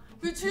 buluşma.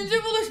 3.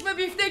 buluşma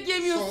biftek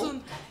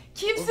yemiyorsun.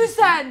 Kimsin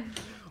sen?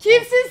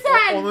 Kimsin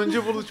sen?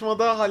 10.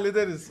 buluşmada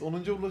hallederiz. 10.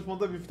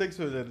 buluşmada biftek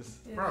söyleriz.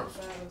 Bro,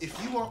 if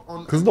you are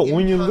on Kız da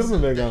 10 yıldır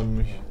mı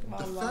veganmış?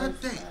 the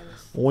third date,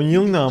 10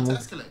 yıl ne amık?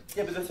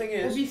 Yeah, but the thing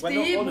is, O we're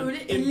bifteyi not on an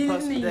böyle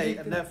in-person ellerinle date,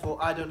 yiyecektin. and therefore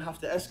I don't have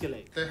to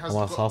escalate. there has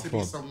Ama got to be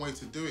saffron. some way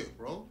to do it,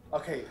 bro.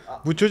 Okay.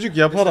 Bu çocuk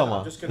yapar listen, ama.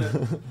 I'm just gonna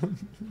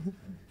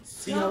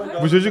see how it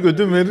goes. Bu çocuk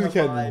ödün verir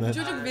kendine. Bu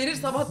çocuk verir,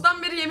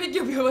 sabahtan beri yemek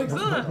yapıyor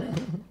baksana.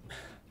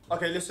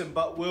 Okay, listen,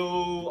 but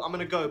I'm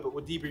gonna go, but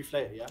we'll debrief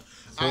later, yeah?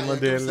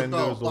 Sonra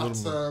değerlendiriyoruz, olur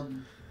mu?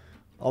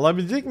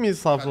 Alabilecek miyiz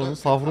Safron'u?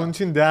 Safron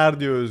için değer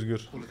diyor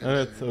Özgür.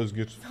 Evet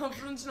Özgür.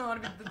 Safron için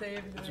harbiden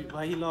değebilirim. Why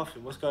are you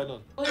laughing? What's going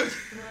on?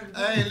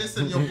 Hey,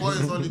 listen, your boy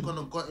is only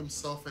gonna got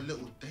himself a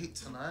little date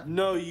tonight.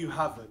 No, you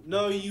haven't.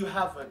 No, you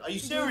haven't. Are you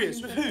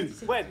serious? With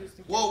who? When?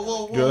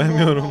 Whoa,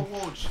 Göremiyorum.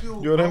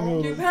 chill,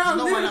 Göremiyorum. bro. You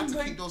know I like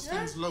to keep those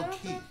things low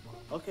key.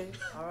 Okay,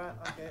 alright,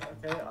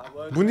 okay. I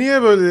won't. Bu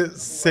niye böyle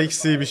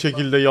seksi bir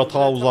şekilde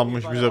yatağa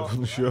uzanmış bize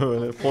konuşuyor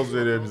böyle poz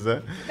veriyor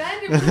bize.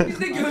 Bence bunun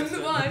bizde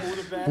gönlü var.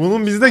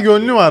 Bunun bizde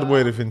gönlü var bu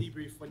herifin.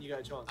 Debrief when you get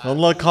a chance.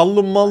 Allah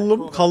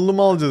kallım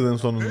alacağız en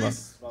sonunda.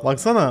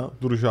 Baksana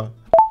duruşa.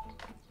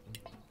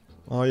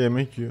 Aa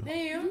yemek yiyor.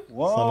 Ne yiyor?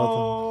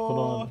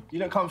 Salata.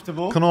 You look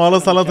comfortable.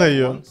 Kınovalı salata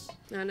yiyor.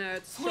 I know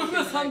it's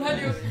Sonra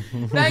sandalye yok.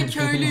 Ben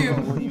köylüyüm.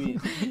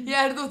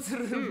 Yerde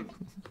otururum.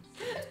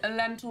 A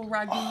lentil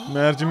ragu.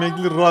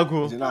 Mercimekli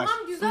ragu. Tamam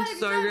güzel So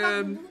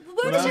güzel. good.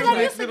 Bu böyle şeyler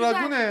yapsa Mercimekli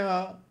ragu güzel. ne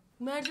ya?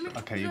 Mercimek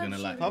Okay, you're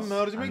gonna like Tam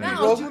mercimekli Ben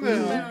ragu acıktım, ne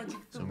ben ya?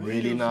 acıktım. some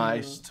really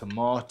nice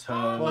tomato.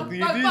 Bak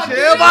yediği bak, şeye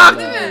görüyorsun bak.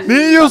 değil mi?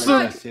 Ne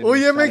yiyorsun? Bak. O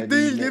yemek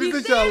değil geri Bifteyi ne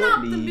zekalı.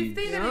 yaptın?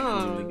 Bifteyi ne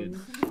yaptın? Yum.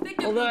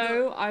 Biftek yapıyordun.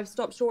 Although I've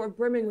stopped short of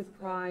brimming with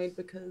pride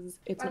because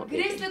it's Bak not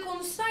vegan. Grace'le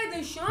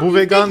konuşsaydın şu an Bu biftek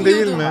vegan değil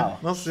yiyordun. mi?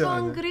 Nasıl Şu an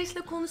yani?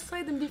 Grace'le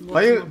konuşsaydın biftek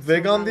Hayır yiyordun.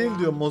 vegan değil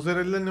diyor.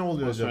 Mozzarella ne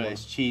oluyor What's acaba? right?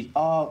 It's cheese.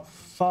 Oh,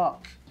 fuck.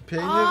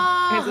 Peynir.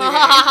 It's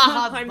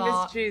okay. I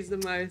miss cheese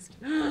the most.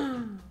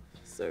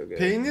 So good.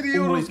 Peynir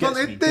yiyoruz Always lan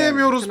gets me et de down.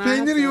 yemiyoruz. Can I have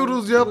Peynir some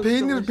yiyoruz ya. little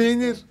Peynir delicious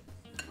peynir.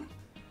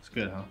 It's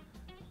good, huh?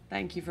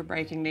 Thank you for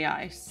breaking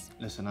the ice.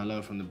 Listen, I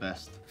learned from the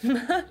best.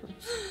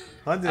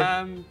 Hadi.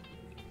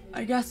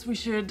 I guess we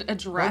should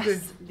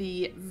address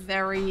the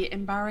very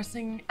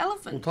embarrassing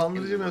elephant.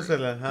 Utandırıcı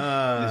mesele.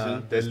 Ha,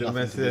 Listen, there's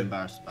nothing to be delirmesi.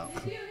 embarrassed about.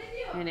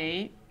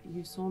 Yeni,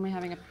 you saw me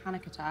having a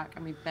panic attack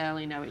and we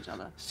barely know each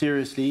other.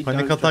 Seriously, Panik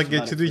don't atak stress about it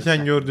for a geçirirken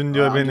second. gördün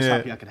diyor I'm just beni.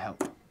 happy I could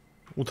help.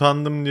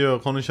 Utandım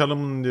diyor.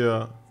 Konuşalım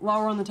diyor. While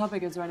we're on the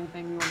topic, is there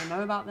anything you want to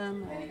know about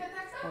them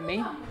or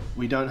me?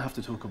 We don't have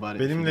to talk about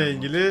it. if you Benimle don't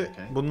want ilgili to,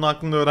 okay? bunun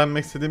hakkında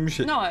öğrenmek istediğim bir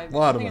şey No,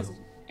 var I mı? think it's an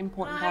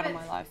important part of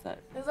my life that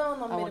Ne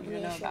zamandan I beri want bunu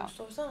you to know yaşıyormuş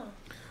about. sorsana.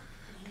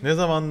 Ne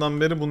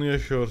zamandan beri bunu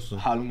yaşıyorsun?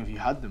 How long have you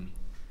had them?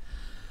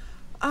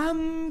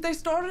 They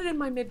started in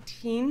my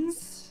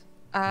mid-teens.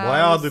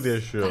 Bayağıdır I don't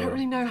yaşıyor.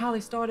 really know how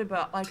they started,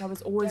 but like I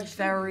was always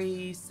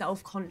very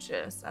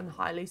self-conscious and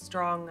highly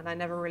strung, and I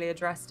never really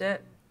addressed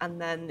it.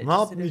 And then it Ne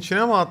yaptın? sort of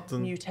İçine mi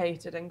attın?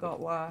 mutated and got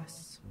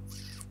worse.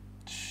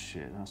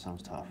 Shit, that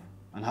sounds tough.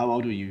 And how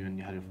old were you when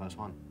you had your first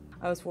one?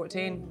 I was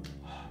 14,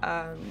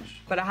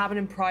 but it happened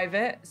in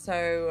private, so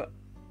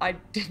I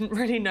didn't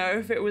really know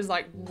if it was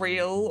like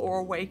real or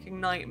a waking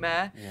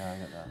nightmare. Yeah, I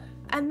get that.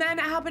 And then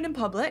it happened in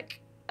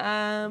public,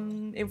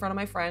 in front of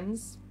my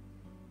friends.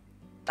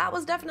 That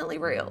was definitely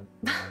real.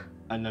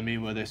 And I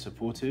mean, were they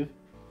supportive?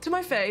 To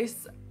my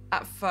face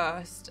at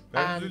first,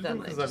 Ben and üzüldüm then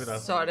they kıza just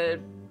biraz. started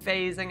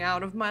phasing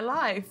out of my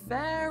life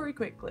very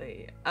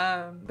quickly.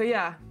 But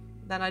yeah,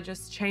 then I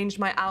just changed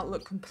my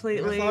outlook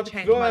completely, Mesela abi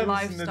changed kilo my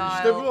vermişsin dedi. İşte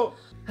lifestyle. bu.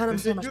 And I'm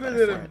so much Teşekkür better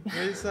for ederim it.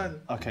 Veysel.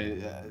 Okay,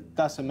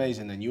 that's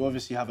amazing then. You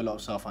obviously have a lot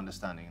of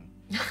self-understanding.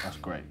 That's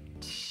great.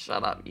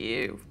 Shut up,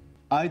 you.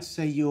 I'd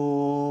say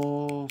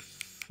you're...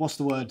 What's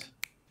the word?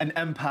 An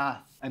empath.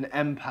 An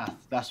empath.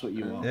 That's what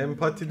you are.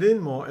 Empati değil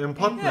mi o?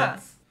 Empat ne? Yeah.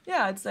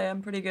 Yeah, I'd say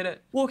I'm pretty good at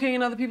walking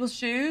in other people's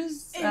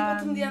shoes.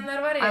 Empatım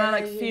diyenler var ya. And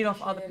I like feed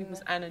off other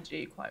people's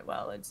energy quite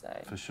well, I'd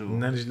say. For sure.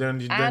 Enerjilerini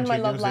cidden And my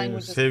love çekiyorum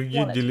language is Sevgi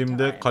quality dilimde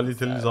time,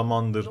 kaliteli so-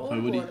 zamandır.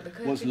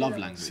 What's love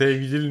language?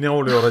 Sevgili ne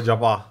oluyor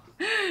acaba?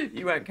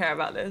 You won't care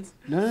about this.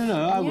 No, I will.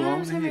 I Ya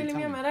wanna sen hear it. benim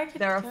Tell ya me. merak ettim.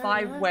 There are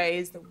 5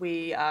 ways that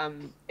we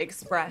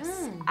express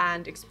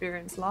and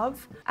experience love,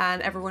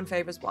 and everyone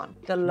favors one.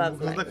 The love Bu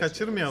kızı da language.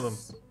 kaçırmayalım.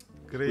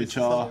 Which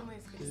Grace. are...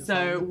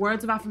 So,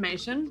 words of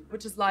affirmation,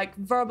 which is like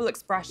verbal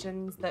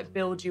expressions that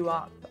build you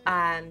up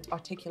and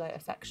articulate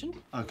affection.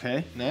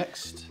 Okay,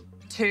 next.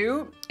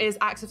 2 is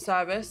acts of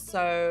service,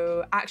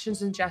 so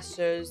actions and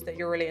gestures that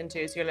you're really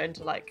into. So you're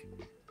into like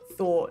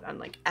thought and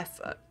like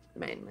effort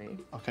mainly.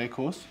 Okay, of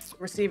course.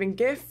 Receiving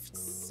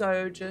gifts,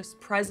 so just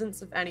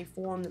presents of any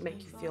form that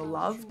make you feel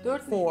loved.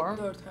 4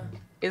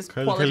 is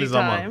quality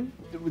time.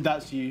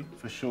 That's you,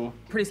 for sure.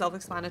 Pretty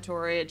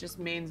self-explanatory. It just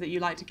means that you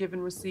like to give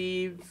and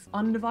receive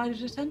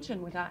undivided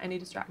attention without any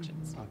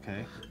distractions.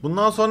 Okay.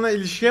 Bundan sonra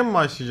ilişkiye mi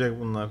başlayacak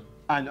bunlar?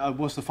 And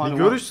what's the final one?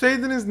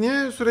 Görüşseydiniz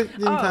niye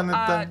sürekli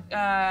internetten?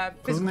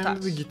 Kızın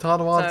elinde gitar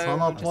var,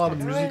 sanat var,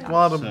 müzik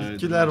var,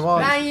 bitkiler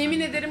var. Ben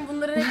yemin ederim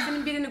bunların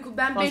hepsinin birini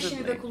ben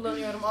 5'ini de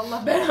kullanıyorum.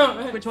 Allah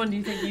belanı. Which one do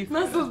you think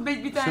you? Nasıl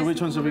bir tanesini? So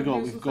which ones have we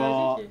got? We've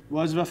got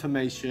words of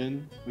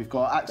affirmation. We've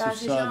got acts of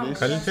service.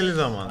 Kaliteli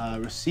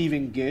zaman.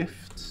 Receiving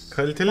gifts.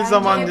 Kaliteli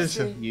zaman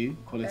desin. You,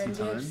 quality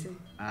time.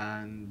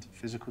 And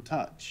physical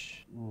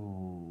touch.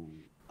 Ooh.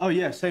 Oh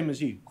yeah, same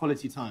as you,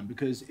 quality time.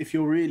 Because if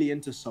you're really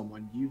into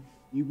someone, you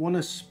want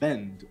to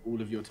spend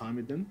all of your time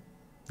with them.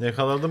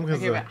 Yakaladım kızı.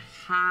 Okay, but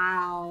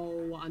how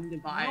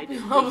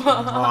undivided?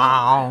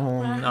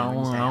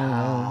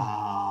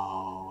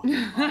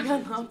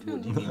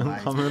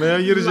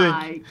 Kameraya girecek.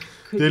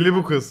 Deli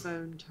bu kız.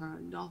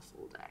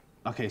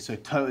 Okay, so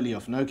totally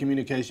off. No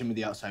communication with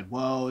the outside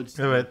world.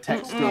 Evet.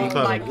 Texting.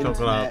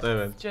 Çok rahat,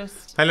 evet.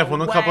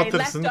 Telefonu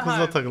kapatırsın,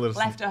 kızla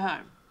takılırsın. Left at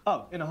home.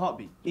 Oh, in a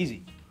heartbeat. Easy.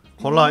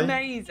 Kolay.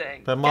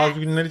 Amazing. Ben bazı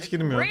günler hiç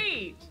girmiyorum.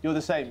 You're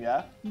the same,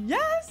 yeah?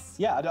 Yes.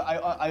 Yeah,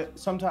 I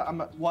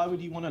sometimes why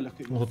would you want to look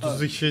at your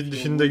 30 kişi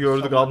dışında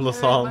gördük abla,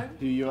 sağ ol.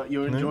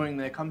 You're enjoying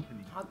their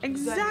company.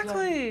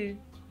 Exactly.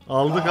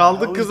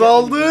 Aldık kız,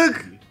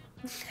 aldık.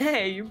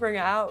 Hey, you bring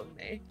it out of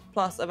me.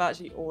 Plus, I've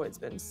actually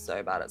always been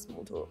so bad at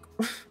small talk.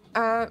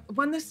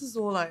 When this is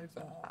all over,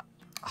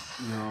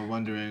 you're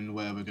wondering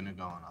where we're gonna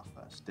go on our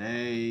first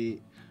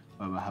date.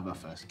 Where we'll have our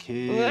first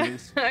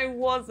kiss. I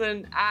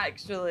wasn't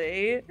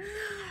actually.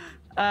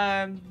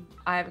 I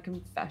have a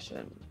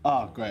confession.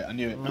 Oh, great! I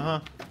knew it.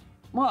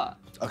 What?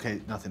 Okay,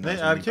 nothing. Ne,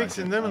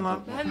 erkeksin değil mi lan?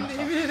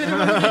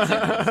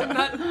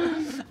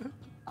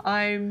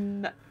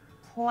 I'm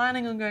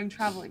planning on going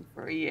traveling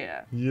for a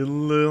year.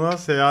 Yıllığına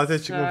seyahate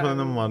çıkma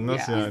planım var.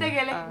 Nasıl yani?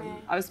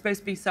 I was supposed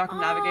to be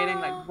circumnavigating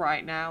like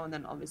right now, and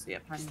then obviously a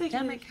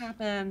pandemic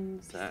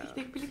happened. So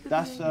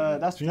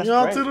that's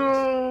Dünya great.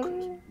 turu.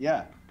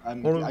 Yeah.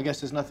 I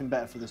guess there's nothing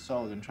better for the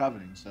soul than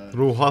traveling. So.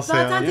 Ruha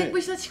seyahat. Zaten tek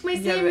başına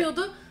çıkmayı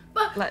sevmiyordu.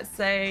 Bak. Let's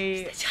say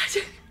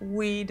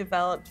we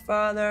developed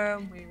further,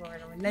 we were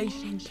in a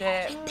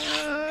relationship, and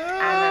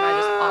then I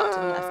just upped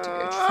and left to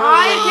go traveling.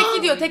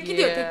 Hayır, tek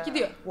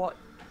gidiyor.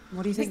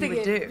 What do you think we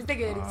would do? Biz de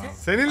geliriz.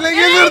 Seninle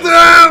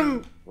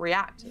gelirdim.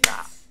 React to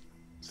that.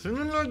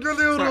 Seninle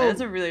geliyorum. Sorry,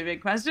 that's a really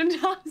big question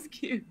to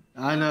ask you.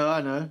 I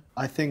know.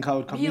 I think I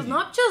would come with Ne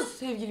yapacağız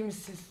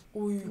sevgilimizsiz?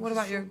 What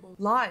about your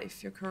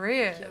life, your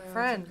career,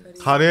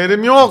 friends?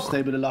 Kariyerim yok.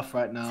 Stable enough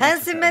right now.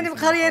 Sensin benim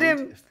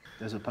kariyerim.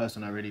 There's a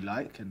person I really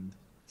like and.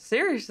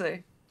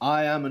 Seriously?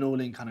 I am an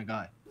all-in kind of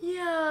guy.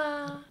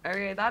 Yeah.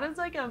 Okay, that is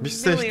like a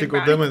Biz million seçtik, o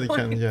brownie demedi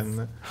points. kendi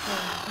kendine.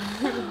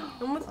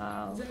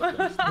 Wow.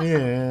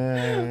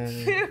 Yeah.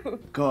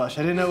 Gosh,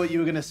 I didn't know what you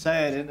were gonna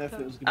say. I didn't know if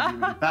it was gonna be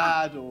really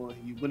bad or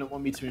you wouldn't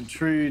want me to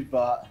intrude.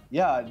 But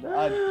yeah, I'd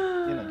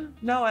you know.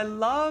 No, I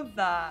love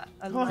that.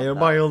 I love Hayır,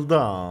 that.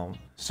 bayıldım.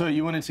 So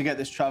you wanted to get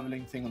this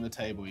traveling thing on the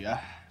table, yeah?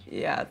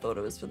 Yeah, I thought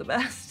it was for the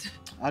best.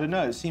 I don't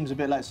know. It seems a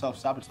bit like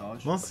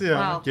self-sabotage. Nasıl ya?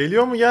 Well,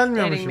 Geliyor mu,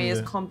 gelmiyor mu Dating me is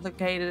şimdi?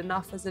 complicated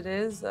enough as it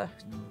is.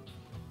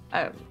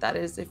 That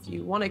is if you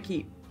want to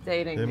keep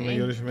dating Seninle me.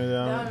 görüşmeye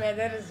devam. Devam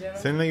ederiz canım.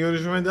 Seninle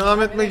görüşmeye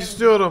devam etmek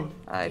istiyorum.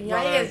 I'd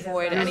Dünyayı rather gezeceğiz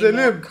avoid zaten. any more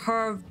Güzelim.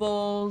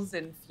 curveballs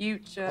in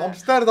future.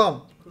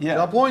 Amsterdam. Yeah.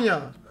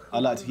 Japonya. I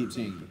like to keep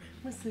seeing you.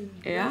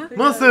 Yeah?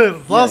 Mısır.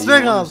 Las You're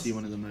Vegas. honestly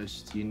one of the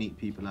most unique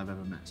people I've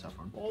ever met,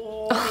 Saffron.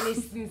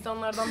 Enes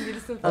insanlardan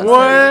birisin.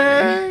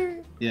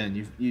 Vay. Yeah, and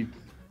I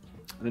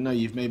don't know,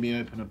 you've made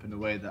me open up in a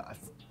way that I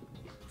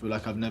feel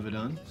like I've never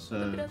done. So,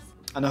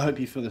 and I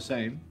hope you feel the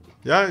same.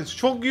 Ya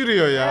çok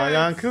yürüyor ya.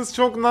 Yani kız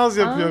çok naz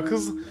yapıyor.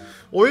 Kız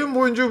oyun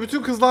boyunca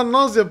bütün kızlar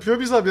naz yapıyor.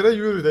 Biz habire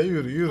yürü de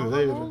yürü.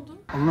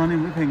 Allah'ın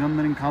emri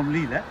peygamberin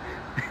kavliyle.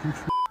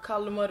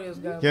 Kallımı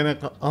arıyoruz galiba. Gene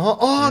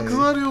kız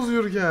arıyoruz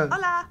yürürken.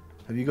 Hola.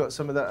 Have you got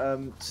some of that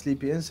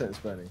sleepy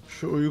incense burning?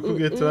 Şu uyku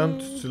getiren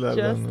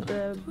tütsülerden. Just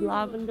the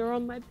lavender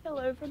on my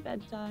pillow for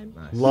bedtime.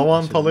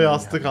 Lavantalı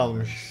yastık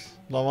almış.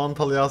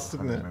 Lavantalı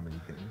yastık ne?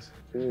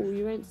 Ooh,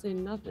 you ain't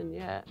seen nothing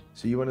yet.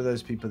 So you're one of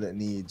those people that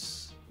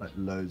needs like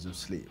loads of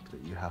sleep, that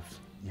you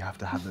have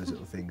to have those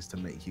little things to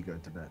make you go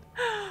to bed.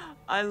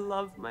 I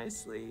love my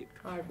sleep.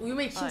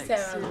 Uyumak için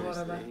sevmem bu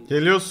arada.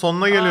 Geliyoruz,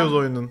 sonuna geliyoruz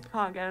oyunun.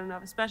 Can't get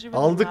enough, especially with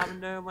Aldık.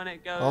 lavender when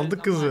it goes.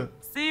 Aldık kızı.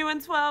 See you in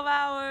 12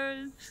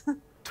 hours.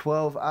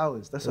 12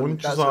 hours. That's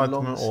 13 a saat mi?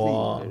 long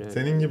Oha. sleep.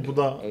 Senin gibi bu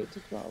da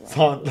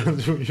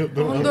saatlerce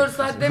uyuyordu. 14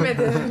 saat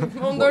demedi.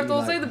 14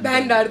 olsaydı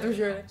ben derdim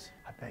şöyle.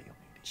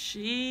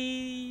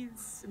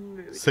 She's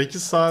moody.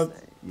 8 saat.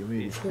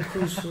 Çok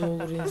huysuz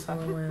olur insan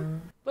ama ya.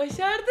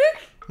 Başardık.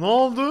 Ne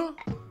oldu?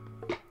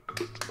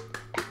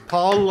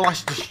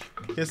 Pahalılaştı.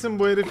 Kesin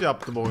bu herif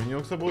yaptı bu oyunu.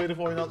 Yoksa bu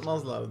herifi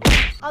oynatmazlardı.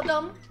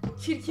 Adam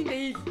çirkin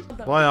değil.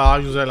 Adam.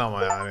 Bayağı güzel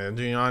ama yani.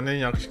 Dünyanın en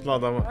yakışıklı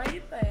adamı.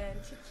 Hayır da yani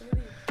çirkin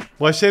değil.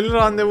 Başarılı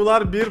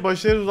randevular 1,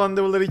 başarılı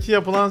randevular 2,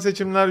 yapılan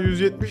seçimler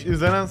 170,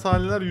 izlenen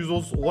sahneler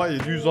 130. Oha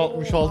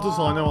 766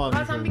 sahne varmış.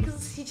 Zaten bir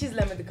kızı hiç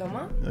izlemedik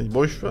ama. Ay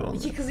boş ver onu.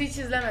 2 kızı hiç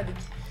izlemedik.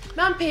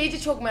 Ben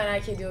Paige'i çok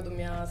merak ediyordum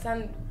ya.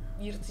 Sen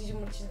yırtıcı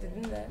mırtıcı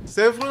dedin de.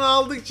 Sefrun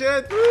aldık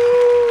chat.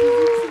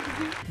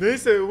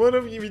 Neyse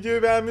umarım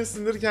videoyu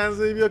beğenmişsindir.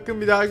 Kendinize iyi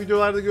bakın. Bir daha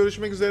videolarda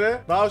görüşmek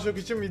üzere. Daha çok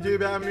için videoyu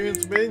beğenmeyi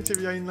unutmayın.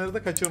 TV yayınları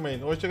da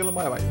kaçırmayın. Hoşçakalın,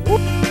 bay bay.